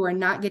country who are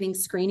not getting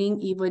screening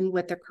even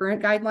with the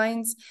current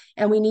guidelines.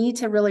 And we need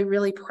to really,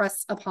 really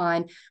press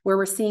upon where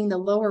we're seeing the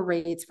lower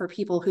rates for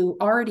people who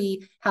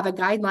already have a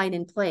guideline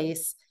in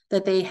place,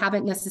 that they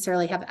haven't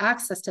necessarily have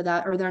access to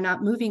that, or they're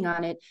not moving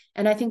on it.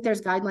 And I think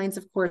there's guidelines,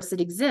 of course, that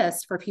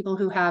exist for people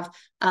who have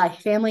a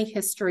family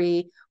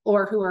history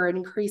or who are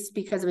increased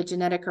because of a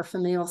genetic or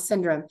familial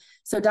syndrome.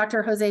 So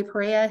Dr. Jose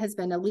Perea has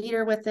been a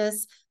leader with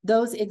this.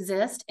 Those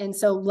exist. And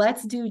so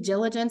let's do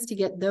diligence to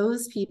get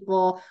those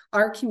people,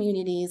 our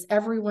communities,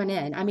 everyone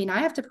in. I mean,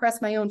 I have to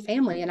press my own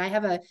family, and I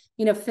have a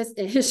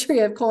history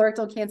of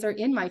colorectal cancer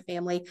in my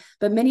family,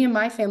 but many of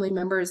my family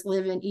members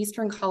live in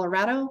Eastern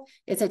Colorado.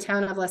 It's a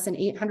town of less than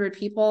 800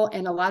 people.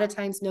 And a lot of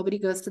times nobody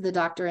goes to the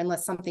doctor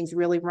unless something's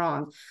really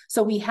wrong.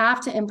 So we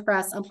have to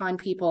impress upon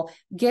people,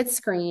 get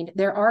screened.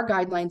 There are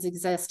guidelines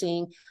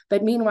existing,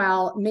 but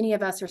meanwhile, many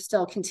of us are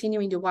still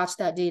continuing to watch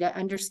that data,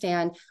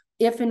 understand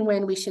if and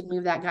when we should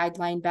move that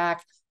guideline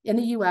back in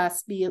the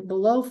US, be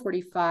below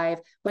 45,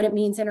 what it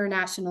means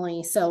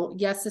internationally. So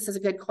yes, this is a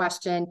good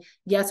question.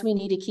 Yes, we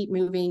need to keep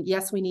moving.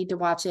 Yes, we need to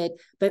watch it,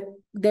 but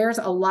there's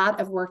a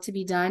lot of work to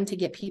be done to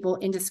get people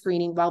into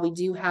screening while we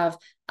do have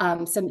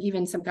some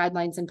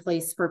guidelines in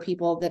place for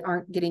people that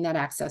aren't getting that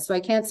access. So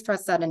I can't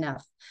stress that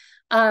enough.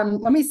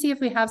 Let me see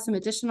if we have some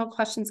additional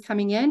questions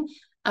coming in.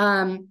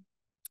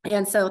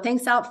 And so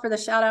thanks out for the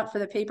shout out for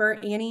the paper,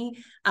 Annie.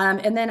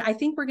 And then I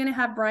think we're going to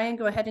have Brian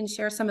go ahead and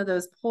share some of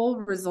those poll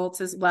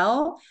results as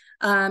well.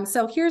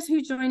 So here's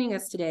who's joining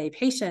us today: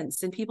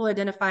 patients and people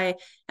identify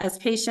as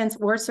patients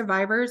or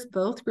survivors,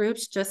 both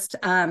groups, just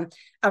around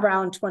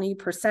 20%,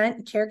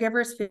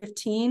 caregivers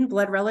 15%,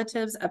 blood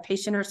relatives, a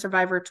patient or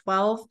survivor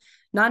 12%,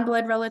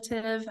 non-blood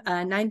relative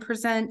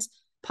 9%,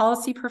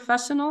 policy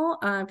professional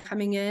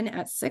coming in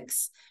at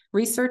 6%,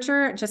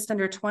 researcher just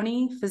under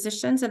 20%,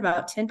 physicians at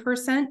about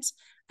 10%,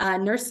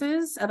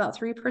 nurses about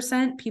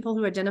 3%, people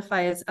who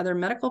identify as other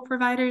medical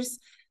providers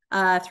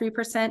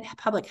 3%,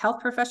 public health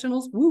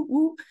professionals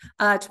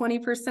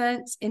 20%,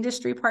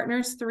 industry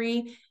partners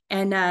 3%,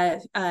 and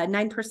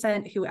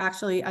 9% who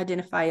actually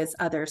identify as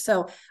others.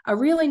 So a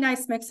really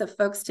nice mix of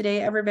folks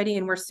today, everybody,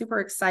 and we're super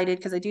excited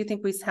because I do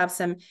think we have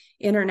some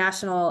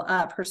international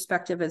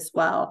perspective as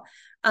well.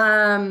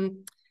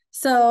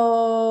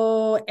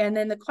 So, and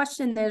then the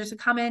question, there's a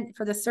comment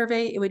for the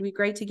survey: it would be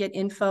great to get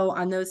info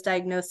on those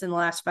diagnosed in the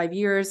last 5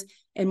 years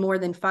and more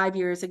than 5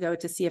 years ago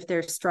to see if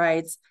there's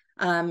strides,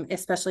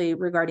 especially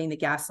regarding the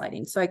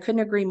gaslighting. So I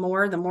couldn't agree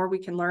more. The more we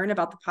can learn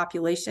about the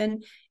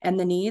population and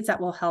the needs, that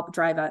will help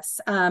drive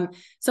us.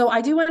 So I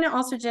do want to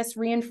also just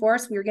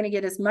reinforce, we're going to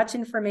get as much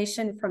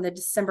information from the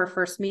December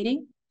 1st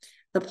meeting,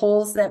 the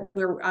polls that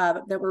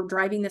we're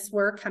driving this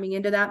work coming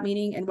into that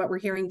meeting, and what we're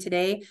hearing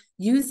today.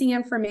 Use the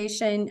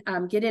information,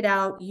 get it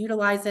out,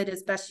 utilize it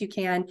as best you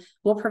can.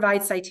 We'll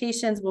provide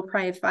citations, we'll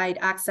provide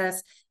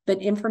access,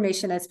 but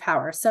information is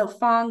power. So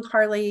Fong,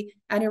 Carly,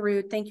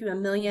 Anirudh, thank you a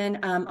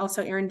million.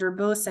 Also Aaron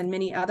Durbus and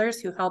many others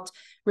who helped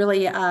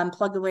really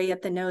plug away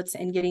at the notes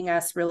and getting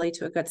us really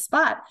to a good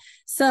spot.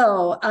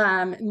 So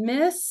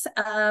Miss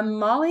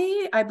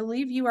Molly, I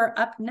believe you are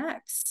up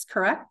next,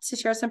 correct? To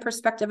share some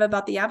perspective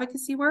about the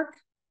advocacy work?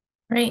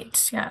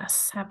 Great,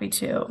 yes, happy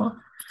to.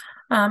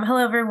 Hello,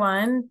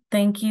 everyone.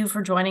 Thank you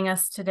for joining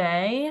us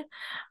today.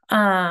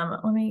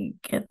 Let me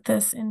get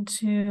this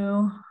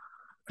into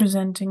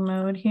presenting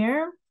mode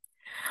here.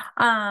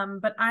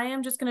 But I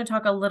am just going to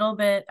talk a little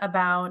bit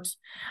about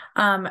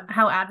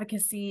how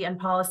advocacy and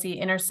policy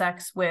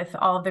intersects with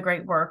all of the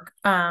great work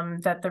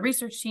that the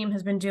research team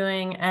has been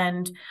doing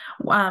and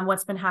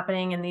what's been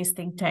happening in these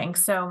think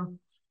tanks. So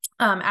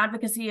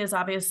advocacy is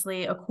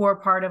obviously a core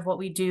part of what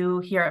we do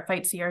here at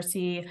Fight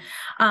CRC,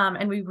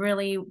 and we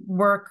really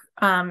work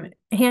hand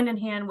in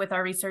hand with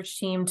our research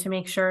team to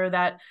make sure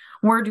that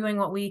we're doing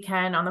what we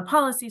can on the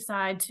policy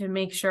side to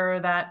make sure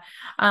that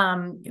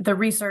the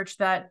research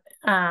that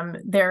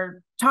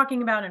they're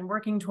talking about and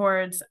working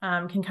towards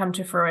can come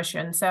to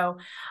fruition. So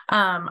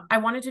I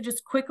wanted to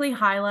just quickly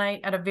highlight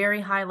at a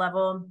very high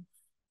level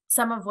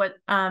some of what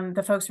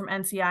the folks from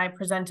NCI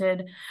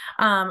presented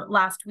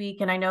last week.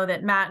 And I know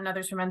that Matt and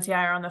others from NCI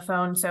are on the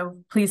phone, so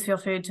please feel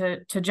free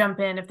to jump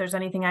in if there's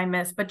anything I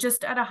missed, but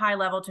just at a high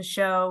level to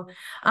show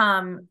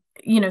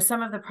you know,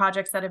 some of the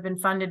projects that have been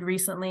funded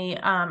recently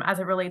as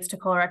it relates to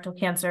colorectal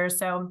cancer.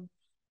 So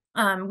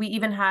we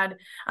even had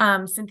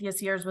Cynthia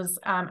Sears was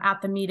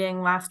at the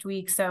meeting last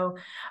week. So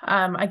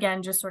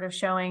again, just sort of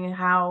showing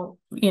how,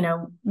 you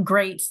know,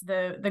 great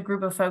the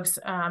group of folks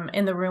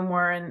in the room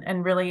were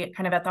and really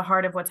kind of at the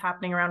heart of what's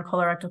happening around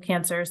colorectal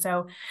cancer.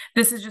 So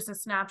this is just a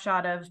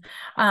snapshot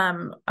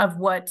of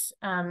what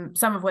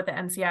some of what the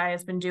NCI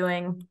has been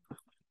doing.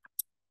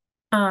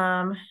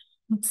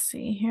 Let's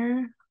see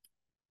here.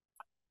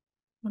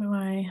 What do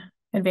I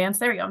advance?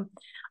 There we go.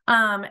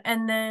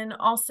 And then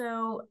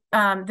also,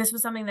 this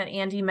was something that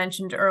Andy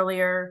mentioned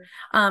earlier,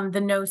 the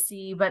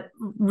no-see, but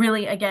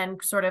really, again,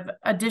 sort of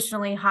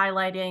additionally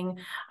highlighting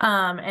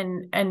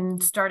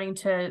and starting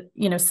to,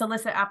 you know,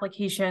 solicit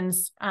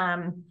applications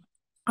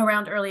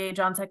around early age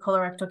onset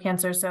colorectal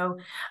cancer. So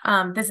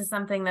this is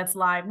something that's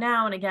live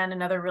now. And again,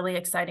 another really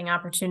exciting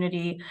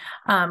opportunity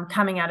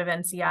coming out of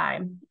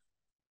NCI.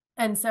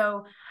 And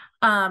so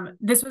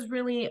this was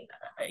really,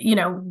 you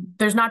know,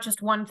 there's not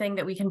just one thing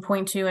that we can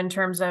point to in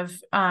terms of,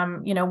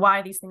 you know,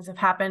 why these things have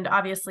happened.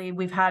 Obviously,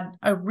 we've had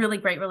a really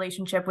great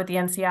relationship with the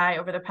NCI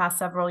over the past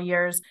several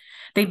years.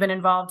 They've been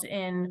involved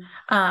in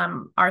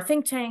our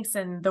think tanks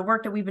and the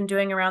work that we've been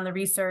doing around the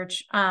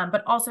research,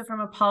 but also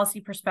from a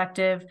policy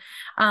perspective,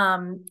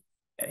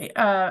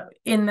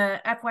 in the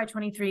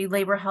FY23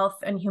 Labor, Health,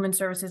 and Human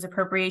Services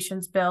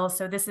Appropriations Bill.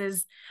 So this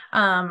is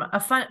a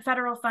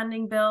federal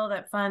funding bill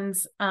that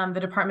funds the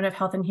Department of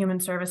Health and Human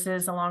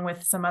Services along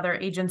with some other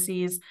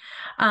agencies.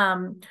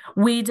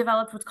 We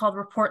developed what's called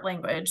report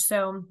language.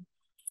 So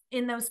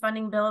in those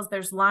funding bills,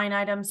 there's line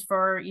items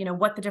for, you know,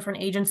 what the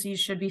different agencies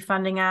should be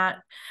funded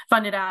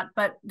at,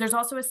 but there's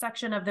also a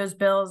section of those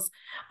bills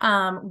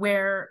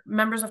where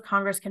members of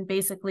Congress can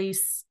basically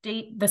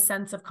state the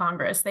sense of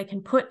Congress. They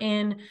can put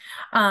in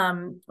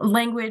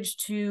language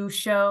to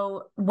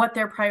show what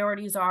their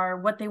priorities are,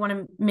 what they want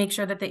to make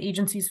sure that the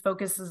agencies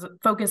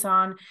focus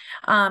on.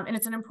 And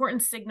it's an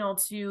important signal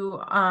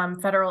to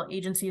federal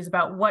agencies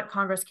about what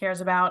Congress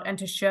cares about and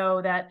to show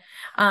that,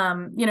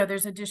 you know,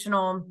 there's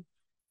additional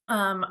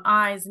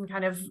eyes and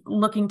kind of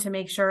looking to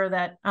make sure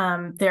that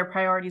their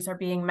priorities are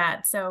being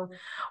met. So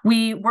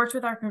we worked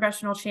with our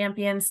congressional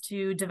champions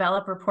to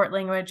develop report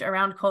language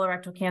around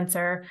colorectal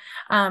cancer,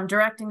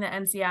 directing the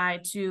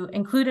NCI to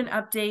include an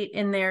update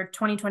in their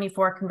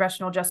 2024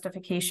 congressional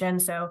justification.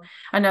 So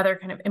another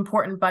kind of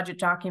important budget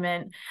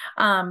document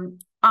on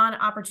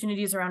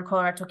opportunities around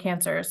colorectal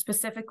cancer,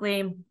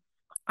 specifically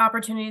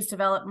opportunities to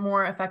develop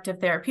more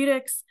effective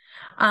therapeutics,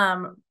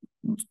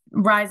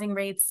 rising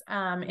rates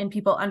in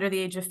people under the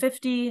age of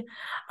 50,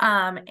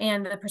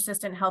 and the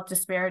persistent health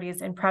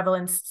disparities in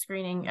prevalence,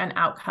 screening, and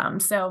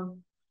outcomes. So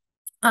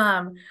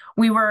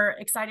we were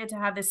excited to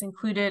have this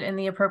included in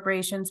the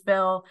appropriations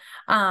bill,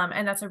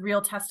 and that's a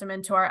real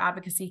testament to our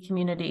advocacy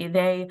community.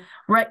 They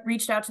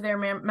reached out to their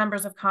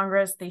members of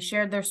Congress, they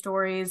shared their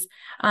stories,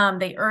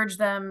 they urged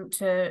them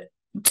to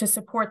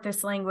support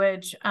this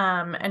language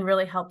and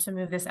really help to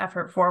move this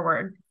effort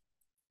forward.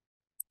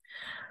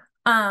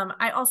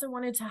 I also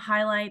wanted to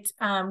highlight,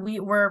 we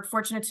were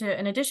fortunate to,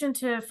 in addition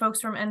to folks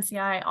from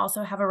NCI,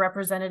 also have a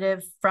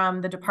representative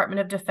from the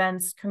Department of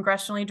Defense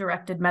Congressionally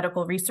Directed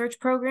Medical Research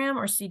Program,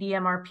 or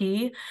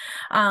CDMRP.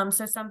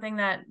 So something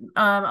that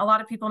a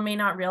lot of people may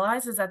not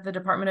realize is that the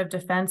Department of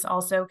Defense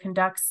also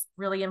conducts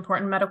really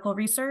important medical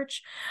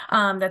research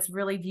that's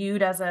really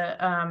viewed as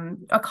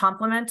a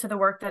complement to the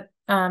work that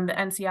the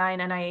NCI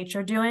and NIH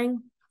are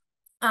doing.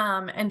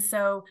 And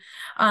so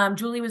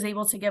Julie was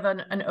able to give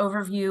an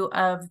overview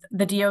of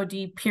the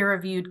DoD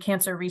peer-reviewed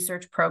cancer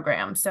research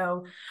program.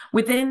 So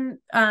within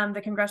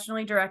the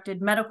congressionally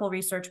directed medical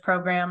research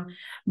program,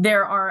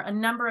 there are a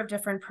number of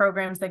different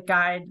programs that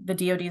guide the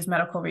DoD's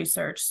medical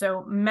research.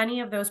 So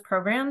many of those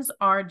programs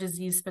are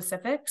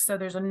disease-specific. So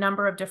there's a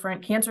number of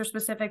different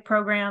cancer-specific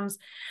programs.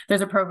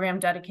 There's a program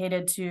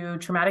dedicated to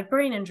traumatic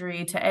brain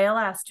injury, to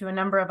ALS, to a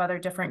number of other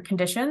different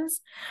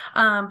conditions.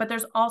 But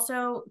there's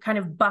also kind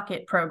of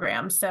bucket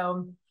programs.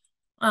 So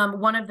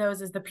one of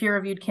those is the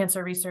peer-reviewed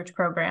cancer research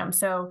program.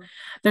 So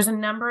there's a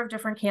number of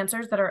different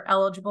cancers that are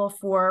eligible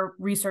for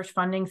research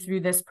funding through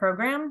this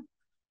program.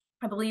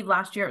 I believe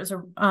last year it was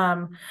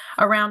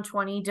around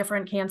 20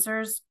 different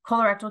cancers.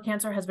 Colorectal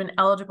cancer has been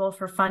eligible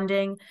for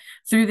funding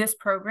through this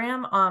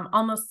program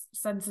almost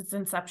since its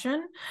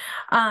inception.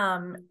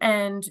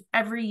 And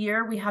every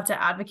year we have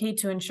to advocate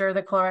to ensure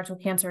that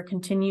colorectal cancer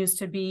continues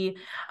to be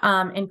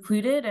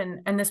included.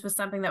 And this was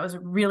something that was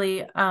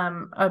really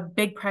a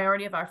big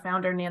priority of our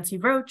founder, Nancy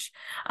Roach,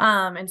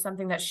 and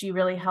something that she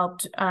really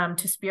helped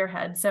to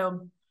spearhead.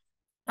 So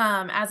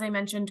as I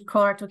mentioned,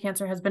 colorectal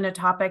cancer has been a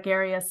topic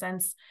area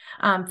since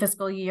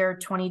fiscal year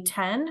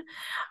 2010.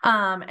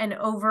 And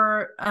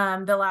over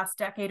the last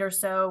decade or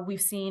so,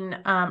 we've seen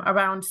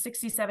around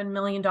 $67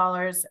 million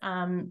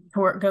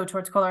go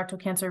towards colorectal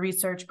cancer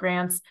research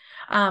grants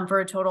for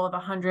a total of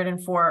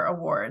 104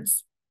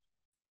 awards.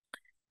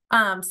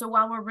 So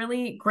while we're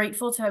really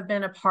grateful to have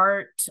been a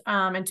part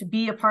and to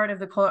be a part of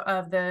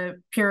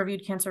the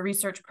peer-reviewed cancer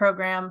research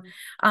program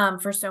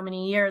for so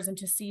many years and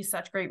to see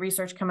such great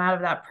research come out of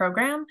that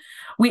program,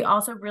 we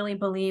also really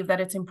believe that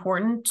it's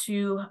important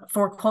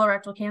for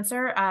colorectal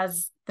cancer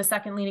as the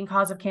second leading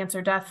cause of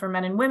cancer death for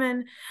men and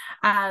women,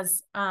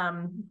 as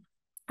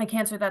a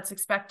cancer that's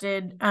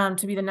expected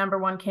to be the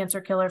 #1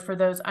 cancer killer for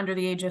those under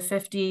the age of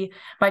 50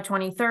 by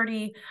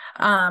 2030.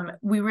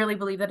 We really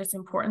believe that it's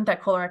important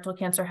that colorectal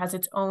cancer has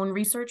its own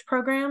research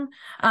program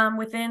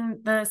within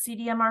the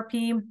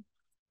CDMRP.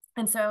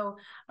 And so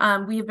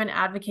we have been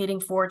advocating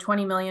for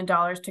 $20 million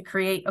to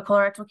create a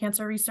colorectal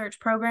cancer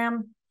research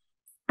program.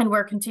 And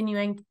we're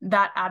continuing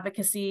that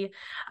advocacy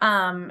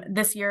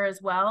this year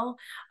as well.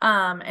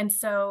 And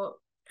so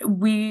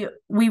we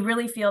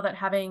really feel that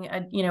having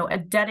a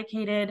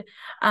dedicated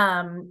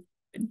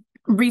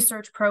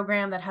research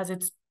program that has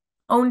its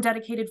own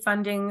dedicated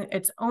funding,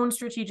 its own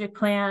strategic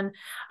plan,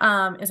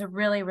 is a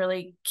really,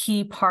 really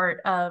key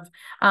part of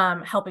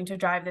helping to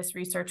drive this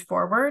research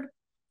forward.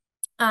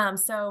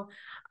 As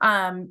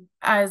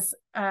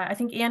I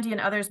think Andy and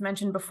others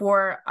mentioned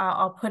before,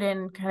 I'll put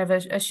in kind of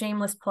a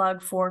shameless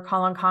plug for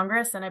Call on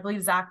Congress, and I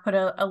believe Zach put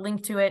a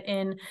link to it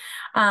in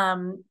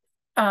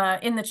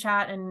the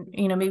chat, and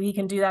maybe he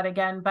can do that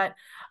again. But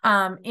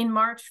in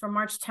March, from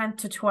March 10th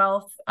to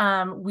 12th,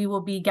 we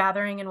will be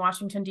gathering in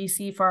Washington,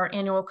 D.C. for our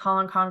annual Call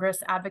on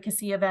Congress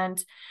advocacy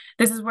event.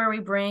 This is where we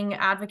bring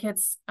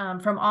advocates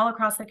from all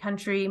across the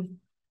country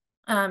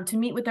to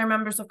meet with their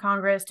members of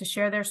Congress, to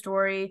share their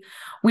story.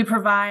 We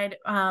provide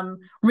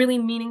really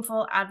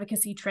meaningful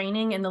advocacy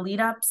training in the lead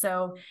up.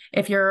 So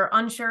if you're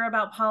unsure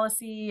about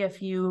policy,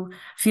 if you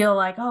feel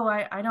like, oh,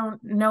 I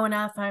don't know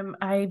enough,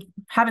 I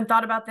haven't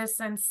thought about this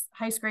since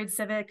high school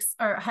civics,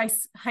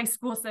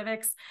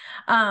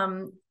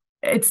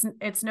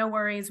 it's no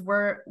worries.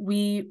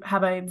 We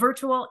have a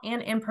virtual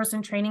and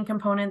in-person training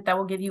component that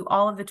will give you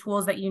all of the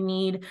tools that you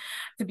need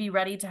to be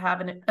ready to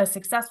have a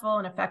successful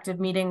and effective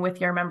meeting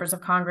with your members of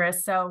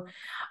Congress. So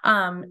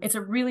it's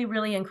a really,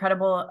 really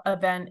incredible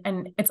event.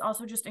 And it's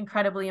also just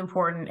incredibly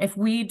important. If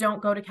we don't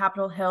go to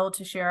Capitol Hill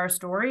to share our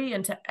story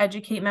and to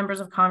educate members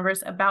of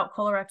Congress about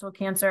colorectal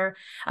cancer,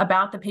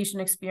 about the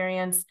patient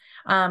experience,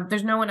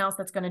 there's no one else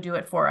that's going to do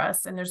it for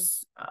us. And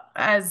there's,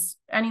 as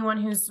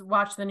anyone who's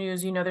watched the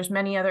news, there's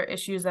many other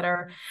issues that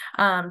are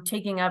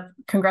taking up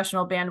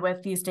congressional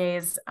bandwidth these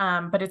days.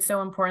 But it's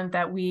so important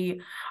that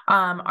we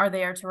are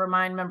there to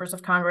remind members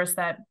of Congress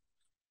that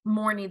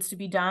more needs to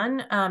be done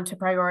to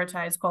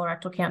prioritize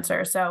colorectal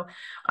cancer. So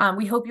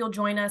we hope you'll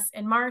join us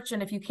in March.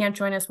 And if you can't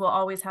join us, we'll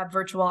always have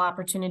virtual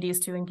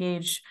opportunities to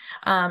engage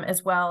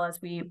as well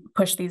as we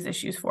push these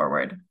issues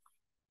forward.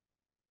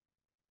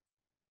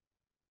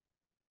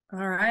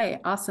 All right.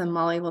 Awesome,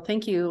 Molly. Well,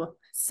 thank you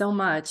so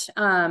much.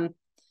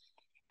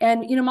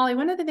 And, Molly,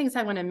 one of the things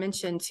I want to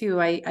mention too,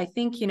 I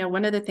think,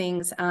 one of the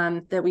things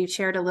that we've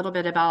shared a little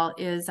bit about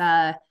is,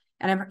 and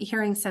I'm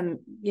hearing some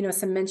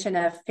mention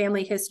of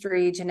family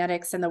history,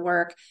 genetics in the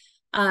work.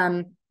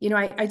 I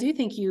do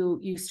think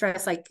you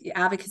stress like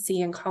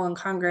advocacy and Call on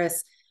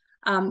Congress,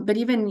 but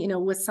even,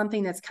 with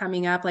something that's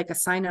coming up, like a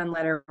sign-on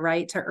letter,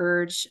 right, to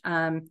urge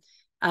the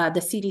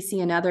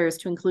CDC and others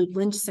to include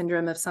Lynch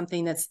syndrome of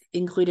something that's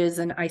included as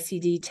an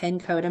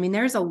ICD-10 code. I mean,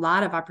 there's a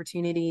lot of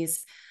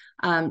opportunities.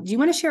 Do you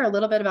want to share a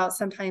little bit about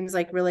sometimes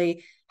like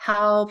really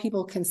how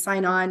people can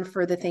sign on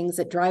for the things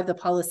that drive the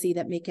policy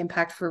that make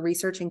impact for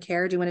research and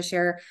care? Do you want to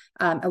share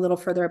a little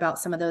further about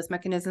some of those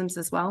mechanisms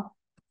as well?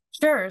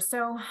 Sure.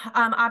 So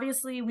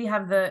obviously we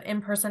have the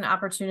in-person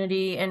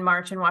opportunity in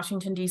March in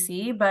Washington,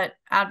 D.C., but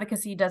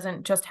advocacy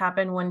doesn't just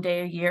happen one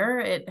day a year.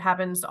 It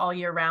happens all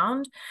year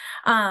round.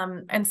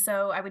 And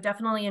so I would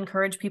definitely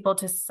encourage people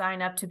to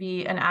sign up to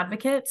be an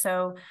advocate.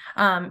 So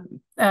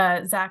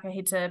Zach, I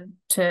hate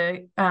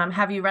to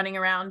have you running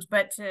around,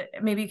 but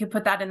maybe you could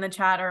put that in the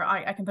chat, or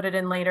I can put it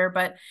in later,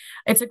 but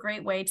it's a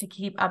great way to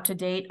keep up to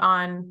date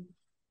on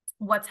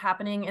what's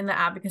happening in the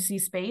advocacy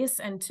space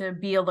and to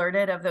be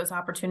alerted of those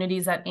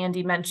opportunities that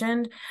Andy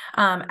mentioned.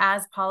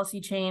 As policy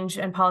change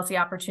and policy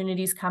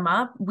opportunities come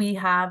up, we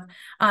have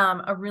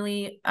a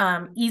really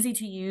easy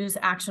to use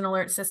action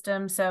alert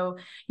system. So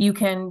you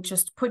can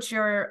just put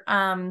your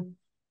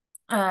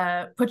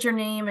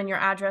name and your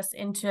address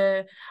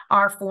into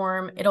our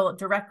form. It'll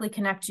directly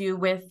connect you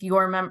with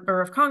your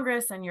member of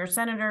Congress and your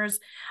senators.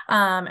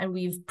 And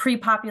we've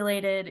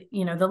pre-populated,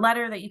 the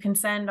letter that you can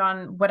send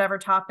on whatever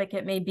topic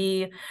it may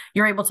be.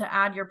 You're able to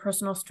add your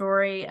personal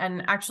story.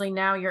 And actually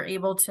now you're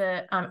able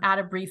to add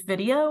a brief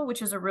video,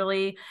 which is a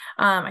really,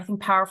 I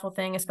think, powerful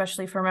thing,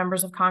 especially for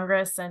members of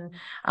Congress and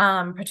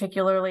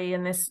particularly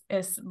in this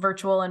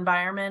virtual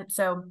environment.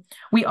 So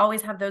we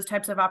always have those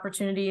types of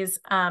opportunities.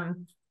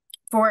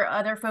 For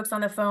other folks on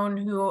the phone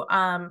who,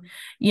 are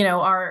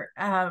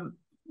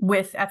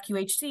with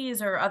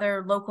FQHCs or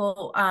other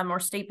local or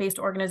state-based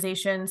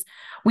organizations,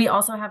 we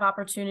also have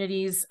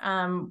opportunities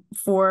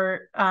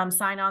for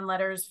sign-on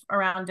letters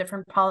around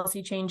different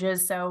policy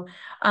changes. So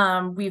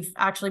we've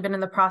actually been in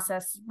the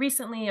process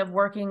recently of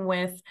working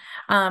with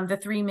the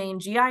 3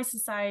 main GI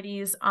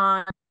societies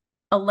on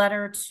a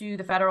letter to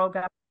the federal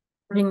government,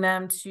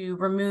 them to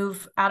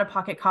remove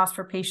out-of-pocket costs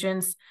for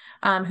patients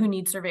who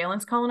need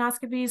surveillance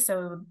colonoscopies.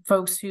 So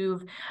folks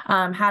who've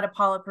had a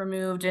polyp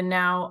removed and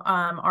now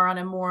are on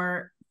a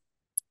more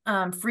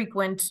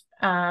frequent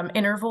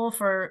interval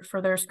for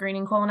their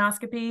screening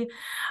colonoscopy.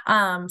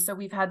 So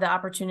we've had the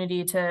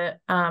opportunity to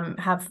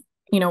have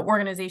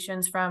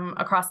organizations from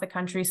across the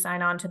country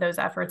sign on to those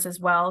efforts as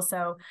well.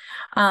 So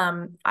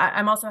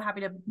I'm also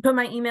happy to put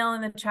my email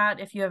in the chat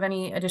if you have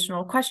any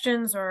additional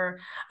questions or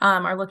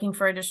are looking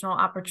for additional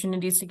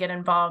opportunities to get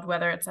involved,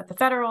 whether it's at the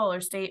federal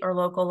or state or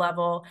local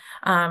level.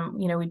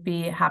 We'd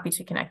be happy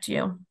to connect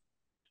you.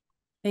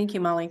 Thank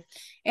you, Molly.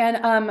 And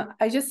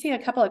I just see a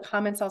couple of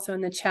comments also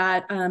in the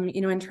chat,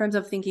 in terms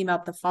of thinking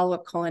about the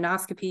follow-up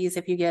colonoscopies,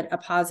 if you get a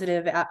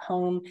positive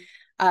at-home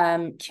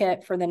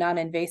kit for the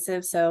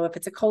non-invasive. So if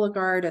it's a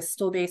Cologuard, a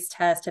stool-based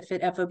test, a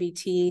FIT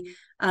FOBT,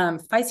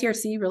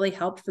 FICRC really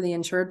helped for the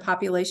insured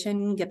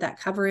population, get that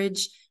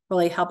coverage,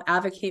 really help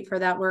advocate for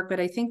that work. But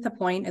I think the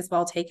point is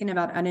well taken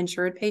about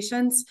uninsured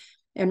patients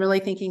and really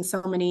thinking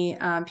so many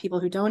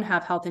people who don't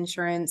have health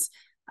insurance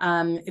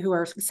who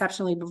are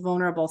exceptionally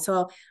vulnerable.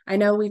 So I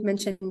know we've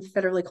mentioned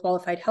federally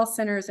qualified health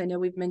centers. I know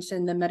we've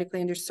mentioned the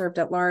medically underserved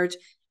at large.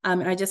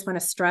 And I just want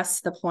to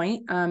stress the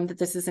point that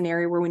this is an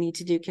area where we need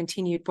to do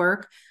continued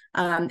work.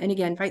 And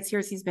again,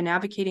 FIGHT-CRC has been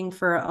advocating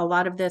for a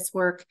lot of this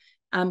work.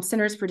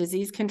 Centers for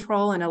Disease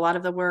Control and a lot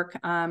of the work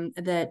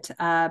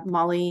that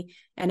Molly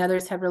and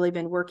others have really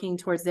been working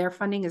towards their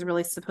funding is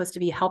really supposed to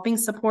be helping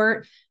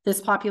support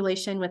this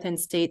population within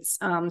states.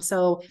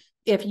 So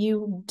if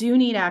you do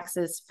need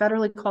access,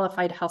 federally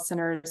qualified health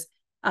centers,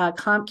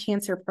 comp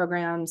cancer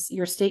programs,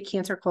 your state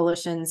cancer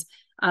coalitions,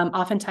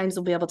 oftentimes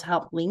will be able to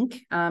help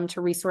link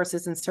to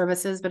resources and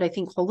services. But I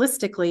think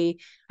holistically,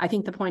 I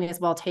think the point is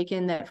well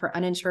taken that for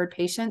uninsured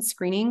patients,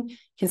 screening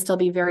can still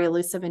be very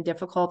elusive and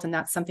difficult. And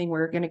that's something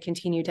we're going to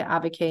continue to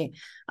advocate.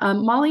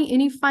 Molly,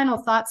 any final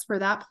thoughts for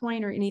that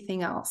point or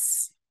anything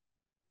else?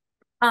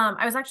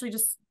 I was actually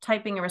just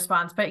typing a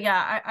response, but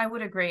yeah, I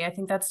would agree. I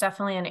think that's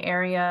definitely an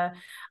area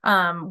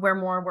where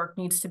more work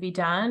needs to be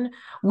done.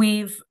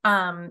 We've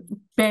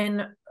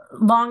been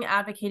long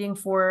advocating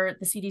for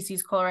the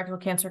CDC's colorectal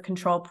cancer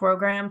control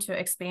program to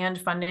expand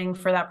funding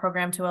for that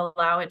program to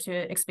allow it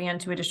to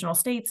expand to additional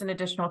states and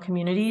additional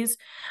communities.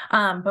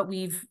 But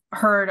we've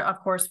heard, of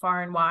course,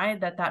 far and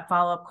wide that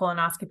follow-up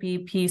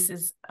colonoscopy piece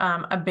is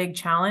a big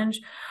challenge.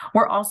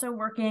 We're also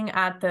working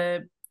at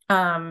the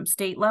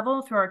state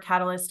level through our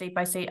Catalyst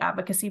state-by-state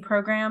advocacy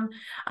program.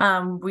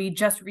 We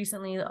just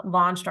recently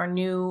launched our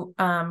new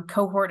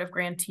cohort of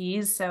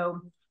grantees.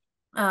 So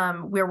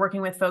we're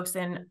working with folks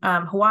in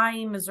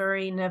Hawaii,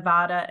 Missouri,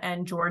 Nevada,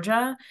 and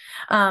Georgia.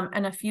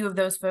 And a few of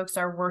those folks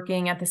are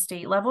working at the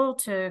state level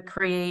to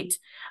create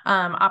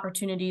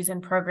opportunities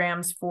and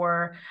programs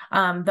for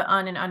the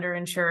un- and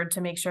underinsured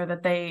to make sure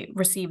that they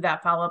receive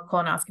that follow-up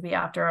colonoscopy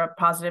after a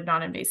positive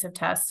non-invasive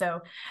test.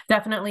 So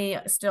definitely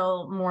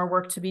still more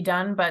work to be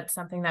done, but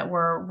something that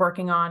we're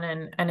working on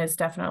and is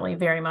definitely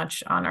very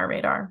much on our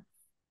radar.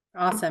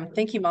 Awesome.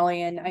 Thank you,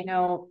 Molly. And I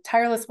know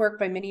tireless work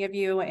by many of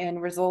you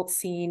and results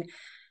seen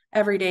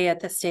every day at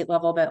the state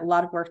level, but a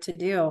lot of work to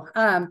do.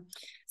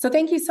 So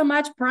thank you so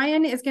much.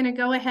 Brian is going to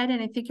go ahead and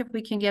I think if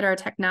we can get our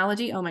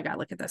technology, oh my God,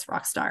 look at this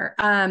rock star.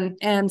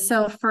 And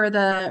so for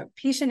the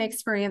patient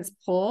experience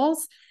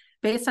polls,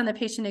 based on the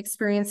patient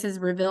experiences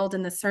revealed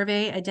in the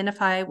survey,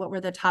 identify what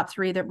were the top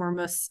 3 that were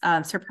most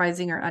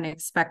surprising or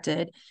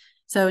unexpected.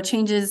 So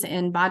changes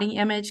in body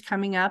image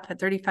coming up at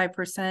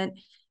 35%,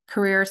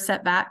 career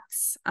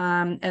setbacks,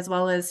 as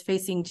well as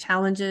facing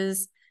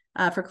challenges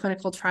for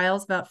clinical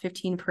trials, about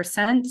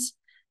 15%.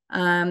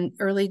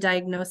 Early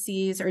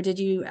diagnoses, or did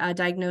you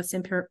diagnose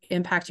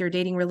impact your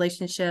dating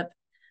relationship?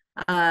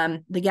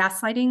 The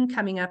gaslighting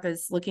coming up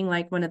as looking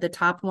like one of the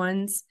top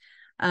ones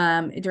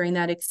during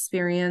that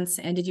experience.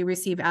 And did you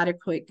receive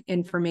adequate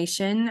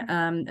information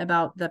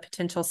about the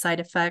potential side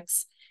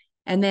effects?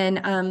 And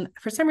then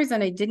for some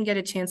reason, I didn't get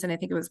a chance, and I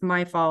think it was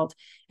my fault,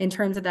 in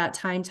terms of that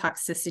time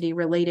toxicity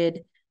related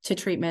to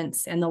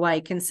treatments and the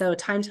like. And so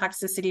time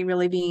toxicity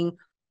really being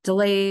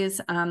delays,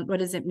 what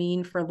does it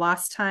mean for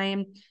lost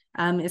time,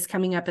 is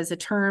coming up as a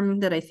term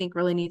that I think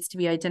really needs to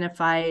be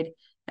identified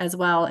as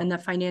well, and the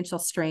financial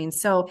strain.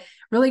 So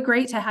really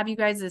great to have you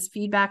guys as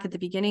feedback at the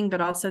beginning,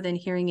 but also then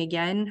hearing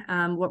again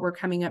what we're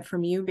coming up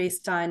from you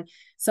based on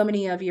so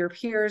many of your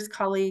peers,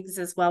 colleagues,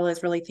 as well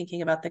as really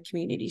thinking about the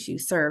communities you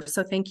serve.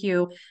 So thank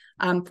you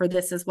for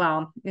this as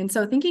well. And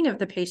so thinking of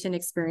the patient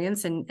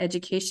experience and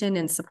education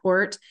and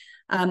support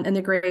and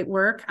the great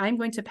work, I'm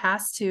going to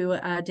pass to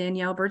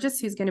Danielle Burgess,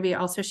 who's going to be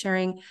also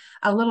sharing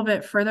a little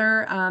bit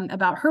further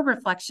about her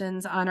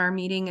reflections on our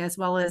meeting, as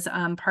well as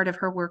part of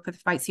her work with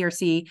Fight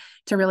CRC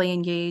to really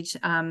engage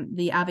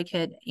the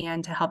advocate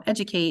and to help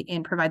educate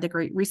and provide the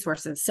great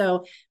resources.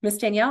 So Ms.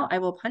 Danielle, I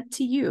will punt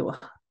to you.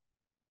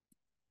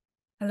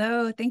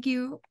 Hello, thank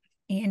you,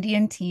 Andy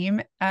and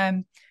team.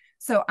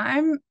 So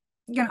I'm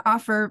going to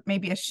offer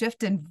maybe a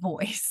shift in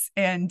voice.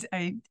 And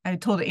I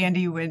told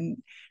Andy when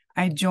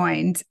I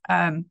joined,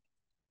 I'm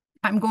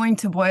going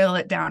to boil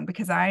it down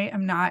because I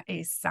am not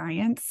a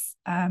science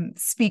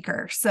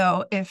speaker.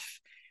 So if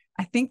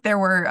I think there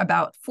were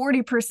about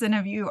 40%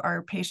 of you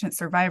are patient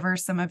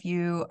survivors, some of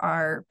you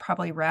are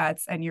probably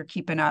rats and you're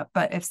keeping up.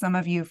 But if some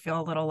of you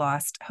feel a little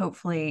lost,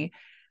 hopefully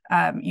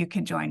you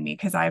can join me,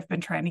 because I've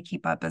been trying to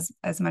keep up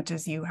as much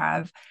as you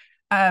have.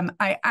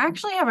 I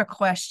actually have a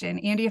question,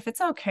 Andy, if it's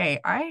okay.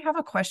 I have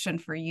a question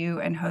for you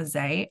and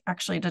Jose,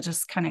 actually, to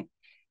just kind of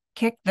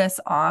kick this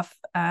off,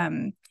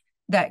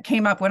 that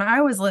came up when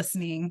I was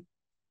listening.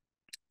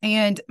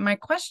 And my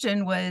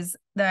question was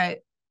that,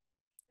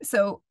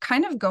 so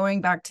kind of going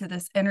back to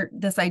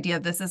this idea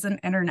of this is an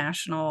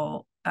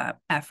international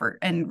effort,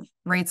 and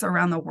rates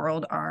around the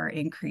world are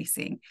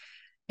increasing.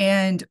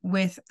 And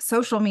with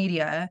social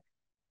media,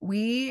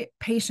 we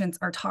patients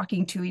are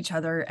talking to each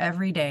other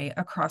every day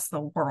across the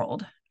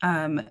world.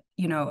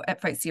 You know,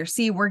 at Fight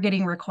CRC, we're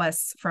getting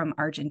requests from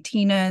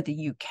Argentina,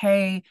 the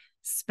UK,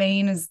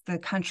 Spain is the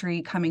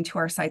country coming to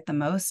our site the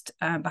most,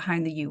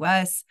 behind the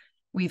US.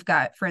 We've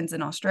got friends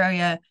in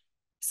Australia.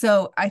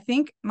 So I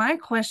think my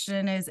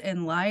question is,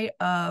 in light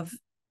of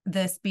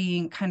this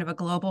being kind of a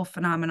global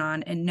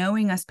phenomenon and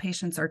knowing us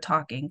patients are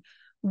talking,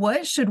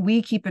 what should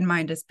we keep in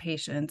mind as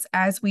patients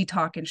as we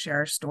talk and share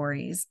our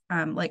stories?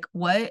 Like,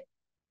 what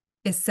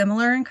is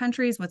similar in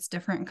countries, what's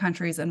different in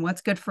countries, and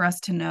what's good for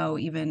us to know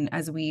even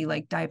as we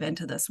like dive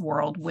into this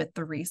world with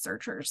the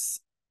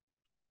researchers?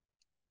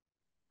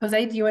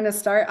 Jose, do you want to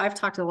start? I've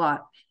talked a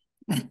lot.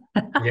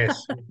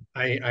 Yes,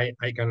 I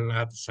can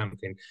add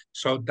something.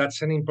 So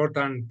that's an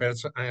important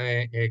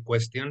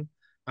question,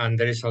 and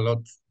there is a lot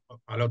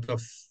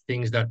of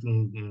things that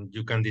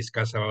you can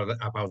discuss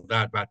about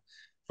that. But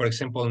for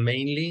example,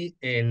 mainly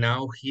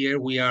now here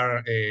we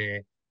are,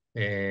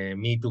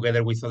 me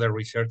together with other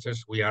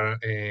researchers, we are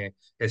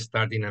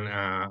starting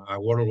a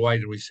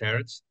worldwide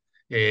research,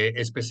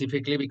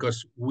 specifically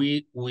because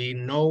we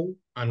know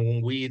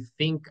and we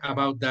think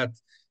about that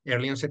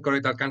early onset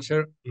colorectal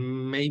cancer,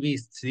 maybe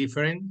it's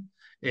different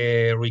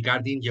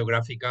regarding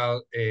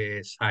geographical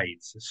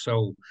sites.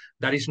 So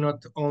that is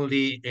not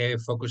only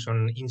focus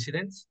on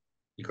incidence,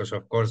 because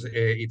of course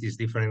it is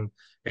different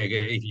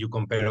if you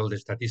compare all the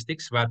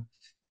statistics, but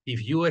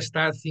if you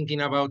start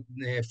thinking about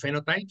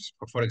phenotypes,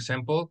 for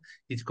example,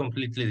 it's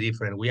completely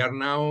different. We are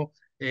now,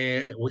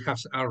 we have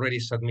already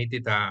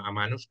submitted a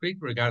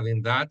manuscript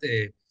regarding that,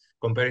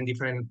 comparing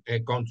different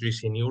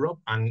countries in Europe,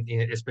 and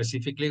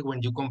specifically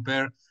when you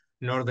compare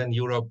Northern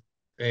Europe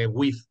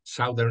with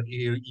Southern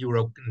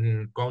Europe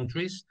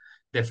countries,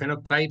 the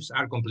phenotypes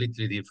are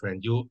completely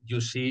different. You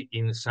see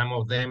in some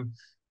of them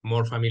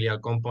more familial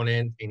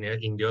component, in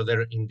the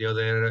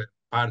other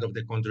part of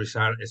the countries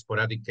are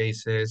sporadic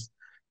cases.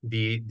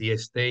 The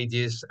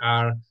stages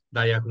are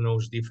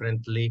diagnosed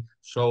differently.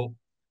 So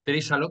there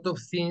is a lot of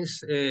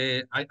things,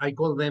 I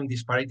call them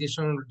disparities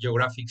on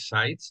geographic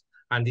sites,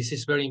 and this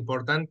is very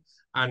important.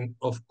 And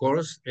of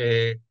course,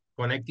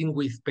 connecting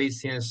with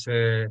patients'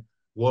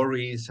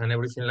 worries and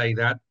everything like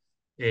that,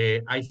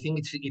 I think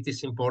it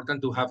is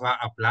important to have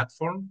a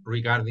platform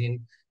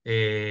regarding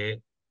a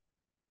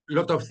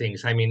lot of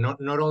things. I mean, not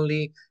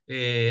only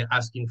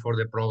asking for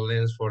the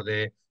problems, for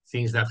the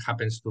things that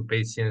happens to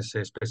patients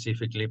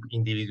specifically,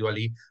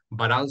 individually,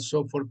 but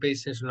also for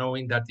patients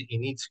knowing that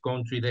in each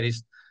country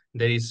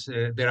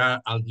there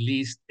are at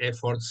least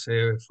efforts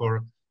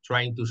for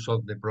trying to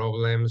solve the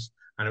problems.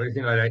 and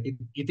everything like that.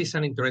 It is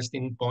an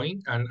interesting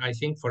point, and I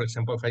think, for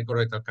example, high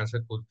colorectal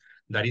cancer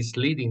that is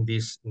leading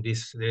this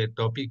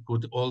topic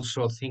could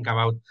also think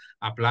about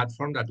a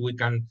platform that we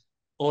can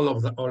all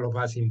of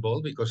us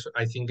involved, because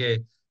I think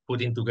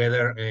putting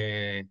together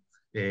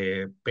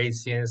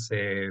patients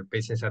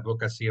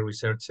advocacy,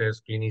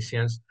 researchers,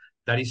 clinicians,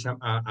 that is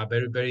a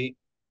very,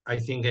 I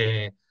think,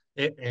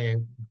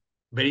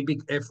 very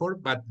big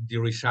effort, but the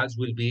results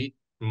will be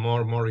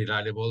more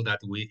reliable that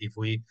if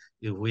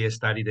we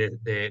study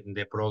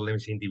the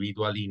problems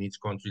individually in each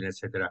country,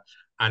 etc.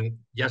 And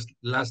just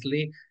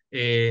lastly,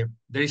 there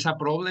is a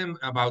problem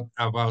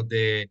about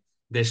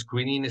the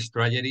screening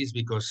strategies,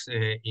 because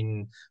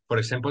for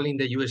example, in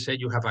the USA,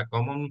 you have a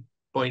common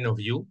point of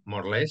view,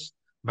 more or less.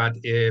 But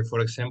for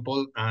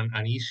example,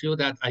 an issue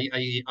that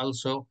I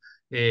also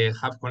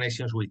have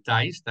connections with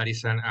TICE, that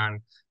is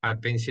a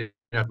patient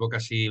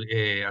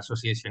advocacy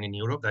association in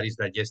Europe, that is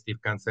Digestive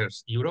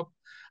Cancers Europe,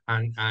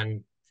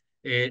 and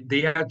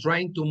they are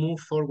trying to move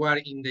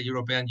forward in the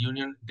European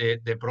Union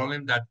the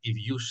problem that if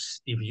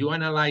you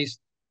analyze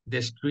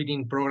the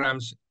screening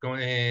programs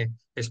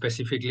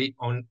specifically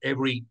on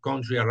every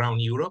country around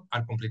Europe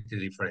are completely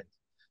different.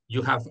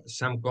 You have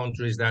some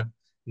countries that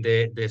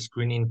the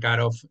screening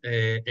cutoff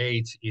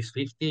age is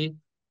 50.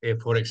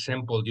 For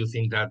example, you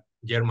think that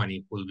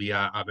Germany will be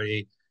a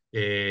very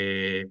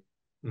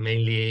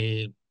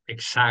mainly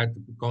exact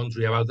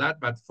country about that,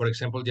 but for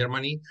example,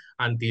 Germany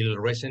until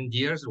recent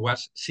years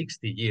was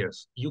 60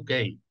 years,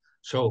 UK.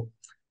 So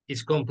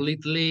it's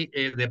completely,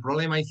 the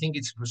problem, I think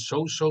it's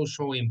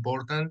so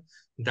important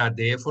that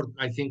the effort,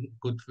 I think,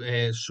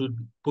 should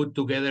put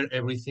together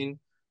everything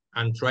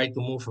and try to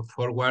move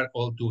forward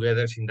all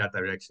together in that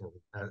direction.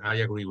 I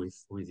agree with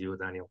you,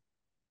 Daniel.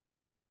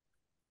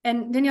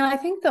 And Danielle, I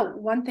think the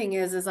one thing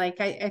is like,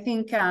 I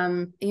think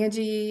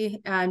Angie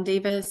and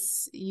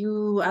Davis,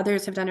 you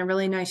others have done a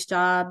really nice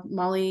job,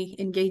 Molly,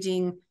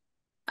 engaging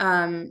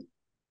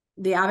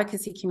the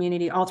advocacy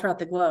community all throughout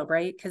the globe,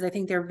 right? Because I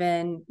think there have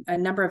been a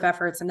number of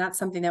efforts, and that's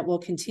something that we'll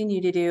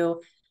continue to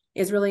do,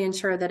 is really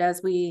ensure that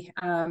as we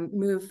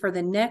move for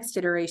the next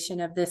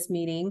iteration of this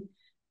meeting,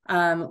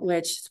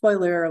 which,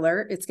 spoiler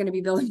alert, it's going to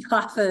be building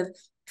off of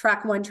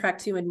track 1, track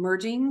 2, and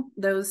merging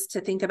those to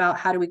think about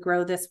how do we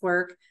grow this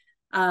work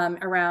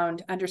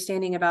around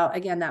understanding about,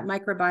 again, that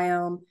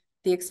microbiome,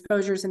 the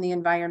exposures in the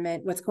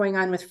environment, what's going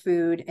on with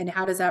food, and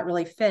how does that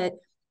really fit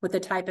with the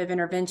type of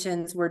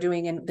interventions we're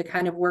doing and the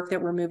kind of work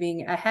that we're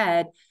moving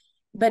ahead.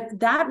 But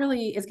that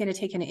really is going to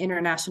take an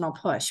international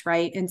push,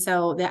 right? And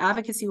so the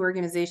advocacy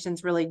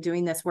organizations really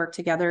doing this work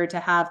together to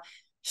have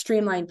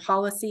streamlined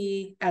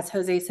policy, as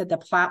Jose said, the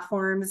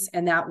platforms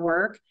and that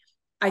work.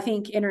 I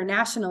think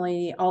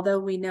internationally, although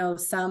we know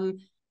some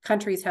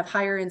countries have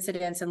higher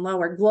incidence and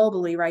lower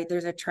globally, right?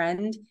 There's a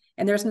trend,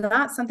 and there's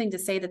not something to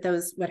say that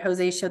those, what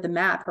Jose showed the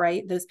map,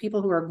 right? Those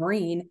people who are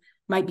green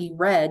might be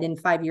red in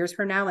 5 years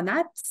from now. And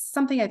that's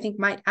something I think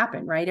might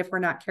happen, right? If we're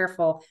not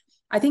careful.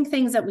 I think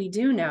things that we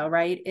do know,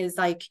 right, is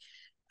like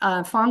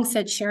Fong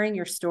said, sharing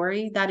your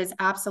story. That is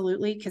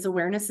absolutely, because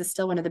awareness is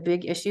still one of the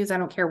big issues. I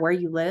don't care where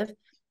you live.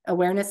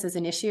 Awareness is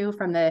an issue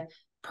from the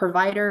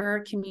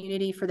provider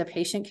community, for the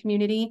patient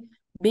community,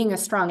 being a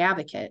strong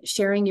advocate,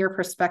 sharing your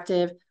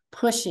perspective,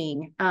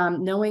 pushing,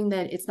 knowing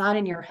that it's not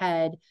in your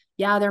head.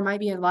 Yeah, there might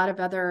be a lot of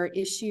other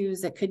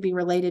issues that could be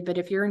related, but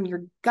if you're in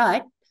your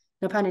gut,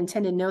 no pun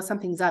intended, know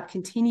something's up,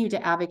 continue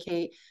to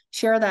advocate,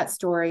 share that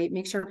story,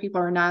 make sure people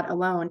are not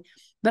alone.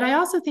 But I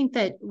also think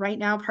that right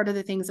now, part of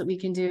the things that we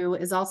can do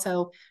is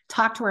also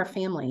talk to our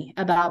family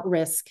about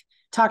risk,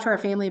 talk to our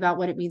family about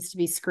what it means to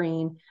be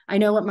screened. I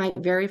know it might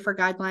vary for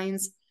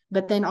guidelines,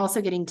 but then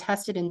also getting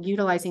tested and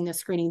utilizing the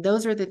screening.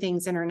 Those are the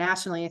things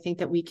internationally I think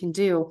that we can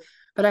do.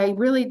 But I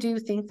really do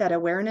think that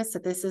awareness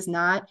that this is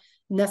not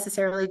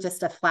necessarily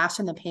just a flash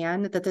in the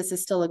pan, that this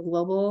is still a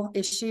global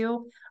issue.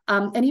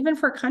 And even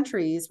for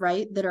countries,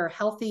 right, that are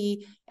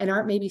healthy and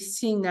aren't maybe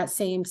seeing that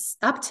same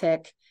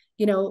uptick,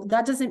 you know,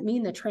 that doesn't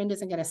mean the trend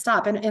isn't going to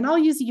stop. And I'll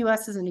use the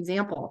US as an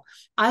example.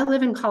 I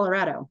live in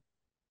Colorado.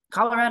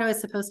 Colorado is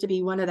supposed to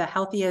be one of the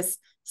healthiest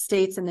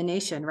states in the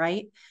nation,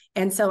 right?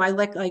 And so I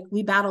like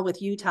we battle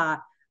with Utah,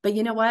 but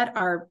you know what?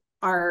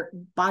 Our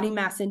body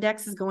mass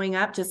index is going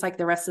up just like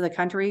the rest of the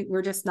country.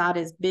 We're just not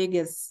as big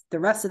as the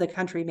rest of the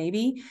country,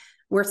 maybe.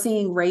 We're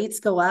seeing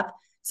rates go up.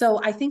 So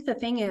I think the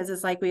thing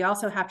is like we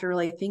also have to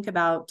really think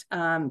about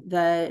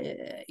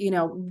the, you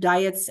know,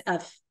 diets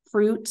of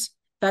fruit,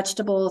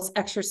 vegetables,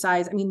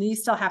 exercise. I mean,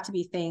 these still have to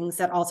be things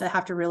that also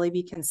have to really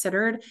be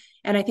considered.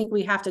 And I think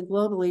we have to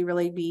globally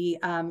really be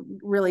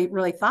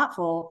really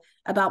thoughtful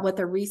about what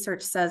the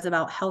research says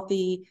about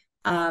healthy,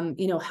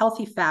 you know,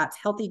 healthy fats,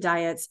 healthy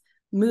diets,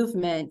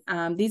 movement.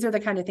 These are the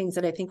kind of things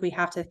that I think we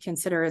have to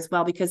consider as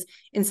well, because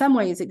in some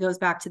ways it goes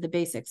back to the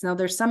basics. Now,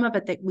 there's some of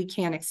it that we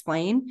can't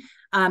explain.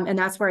 And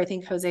that's where I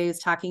think Jose is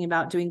talking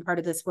about doing part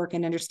of this work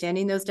and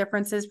understanding those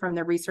differences from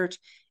the research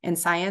and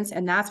science.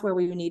 And that's where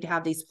we need to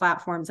have these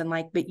platforms and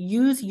but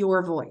use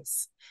your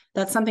voice.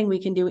 That's something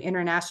we can do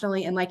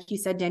internationally. And like you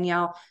said,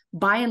 Danielle,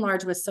 by and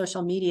large with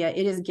social media,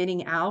 it is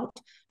getting out,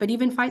 but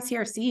even Fight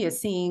CRC is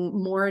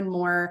seeing more and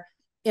more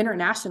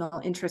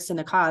international interest in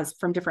the cause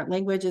from different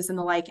languages and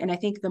the like. And I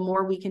think the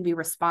more we can be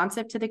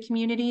responsive to the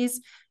communities,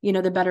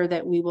 the better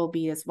that we will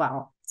be as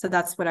well. So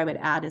that's what I would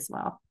add as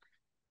well.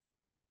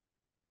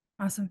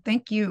 Awesome.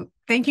 Thank you.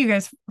 Thank you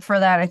guys for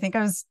that. I think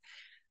I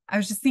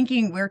was just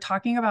thinking, we're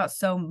talking about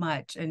so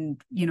much and,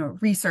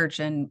 research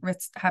and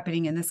what's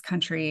happening in this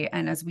country.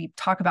 And as we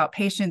talk about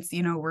patients,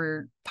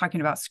 we're talking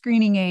about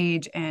screening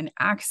age and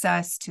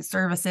access to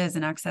services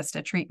and access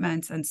to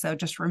treatments. And so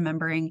just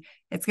remembering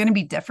it's going to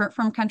be different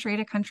from country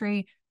to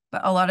country,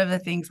 but a lot of the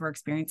things we're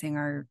experiencing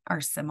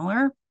are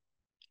similar.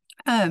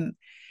 And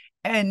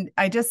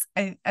as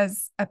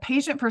a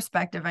patient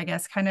perspective, I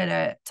guess, kind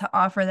of to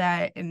offer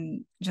that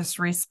and just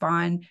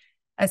respond,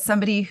 as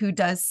somebody who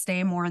does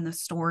stay more in the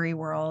story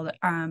world,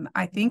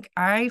 I think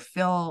I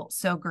feel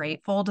so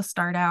grateful to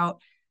start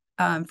out.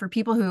 For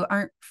people who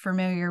aren't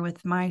familiar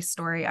with my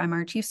story, I'm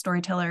our chief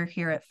storyteller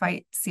here at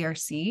Fight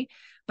CRC,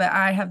 but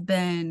I have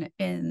been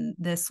in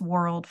this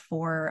world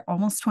for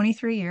almost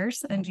 23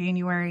 years. In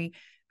January,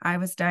 I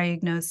was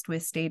diagnosed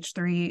with stage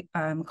 3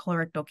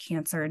 colorectal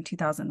cancer in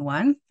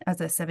 2001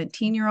 as a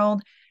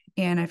 17-year-old.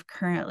 And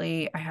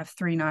I have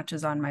 3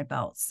 notches on my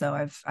belt. So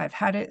I've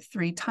had it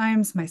 3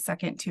 times. My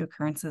second 2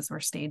 occurrences were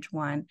stage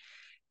 1.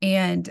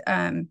 And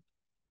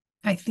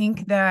I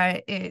think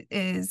that it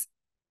is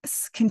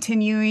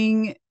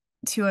continuing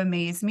to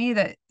amaze me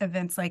that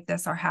events like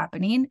this are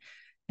happening,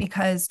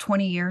 because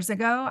 20 years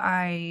ago,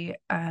 I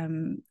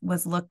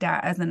was looked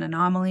at as an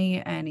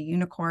anomaly and a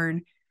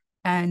unicorn.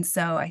 And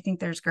so I think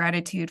there's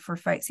gratitude for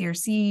Fight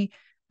CRC,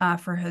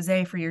 for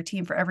Jose, for your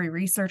team, for every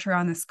researcher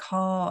on this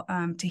call,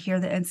 to hear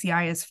that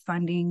NCI is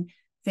funding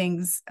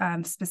things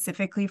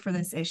specifically for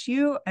this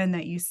issue, and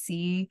that you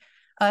see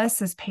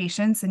us as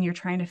patients and you're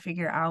trying to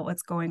figure out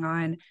what's going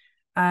on.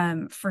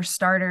 For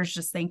starters,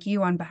 just thank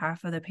you on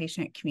behalf of the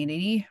patient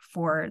community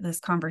for this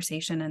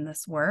conversation and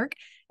this work.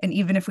 And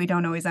even if we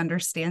don't always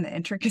understand the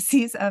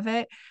intricacies of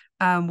it,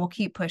 we'll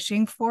keep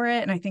pushing for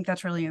it. And I think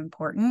that's really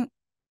important.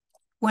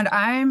 When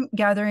I'm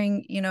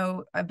gathering,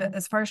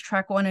 as far as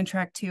track 1 and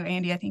track 2,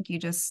 Andy, I think you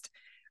just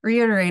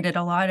reiterated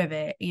a lot of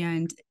it.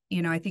 And,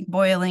 I think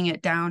boiling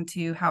it down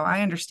to how I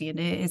understand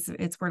it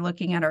is we're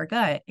looking at our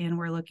gut, and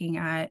we're looking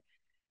at,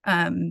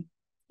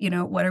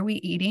 what are we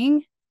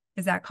eating?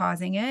 Is that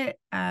causing it?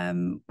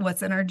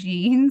 What's in our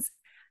genes?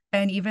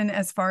 And even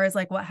as far as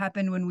what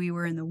happened when we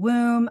were in the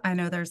womb, I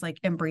know there's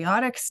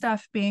embryonic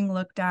stuff being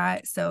looked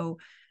at. So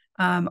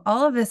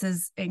all of this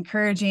is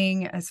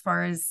encouraging as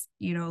far as,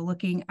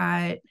 looking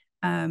at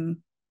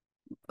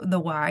the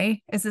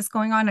why is this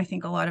going on. I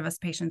think a lot of us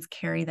patients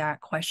carry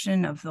that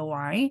question of the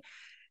why.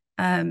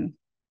 And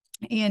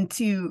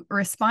to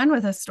respond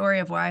with a story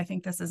of why I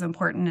think this is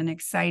important and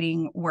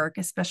exciting work,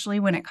 especially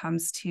when it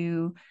comes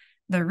to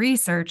the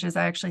research, is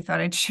I actually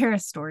thought I'd share a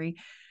story.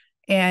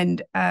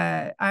 And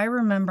I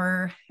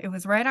remember it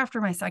was right after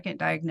my second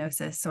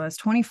diagnosis. So I was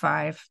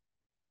 25.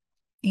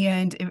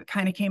 And it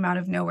kind of came out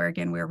of nowhere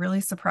again. We were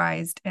really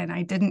surprised. And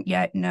I didn't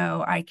yet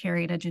know I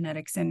carried a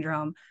genetic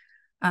syndrome.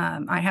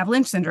 I have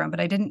Lynch syndrome, but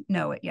I didn't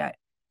know it yet.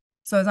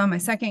 So I was on my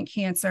second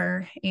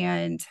cancer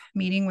and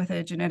meeting with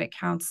a genetic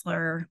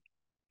counselor.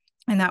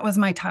 And that was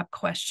my top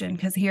question,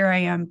 because here I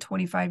am,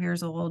 25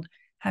 years old,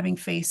 having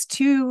faced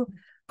 2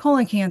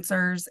 colon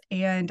cancers.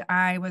 And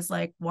I was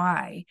like,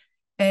 why?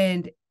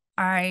 And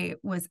I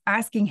was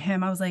asking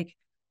him, I was like,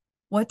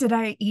 what did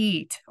I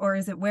eat? Or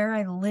is it where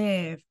I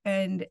live?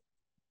 And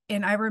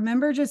I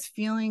remember just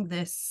feeling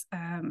this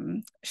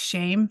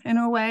shame in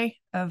a way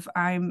of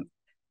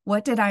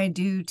what did I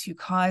do to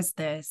cause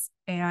this?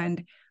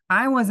 And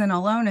I wasn't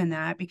alone in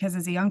that, because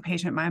as a young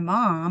patient, my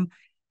mom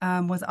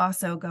was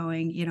also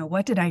going,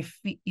 what did I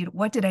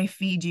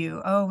feed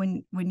you? Oh,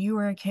 when you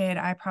were a kid,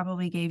 I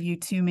probably gave you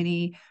too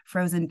many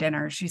frozen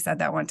dinners. She said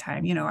that one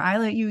time, I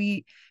let you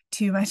eat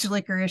too much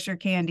licorice or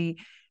candy.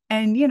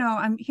 And,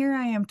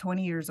 I am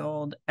 20 years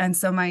old. And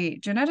so my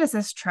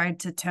geneticist tried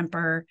to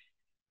temper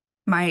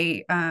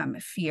my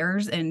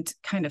fears and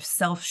kind of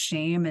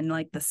self-shame and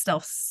the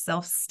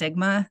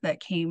self-stigma that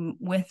came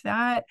with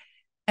that,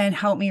 and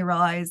help me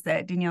realize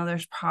that, Danielle,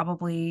 there's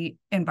probably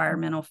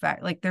environmental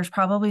there's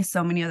probably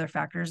so many other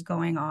factors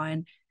going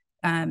on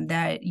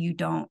that you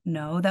don't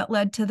know that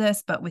led to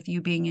this. But with you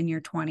being in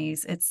your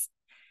 20s, it's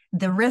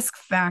the risk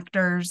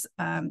factors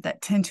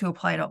that tend to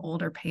apply to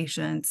older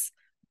patients,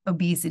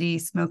 obesity,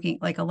 smoking,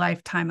 a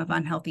lifetime of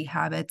unhealthy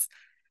habits,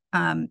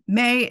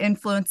 may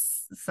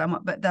influence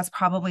somewhat, but that's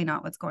probably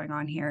not what's going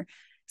on here.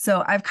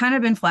 So I've kind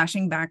of been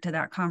flashing back to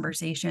that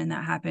conversation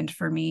that happened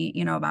for me,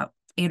 about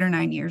 8 or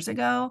 9 years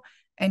ago,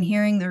 and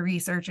hearing the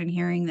research and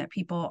hearing that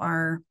people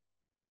are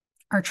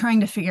are trying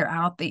to figure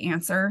out the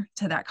answer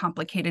to that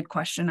complicated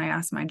question I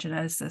asked my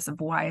geneticist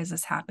of why is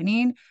this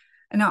happening.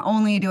 And not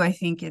only do I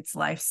think it's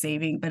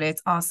life-saving, but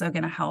it's also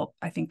going to help,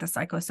 I think, the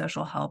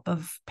psychosocial help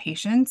of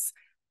patients,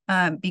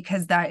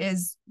 because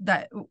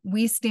that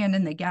we stand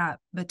in the gap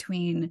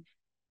between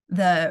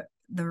the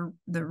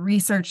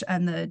research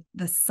and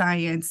the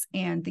science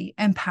and the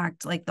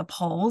impact, like the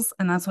polls.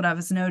 And that's what I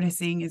was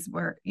noticing is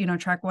where,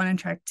 track 1 and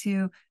track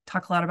 2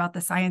 talk a lot about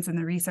the science and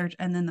the research.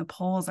 And then the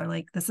polls are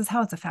like, this is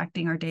how it's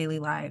affecting our daily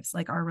lives,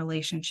 like our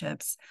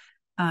relationships.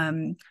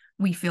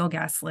 We feel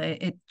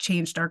gaslit. It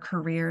changed our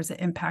careers. It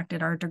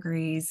impacted our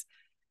degrees.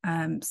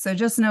 So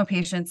just know,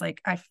 patients,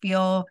 like I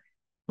feel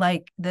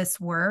like this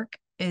work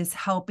is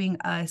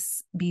helping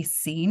us be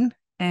seen.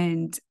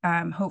 And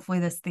hopefully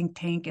this think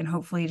tank and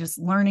hopefully just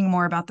learning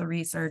more about the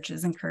research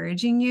is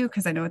encouraging you,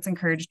 because I know it's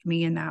encouraged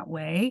me in that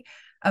way.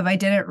 I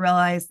didn't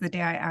realize the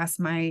day I asked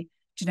my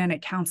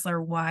genetic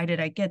counselor, why did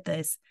I get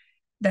this,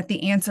 that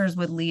the answers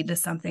would lead to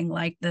something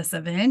like this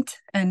event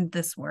and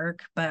this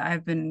work. But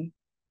I've been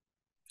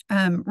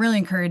really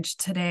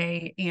encouraged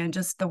today and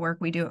just the work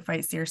we do at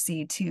Fight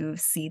CRC to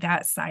see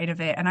that side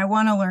of it. And I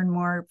want to learn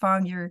more.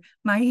 Fong, you're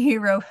my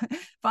hero.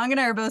 Fong and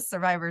I are both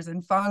survivors,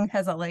 and Fong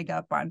has a leg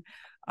up on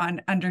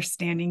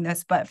understanding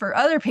this. But for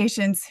other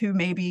patients who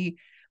maybe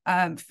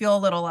feel a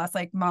little less,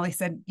 like Molly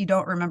said, you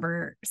don't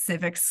remember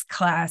civics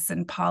class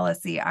and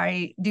policy,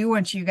 I do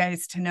want you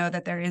guys to know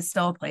that there is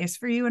still a place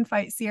for you in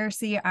Fight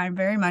CRC. I'm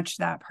very much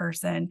that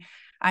person.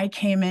 I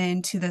came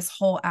into this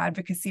whole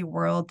advocacy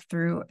world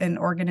through an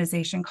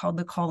organization called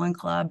the Colon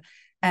Club,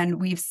 and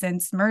we've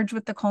since merged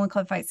with the Colon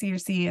Club. Fight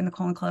CRC and the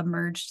Colon Club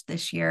merged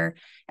this year.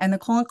 And the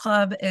Colon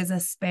Club is a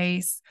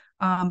space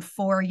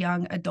for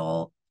young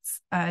adults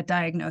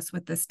diagnosed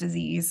with this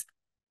disease.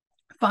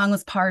 Fong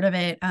was part of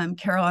it.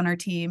 Carol on our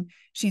team,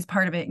 she's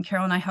part of it. And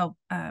Carol and I help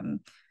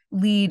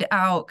lead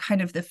out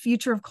kind of the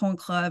future of Colon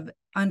Club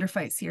under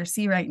Fight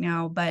CRC right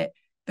now. But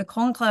the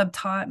Colon Club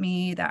taught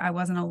me that I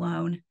wasn't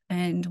alone.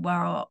 And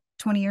while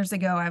 20 years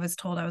ago, I was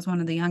told I was one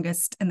of the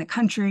youngest in the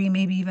country,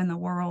 maybe even the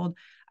world,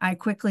 I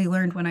quickly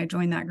learned when I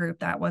joined that group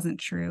that wasn't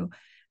true.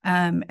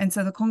 And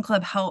so the Colon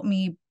Club helped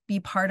me be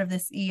part of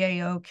this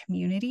EAO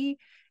community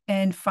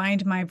and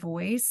find my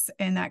voice,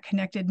 and that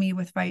connected me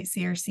with Fight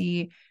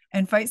CRC.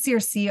 And Fight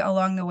CRC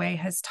along the way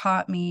has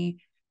taught me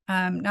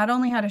not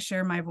only how to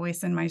share my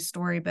voice and my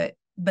story, but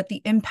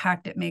the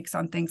impact it makes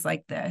on things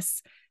like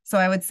this. So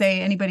I would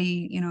say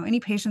anybody, any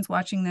patients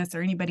watching this,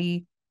 or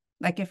anybody,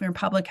 like if you're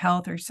public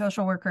health or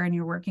social worker and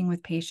you're working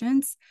with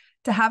patients,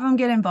 to have them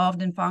get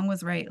involved. And Fong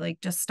was right,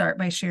 like just start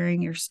by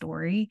sharing your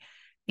story,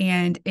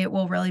 and it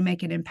will really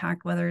make an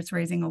impact, whether it's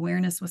raising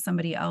awareness with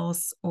somebody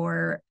else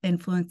or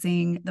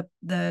influencing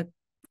the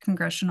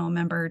congressional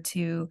member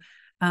to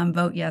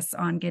vote yes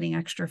on getting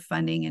extra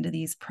funding into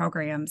these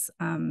programs.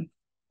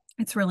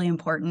 It's really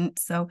important.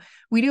 So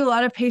we do a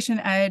lot of patient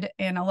ed,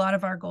 and a lot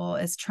of our goal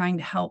is trying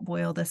to help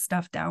boil this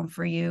stuff down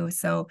for you.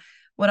 So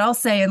what I'll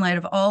say in light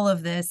of all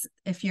of this,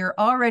 if you're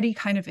already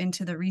kind of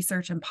into the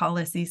research and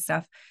policy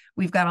stuff,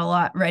 we've got a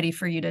lot ready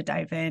for you to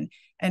dive in.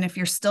 And if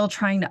you're still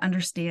trying to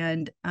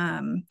understand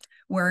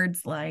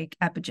words like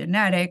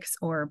epigenetics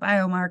or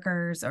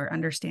biomarkers or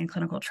understand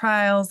clinical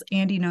trials,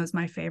 Andy knows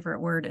my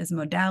favorite word is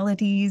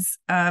modalities.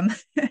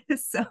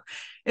 So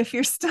if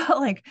you're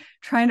still like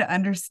trying to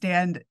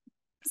understand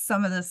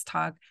some of this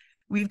talk,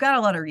 we've got a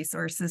lot of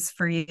resources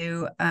for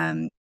you,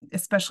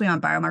 especially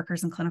on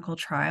biomarkers and clinical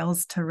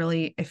trials, to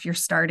really, if you're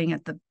starting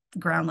at the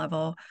ground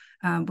level,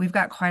 we've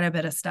got quite a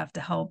bit of stuff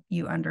to help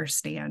you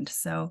understand.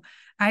 So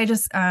I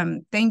just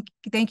thank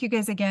you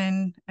guys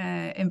again.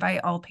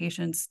 Invite all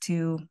patients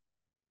to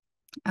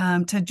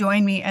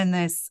join me in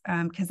this,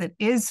 because it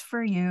is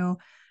for you,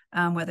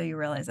 whether you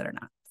realize it or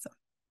not. So.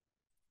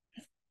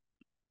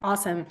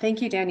 Awesome.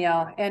 Thank you,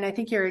 Danielle. And I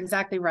think you're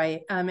exactly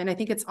right. And I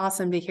think it's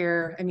awesome to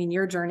hear,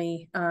 your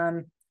journey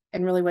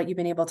and really what you've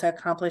been able to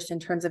accomplish in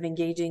terms of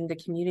engaging the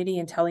community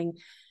and telling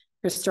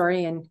your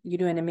story. And you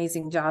do an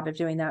amazing job of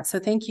doing that. So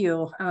thank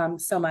you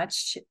so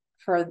much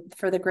for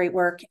the great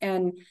work.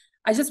 And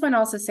I just want to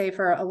also say,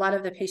 for a lot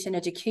of the patient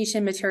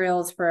education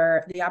materials,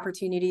 for the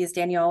opportunities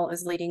Danielle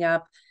is leading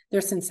up,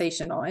 they're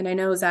sensational. And I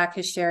know Zach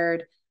has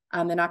shared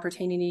an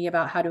opportunity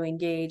about how to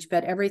engage,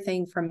 but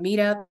everything from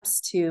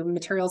meetups to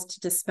materials to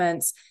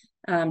dispense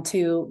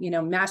to,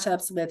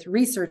 mashups with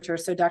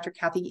researchers. So Dr.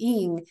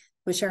 Kathy Ng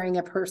was sharing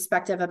a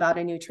perspective about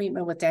a new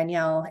treatment with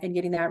Danielle and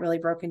getting that really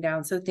broken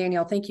down. So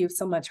Danielle, thank you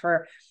so much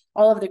for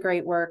all of the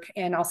great work,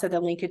 and also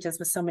the linkages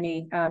with so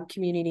many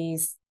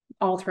communities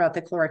all throughout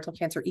the colorectal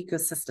cancer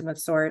ecosystem of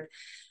sort.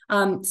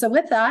 So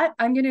with that,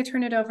 I'm going to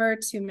turn it over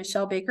to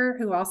Michelle Baker,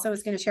 who also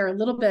is going to share a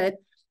little bit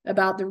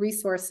about the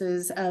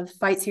resources of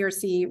Fight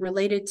CRC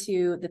related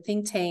to the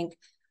think tank,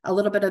 a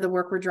little bit of the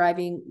work we're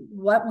driving,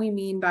 what we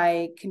mean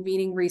by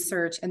convening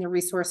research, and the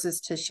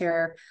resources to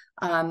share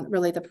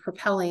really the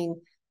propelling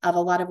of a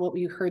lot of what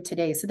we heard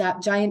today. So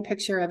that giant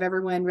picture of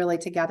everyone really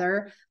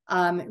together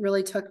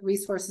really took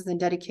resources and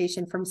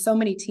dedication from so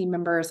many team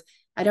members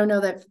I don't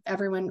know that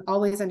everyone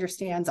always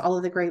understands all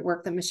of the great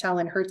work that Michelle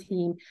and her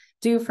team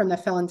do from the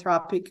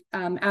philanthropic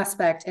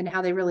aspect and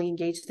how they really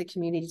engage the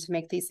community to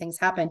make these things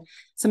happen.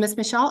 So Ms.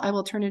 Michelle, I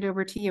will turn it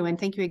over to you. And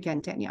thank you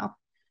again, Danielle.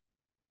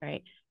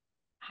 Great.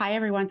 Hi,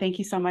 everyone. Thank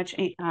you so much,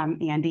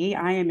 Andy.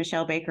 I am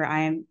Michelle Baker. I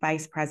am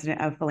Vice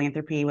President of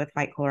Philanthropy with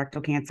Fight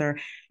Colorectal Cancer,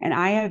 and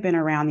I have been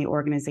around the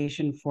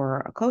organization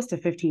for close to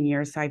 15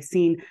 years, so I've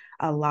seen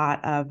a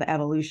lot of the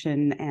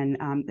evolution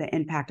and the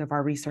impact of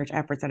our research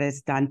efforts that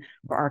is done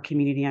for our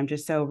community. I'm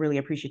just so really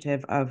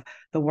appreciative of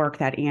the work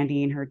that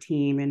Andy and her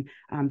team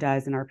and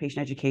does, and our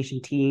patient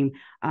education team,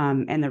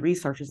 and the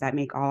researchers that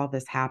make all of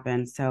this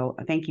happen. So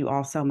thank you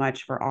all so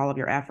much for all of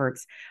your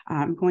efforts.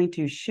 I'm going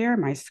to share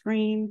my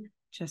screen.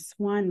 Just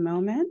one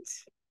moment.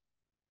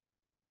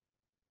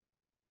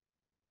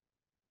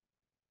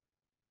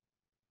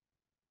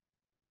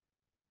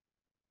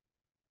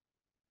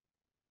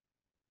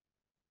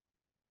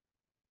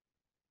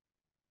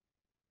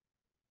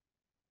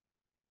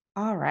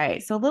 All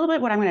right. So a little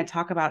bit what I'm going to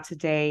talk about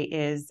today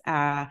is,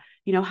 how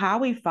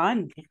we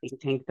fund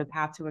think tanks, the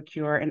path to a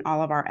cure, and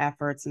all of our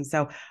efforts. And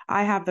so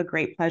I have the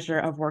great pleasure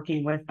of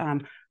working with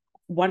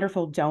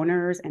wonderful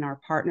donors and our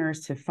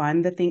partners to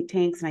fund the think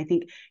tanks. And I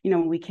think,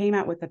 when we came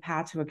out with the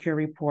Path to a Cure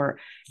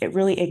report, it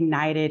really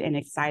ignited and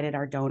excited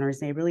our donors.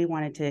 They really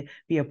wanted to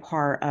be a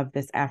part of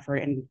this effort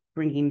and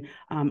bringing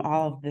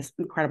all of this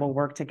incredible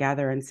work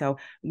together. And so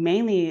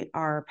mainly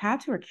our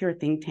Path to a Cure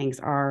think tanks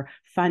are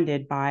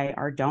funded by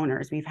our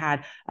donors. We've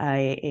had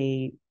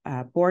a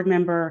board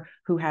member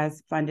who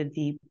has funded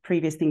the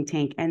previous think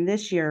tank. And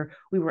this year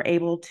we were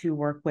able to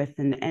work with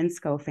the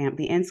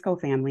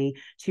ENSCO family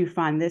to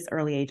fund this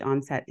early age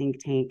onset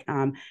think tank,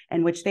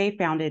 in which they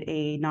founded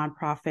a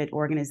nonprofit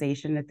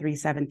organization, the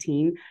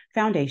 317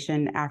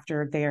 Foundation,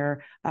 after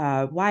their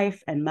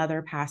wife and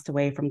mother passed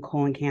away from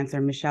colon cancer,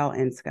 Michelle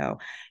ENSCO.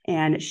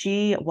 And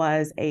she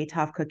was a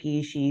tough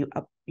cookie. She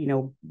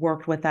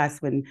worked with us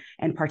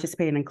and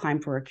participated in Climb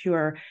for a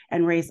Cure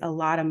and raised a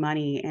lot of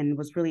money, and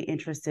was really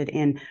interested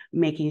in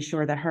making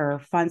sure that her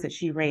funds that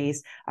she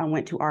raised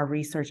went to our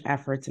research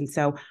efforts. And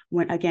so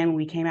when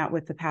we came out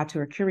with the Path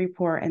to a Cure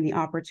report and the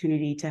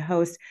opportunity to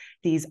host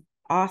these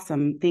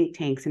awesome think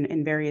tanks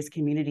in various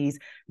communities,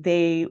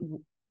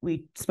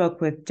 we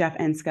spoke with Jeff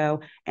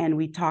ENSCO, and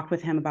we talked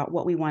with him about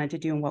what we wanted to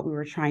do and what we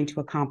were trying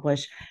to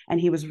accomplish. And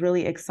he was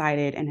really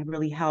excited and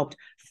really helped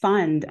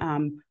fund,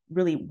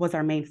 really was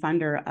our main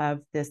funder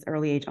of this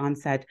early age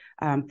onset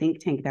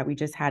think tank that we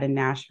just had in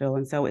Nashville.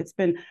 And so it's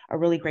been a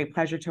really great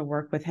pleasure to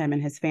work with him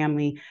and his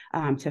family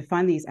to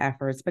fund these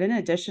efforts. But in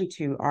addition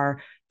to our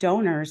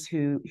donors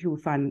who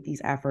fund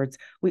these efforts,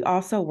 we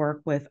also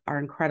work with our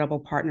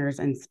incredible partners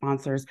and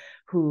sponsors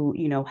who,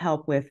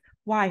 help with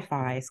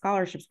Wi-Fi,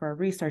 scholarships for our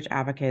research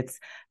advocates.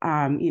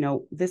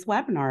 This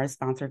webinar is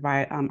sponsored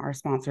by our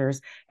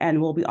sponsors,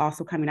 and we'll be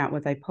also coming out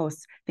with a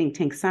post think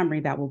tank summary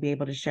that we'll be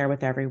able to share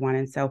with everyone.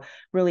 And so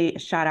really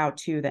shout out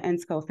to the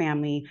ENSCO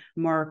family,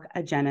 Merck,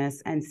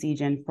 Agenus, and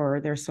Seagen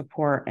for their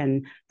support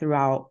and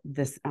throughout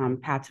this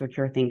Path to a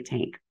Cure think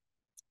tank.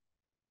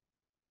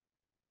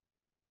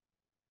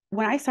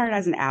 When I started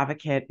as an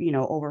advocate,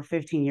 over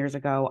 15 years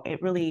ago,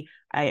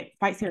 Fight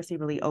CRC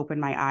really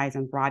opened my eyes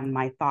and broadened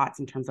my thoughts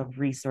in terms of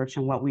research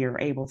and what we were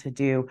able to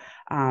do.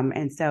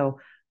 And so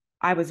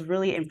I was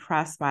really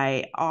impressed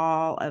by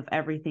all of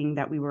everything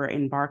that we were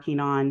embarking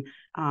on,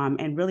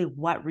 and really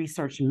what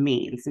research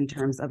means in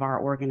terms of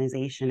our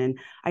organization. And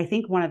I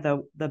think one of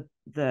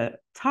the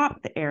top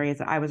areas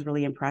that I was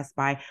really impressed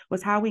by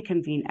was how we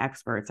convene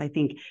experts. I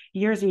think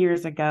years and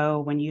years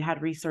ago, when you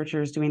had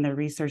researchers doing their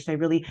research, they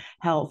really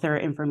held their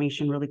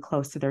information really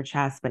close to their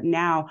chest. But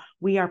now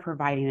we are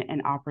providing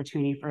an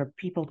opportunity for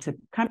people to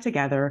come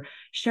together,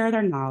 share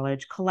their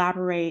knowledge,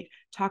 collaborate,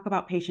 talk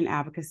about patient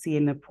advocacy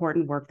and the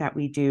important work that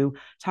we do,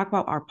 talk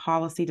about our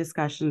policy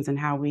discussions and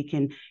how we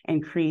can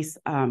increase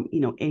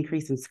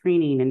in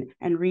screening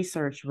and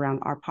research around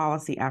our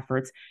policy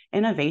efforts.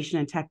 Innovation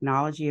and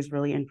technology is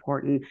really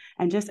important.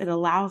 And just it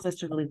allows us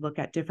to really look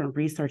at different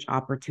research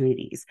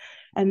opportunities.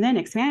 And then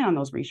expanding on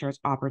those research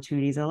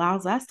opportunities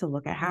allows us to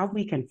look at how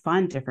we can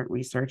fund different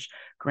research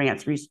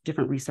grants,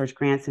 different research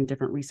grants and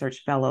different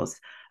research fellows.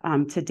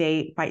 To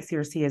date, Fight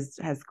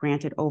CRC has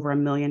granted over $1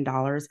 million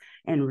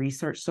in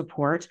research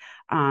support.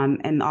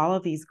 And all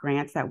of these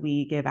grants that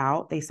we give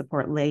out, they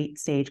support late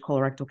stage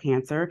colorectal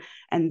cancer.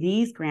 And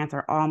these grants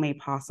are all made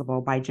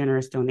possible by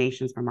generous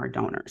donations from our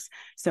donors.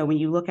 So when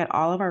you look at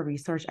all of our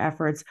research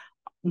efforts,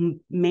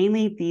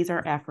 mainly these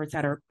are efforts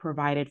that are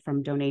provided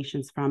from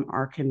donations from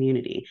our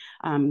community.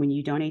 When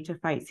you donate to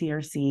Fight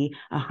CRC,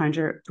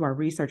 to our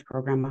research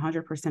program,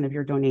 100% of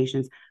your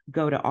donations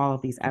go to all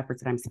of these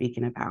efforts that I'm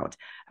speaking about.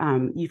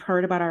 You've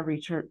heard about our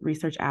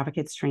research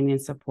advocates training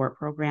and support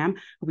program,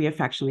 we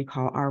affectionately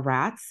call our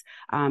RATS.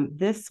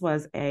 This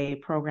was a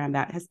program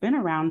that has been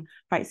around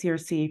Fight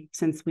CRC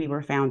since we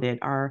were founded.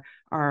 Our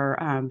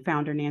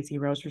founder, Nancy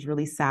Rose, was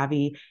really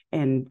savvy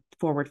and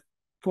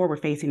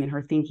forward-facing in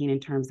her thinking in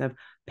terms of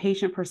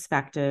patient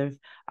perspective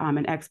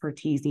and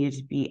expertise needed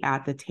to be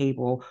at the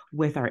table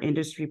with our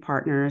industry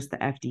partners, the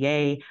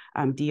FDA,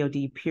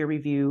 DoD peer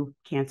review,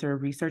 cancer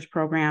research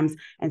programs,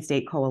 and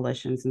state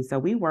coalitions. And so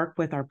we work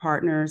with our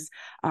partners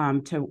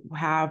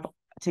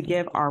to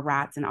give our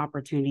RATs an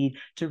opportunity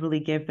to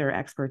really give their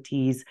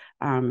expertise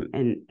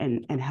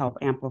and help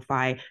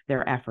amplify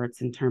their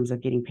efforts in terms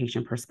of getting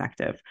patient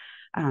perspective.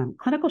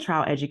 Clinical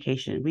trial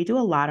education. We do a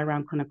lot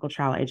around clinical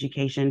trial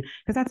education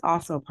because that's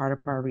also a part of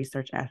our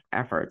research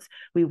efforts.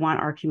 We want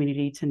our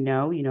community to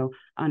know,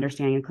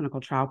 understanding the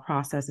clinical trial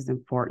process is an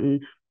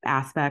important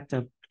aspect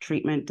of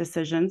treatment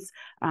decisions.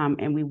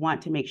 And we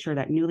want to make sure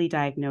that newly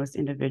diagnosed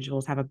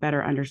individuals have a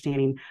better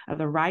understanding of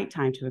the right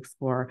time to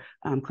explore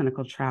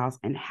clinical trials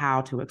and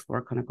how to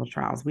explore clinical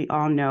trials. We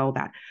all know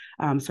that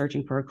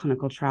searching for a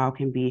clinical trial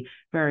can be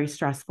very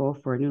stressful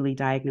for newly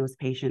diagnosed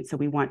patients. So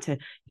we want to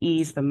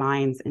ease the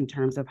minds in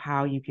terms of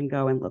how you can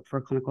go and look for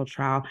a clinical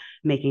trial,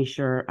 making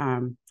sure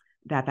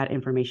that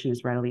information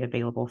is readily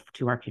available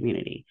to our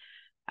community.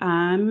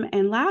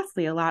 And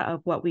lastly, a lot of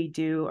what we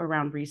do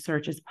around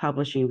research is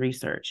publishing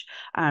research.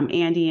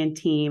 Andy and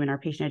team and our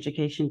patient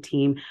education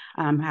team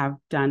have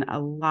done a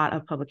lot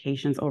of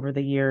publications over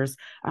the years.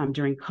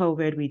 During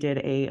COVID, we did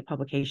a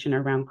publication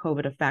around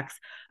COVID effects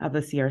of the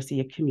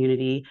CRC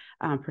community,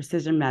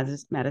 precision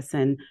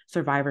medicine,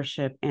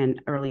 survivorship,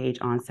 and early age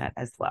onset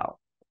as well.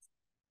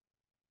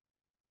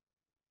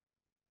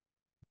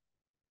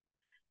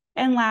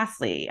 And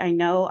lastly,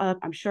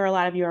 I'm sure a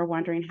lot of you are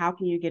wondering, how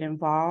can you get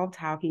involved?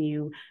 How can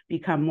you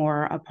become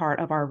more a part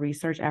of our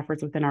research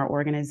efforts within our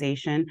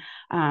organization?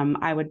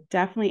 I would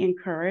definitely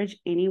encourage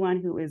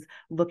anyone who is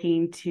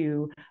looking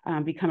to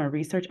become a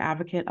research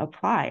advocate,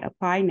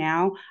 apply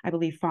now. I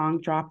believe Fong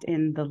dropped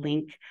in the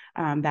link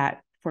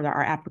for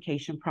our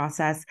application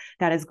process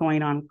that is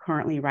going on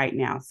currently right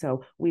now.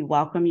 So we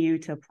welcome you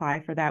to apply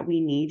for that. We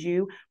need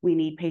you. We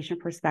need patient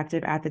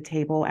perspective at the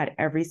table at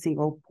every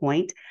single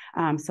point.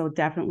 So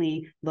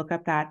definitely look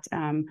up that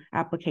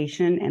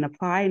application and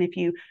apply. And if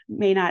you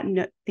may not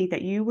think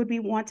that you would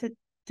want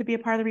to be a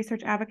part of the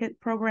Research Advocate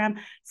Program,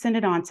 send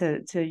it on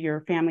to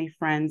your family,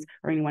 friends,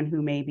 or anyone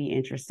who may be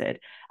interested.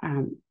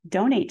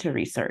 Donate to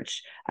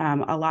research.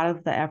 A lot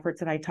of the efforts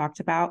that I talked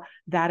about,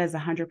 that is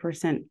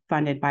 100%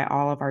 funded by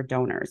all of our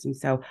donors. And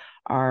so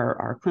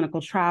our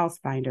clinical trials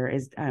finder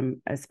is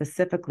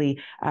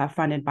specifically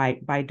funded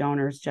by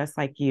donors just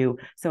like you.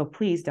 So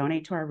please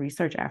donate to our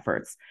research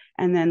efforts.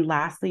 And then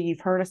lastly,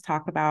 you've heard us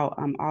talk about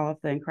all of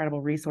the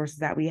incredible resources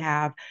that we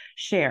have.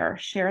 Share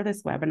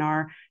this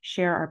webinar,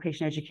 share our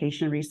patient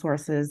education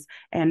resources,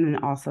 and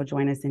then also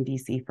join us in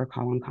DC for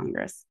Call on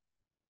Congress.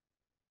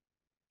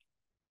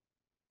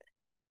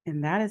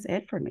 And that is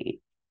it for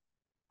me.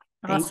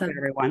 Awesome. Thank you,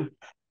 everyone.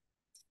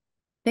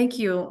 Thank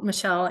you,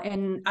 Michelle.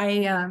 And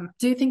I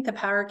do think the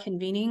power of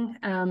convening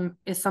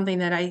is something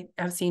that I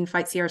have seen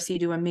Fight CRC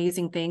do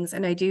amazing things.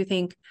 And I do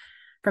think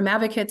from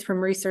advocates, from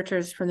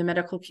researchers, from the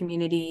medical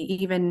community,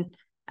 even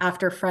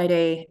after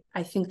Friday,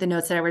 I think the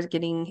notes that I was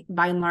getting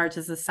by and large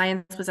is the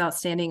science was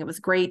outstanding. It was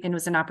great and it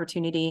was an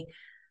opportunity.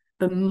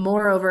 But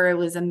moreover, it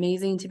was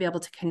amazing to be able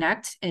to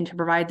connect and to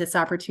provide this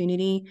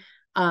opportunity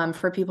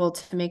for people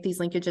to make these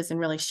linkages and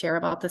really share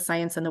about the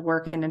science and the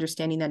work and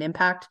understanding that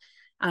impact.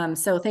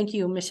 So thank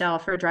you, Michelle,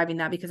 for driving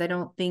that, because I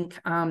don't think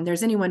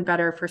there's anyone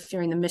better for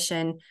steering the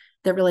mission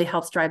that really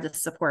helps drive the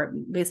support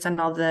based on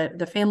all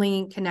the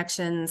family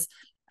connections,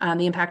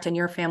 the impact on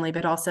your family,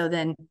 but also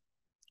then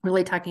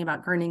really talking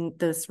about earning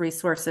those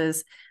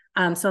resources.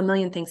 So a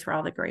million thanks for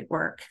all the great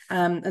work.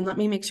 And let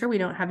me make sure we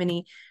don't have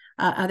any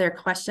other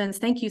questions.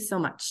 Thank you so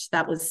much.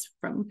 That was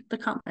from the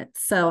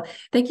comments. So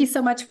thank you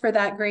so much for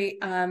that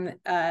great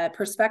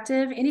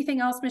perspective.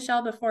 Anything else,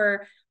 Michelle,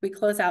 before we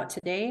close out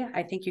today?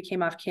 I think you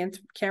came off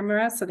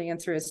camera, so the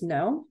answer is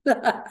no.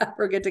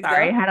 We're good to go.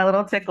 Sorry, I had a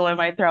little tickle in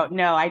my throat.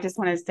 No, I just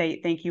want to say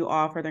thank you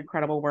all for the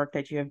incredible work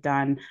that you have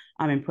done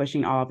in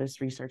pushing all of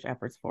this research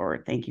efforts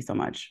forward. Thank you so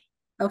much.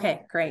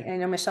 Okay, great. I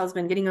know Michelle's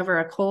been getting over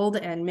a cold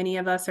and many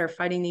of us are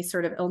fighting these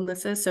sort of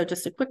illnesses. So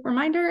just a quick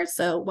reminder,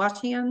 so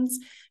wash hands,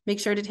 make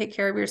sure to take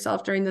care of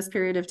yourself during this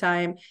period of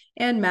time,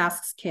 and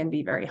masks can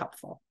be very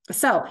helpful.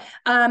 So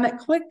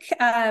quick,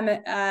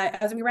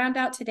 as we round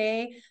out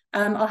today,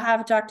 I'll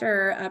have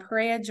Dr.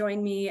 Perea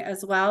join me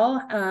as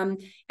well.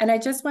 And I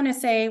just want to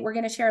say, we're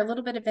going to share a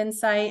little bit of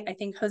insight. I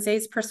think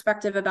Jose's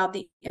perspective about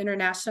the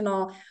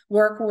international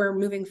work we're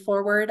moving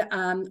forward.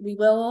 We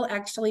will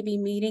actually be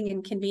meeting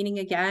and convening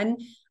again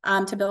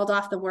to build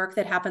off the work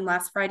that happened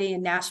last Friday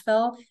in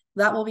Nashville.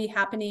 That will be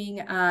happening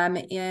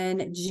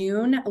in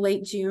June,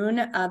 late June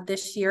of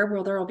this year,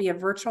 where there will be a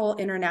virtual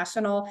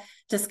international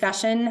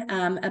discussion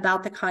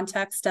about the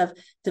context of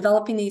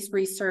developing these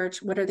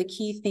research. What are the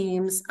key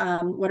themes?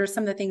 What are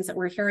some of the things that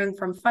we're hearing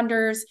from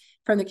funders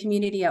from the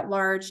community at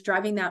large,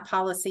 driving that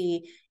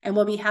policy. And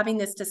we'll be having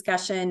this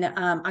discussion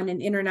on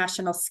an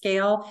international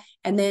scale.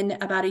 And then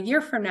about a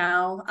year from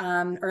now,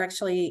 or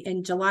actually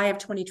in July of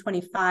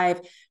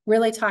 2025,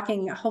 really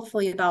talking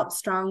hopefully about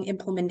strong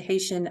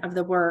implementation of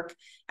the work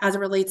as it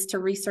relates to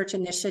research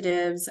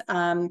initiatives,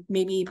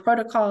 maybe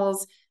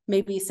protocols,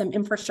 maybe some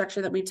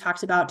infrastructure that we've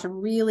talked about to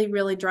really,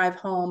 really drive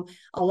home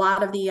a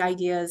lot of the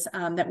ideas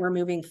that we're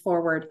moving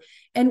forward.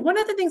 And one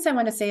of the things I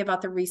want to say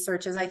about the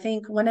research is I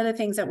think one of the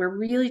things that we're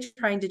really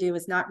trying to do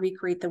is not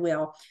recreate the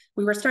wheel.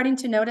 We were starting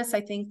to notice,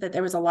 I think, that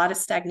there was a lot of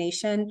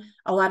stagnation.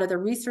 A lot of the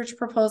research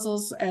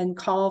proposals and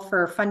call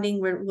for funding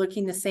were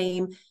looking the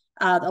same.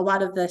 A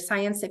lot of the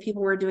science that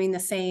people were doing the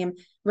same.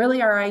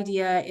 Really, our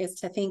idea is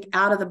to think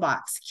out of the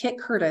box. Kit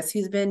Curtis,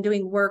 who's been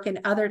doing work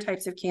in other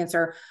types of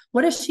cancer,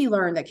 what has she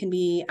learned that can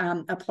be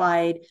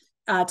applied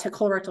to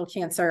colorectal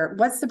cancer?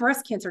 What's the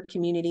breast cancer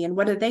community and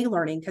what are they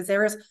learning? Because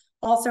there is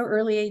also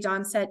early age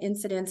onset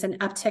incidence and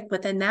uptick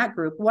within that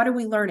group. What are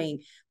we learning?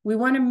 We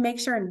want to make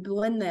sure and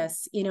blend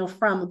this,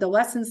 from the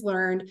lessons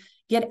learned,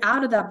 get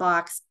out of that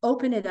box,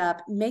 open it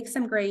up, make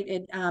some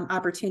great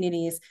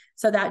opportunities.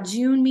 So that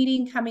June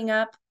meeting coming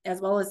up, as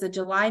well as the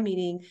July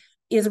meeting,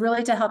 is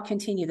really to help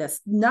continue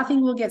this.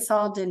 Nothing will get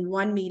solved in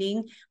one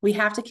meeting. We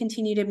have to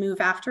continue to move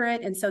after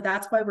it. And so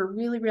that's why we're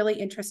really, really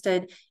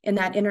interested in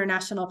that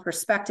international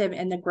perspective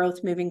and the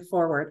growth moving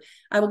forward.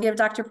 I will give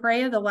Dr.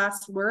 Perea the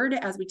last word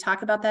as we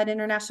talk about that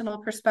international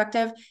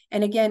perspective.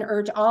 And again,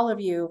 urge all of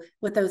you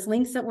with those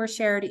links that were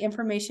shared,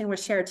 information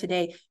was shared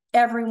today,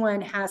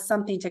 everyone has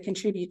something to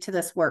contribute to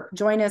this work.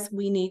 Join us.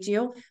 We need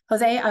you.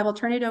 Jose, I will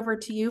turn it over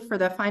to you for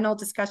the final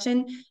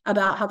discussion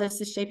about how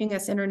this is shaping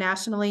us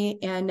internationally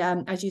and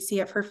as you see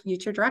it for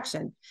future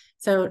direction.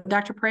 So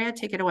Dr. Perea,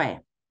 take it away.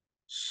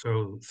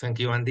 So thank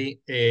you,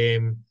 Andy.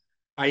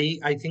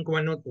 I think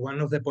one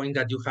of the points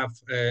that you have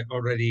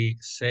already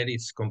said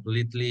is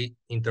completely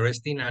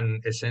interesting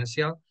and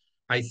essential.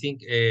 I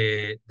think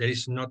there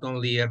is not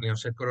only early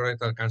onset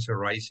colorectal cancer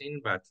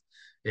rising, but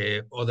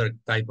other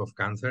type of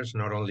cancers,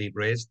 not only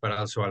breast, but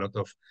also a lot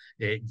of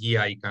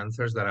GI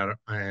cancers that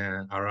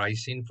are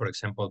rising, for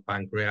example,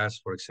 pancreas,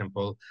 for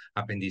example,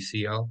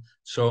 appendiceal.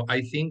 So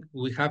I think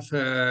we have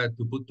to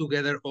put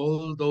together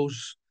all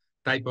those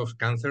type of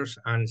cancers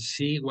and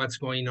see what's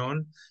going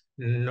on,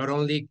 not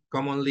only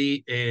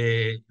commonly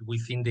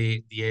within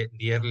the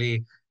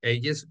early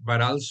ages, but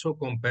also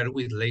compare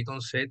with late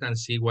onset and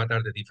see what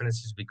are the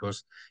differences,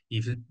 because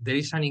if there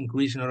is an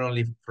increase not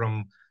only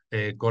from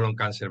colon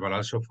cancer, but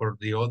also for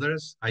the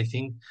others, I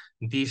think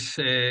these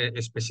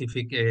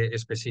specific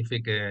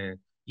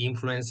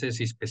influences,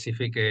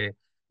 specific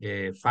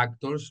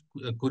factors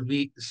could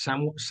be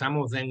some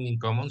of them in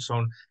common.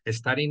 So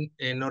studying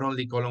not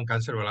only colon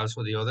cancer, but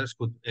also the others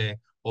could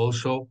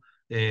also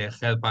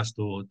help us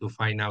to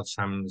find out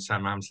some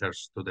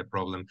answers to the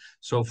problem.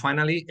 So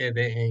finally,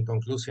 in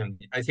conclusion,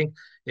 I think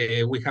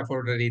we have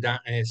already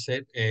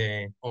said,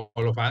 all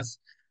of us,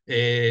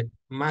 it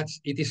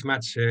is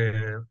much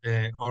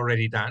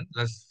already done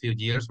last few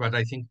years, but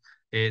I think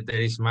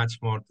there is much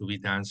more to be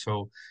done.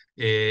 So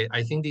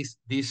I think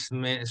this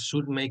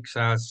should make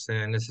us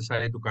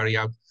necessary to carry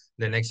out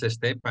the next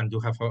step, and you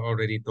have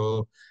already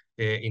told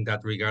in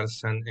that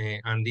regards, and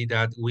Andy,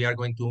 that we are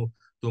going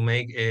to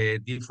make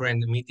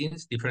different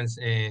meetings, different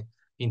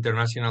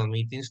international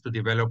meetings to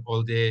develop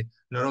all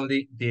not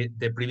only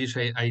the previous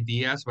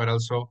ideas, but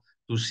also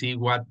to see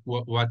what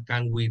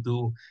can we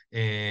do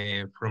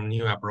from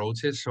new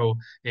approaches. So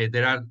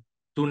there are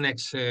two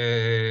next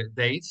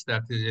dates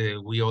that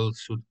we all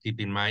should keep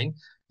in mind.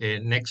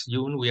 Next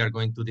June, we are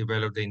going to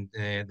develop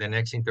the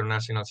next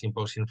international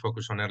symposium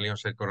focused on early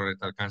onset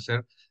colorectal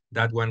cancer.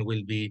 That one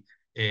will be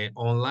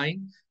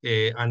online.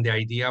 And the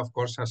idea, of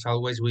course, as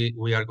always,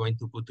 we are going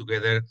to put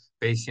together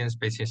patients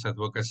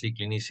advocacy,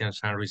 clinicians,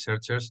 and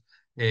researchers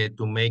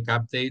to make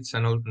updates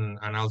and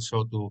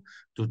also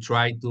to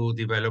try to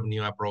develop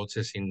new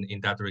approaches in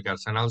that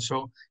regards. And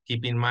also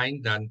keep in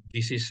mind that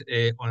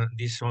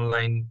this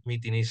online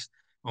meeting is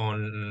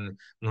on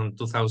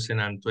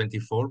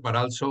 2024, but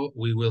also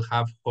we will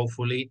have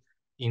hopefully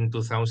in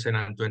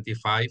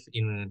 2025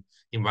 in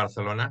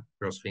Barcelona,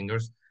 cross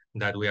fingers,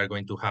 that we are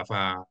going to have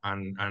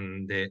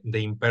the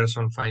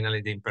in-person,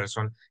 finally the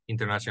in-person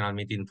international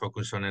meeting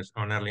focused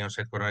on early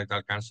onset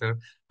colorectal cancer.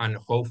 And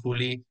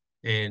hopefully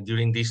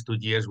during these 2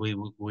 years, we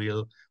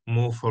will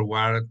move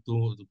forward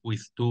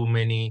with too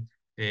many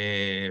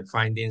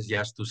findings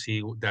just to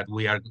see that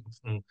we are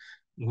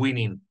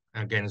winning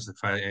against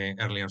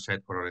early onset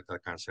colorectal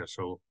cancer.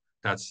 So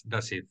that's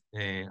it.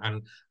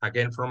 And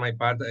again, from my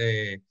part,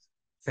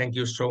 thank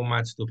you so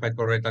much to Fight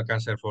Colorectal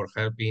Cancer for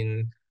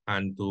helping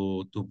and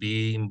to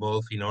be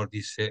involved in all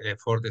this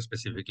effort,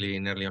 specifically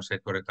in early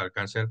onset colorectal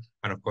cancer,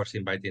 and of course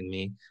inviting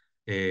me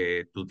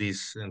to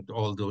this and to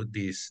all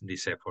these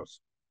efforts.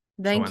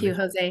 Thank you,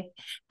 Jose.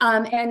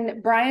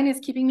 And Brian is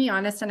keeping me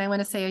honest, and I want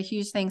to say a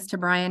huge thanks to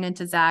Brian and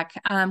to Zach.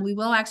 We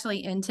will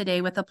actually end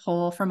today with a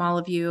poll from all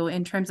of you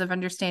in terms of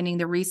understanding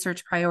the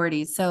research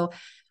priorities. So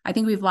I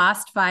think we've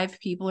lost 5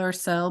 people or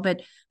so,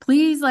 but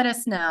please let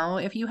us know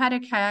if you had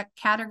to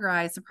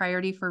categorize the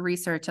priority for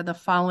research of the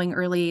following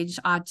early age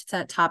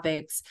onset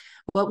topics,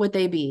 what would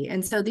they be?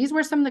 And so these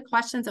were some of the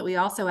questions that we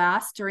also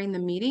asked during the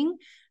meeting.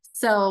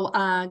 So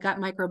gut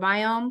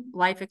microbiome,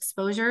 life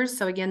exposures.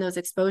 So again, those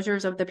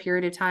exposures of the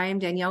period of time.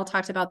 Danielle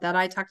talked about that.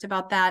 I talked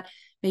about that.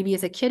 Maybe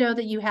as a kiddo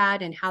that you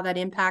had and how that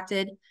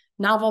impacted.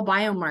 Novel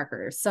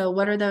biomarkers. So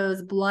what are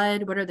those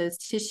blood? What are those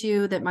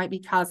tissue that might be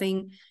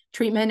causing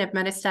treatment of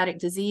metastatic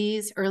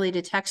disease, early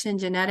detection,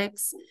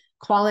 genetics,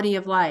 quality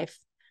of life?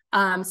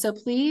 So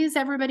please,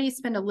 everybody,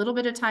 spend a little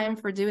bit of time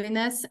for doing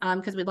this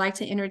because we'd like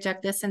to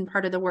interject this in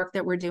part of the work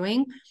that we're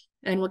doing.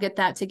 And we'll get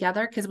that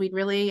together because we'd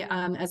really,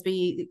 as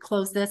we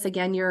close this,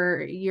 again,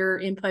 your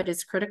input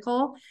is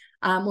critical.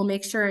 We'll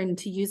make sure and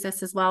to use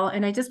this as well.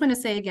 And I just want to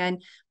say again,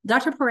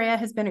 Dr. Perea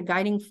has been a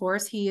guiding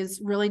force. He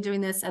is really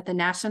doing this at the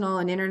national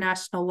and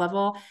international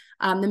level.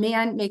 The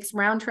man makes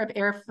round-trip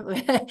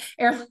airline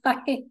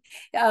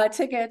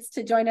tickets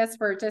to join us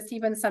for just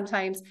even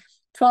sometimes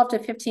 12 to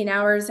 15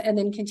 hours, and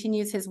then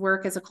continues his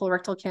work as a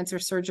colorectal cancer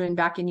surgeon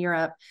back in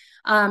Europe.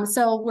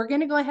 So we're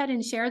going to go ahead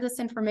and share this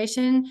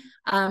information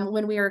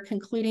when we are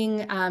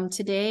concluding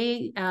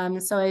today.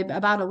 So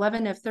about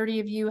 11 of 30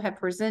 of you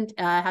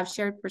have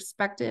shared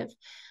perspective,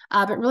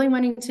 but really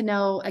wanting to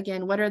know,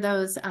 again, what are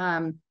those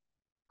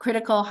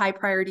critical, high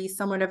priority,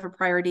 somewhat of a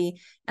priority,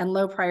 and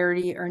low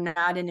priority or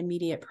not an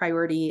immediate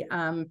priority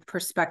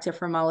perspective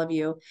from all of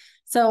you.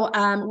 So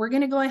we're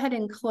going to go ahead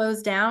and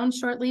close down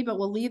shortly, but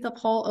we'll leave the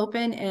poll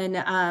open.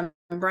 And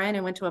Brian,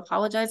 I want to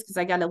apologize because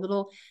I got a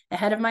little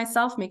ahead of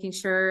myself, making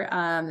sure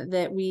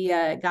that we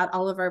got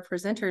all of our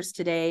presenters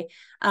today.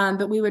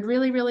 But we would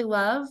really, really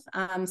love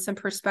some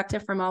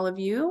perspective from all of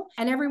you.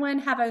 And everyone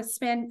have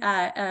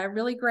a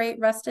really great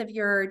rest of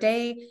your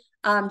day.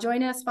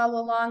 Join us, follow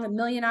along, 1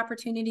 million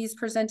opportunities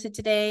presented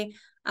today.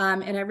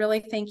 And I really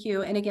thank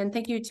you. And again,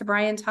 thank you to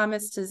Brian,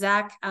 Thomas, to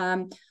Zach,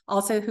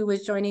 also who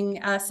was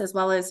joining us, as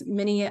well as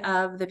many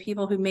of the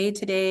people who made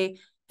today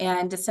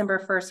and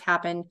December 1st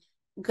happen.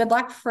 Good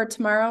luck for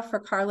tomorrow for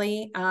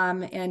Carly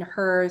and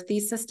her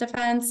thesis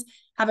defense.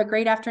 Have a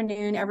great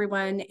afternoon,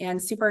 everyone,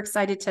 and super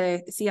excited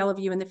to see all of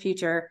you in the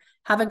future.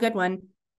 Have a good one.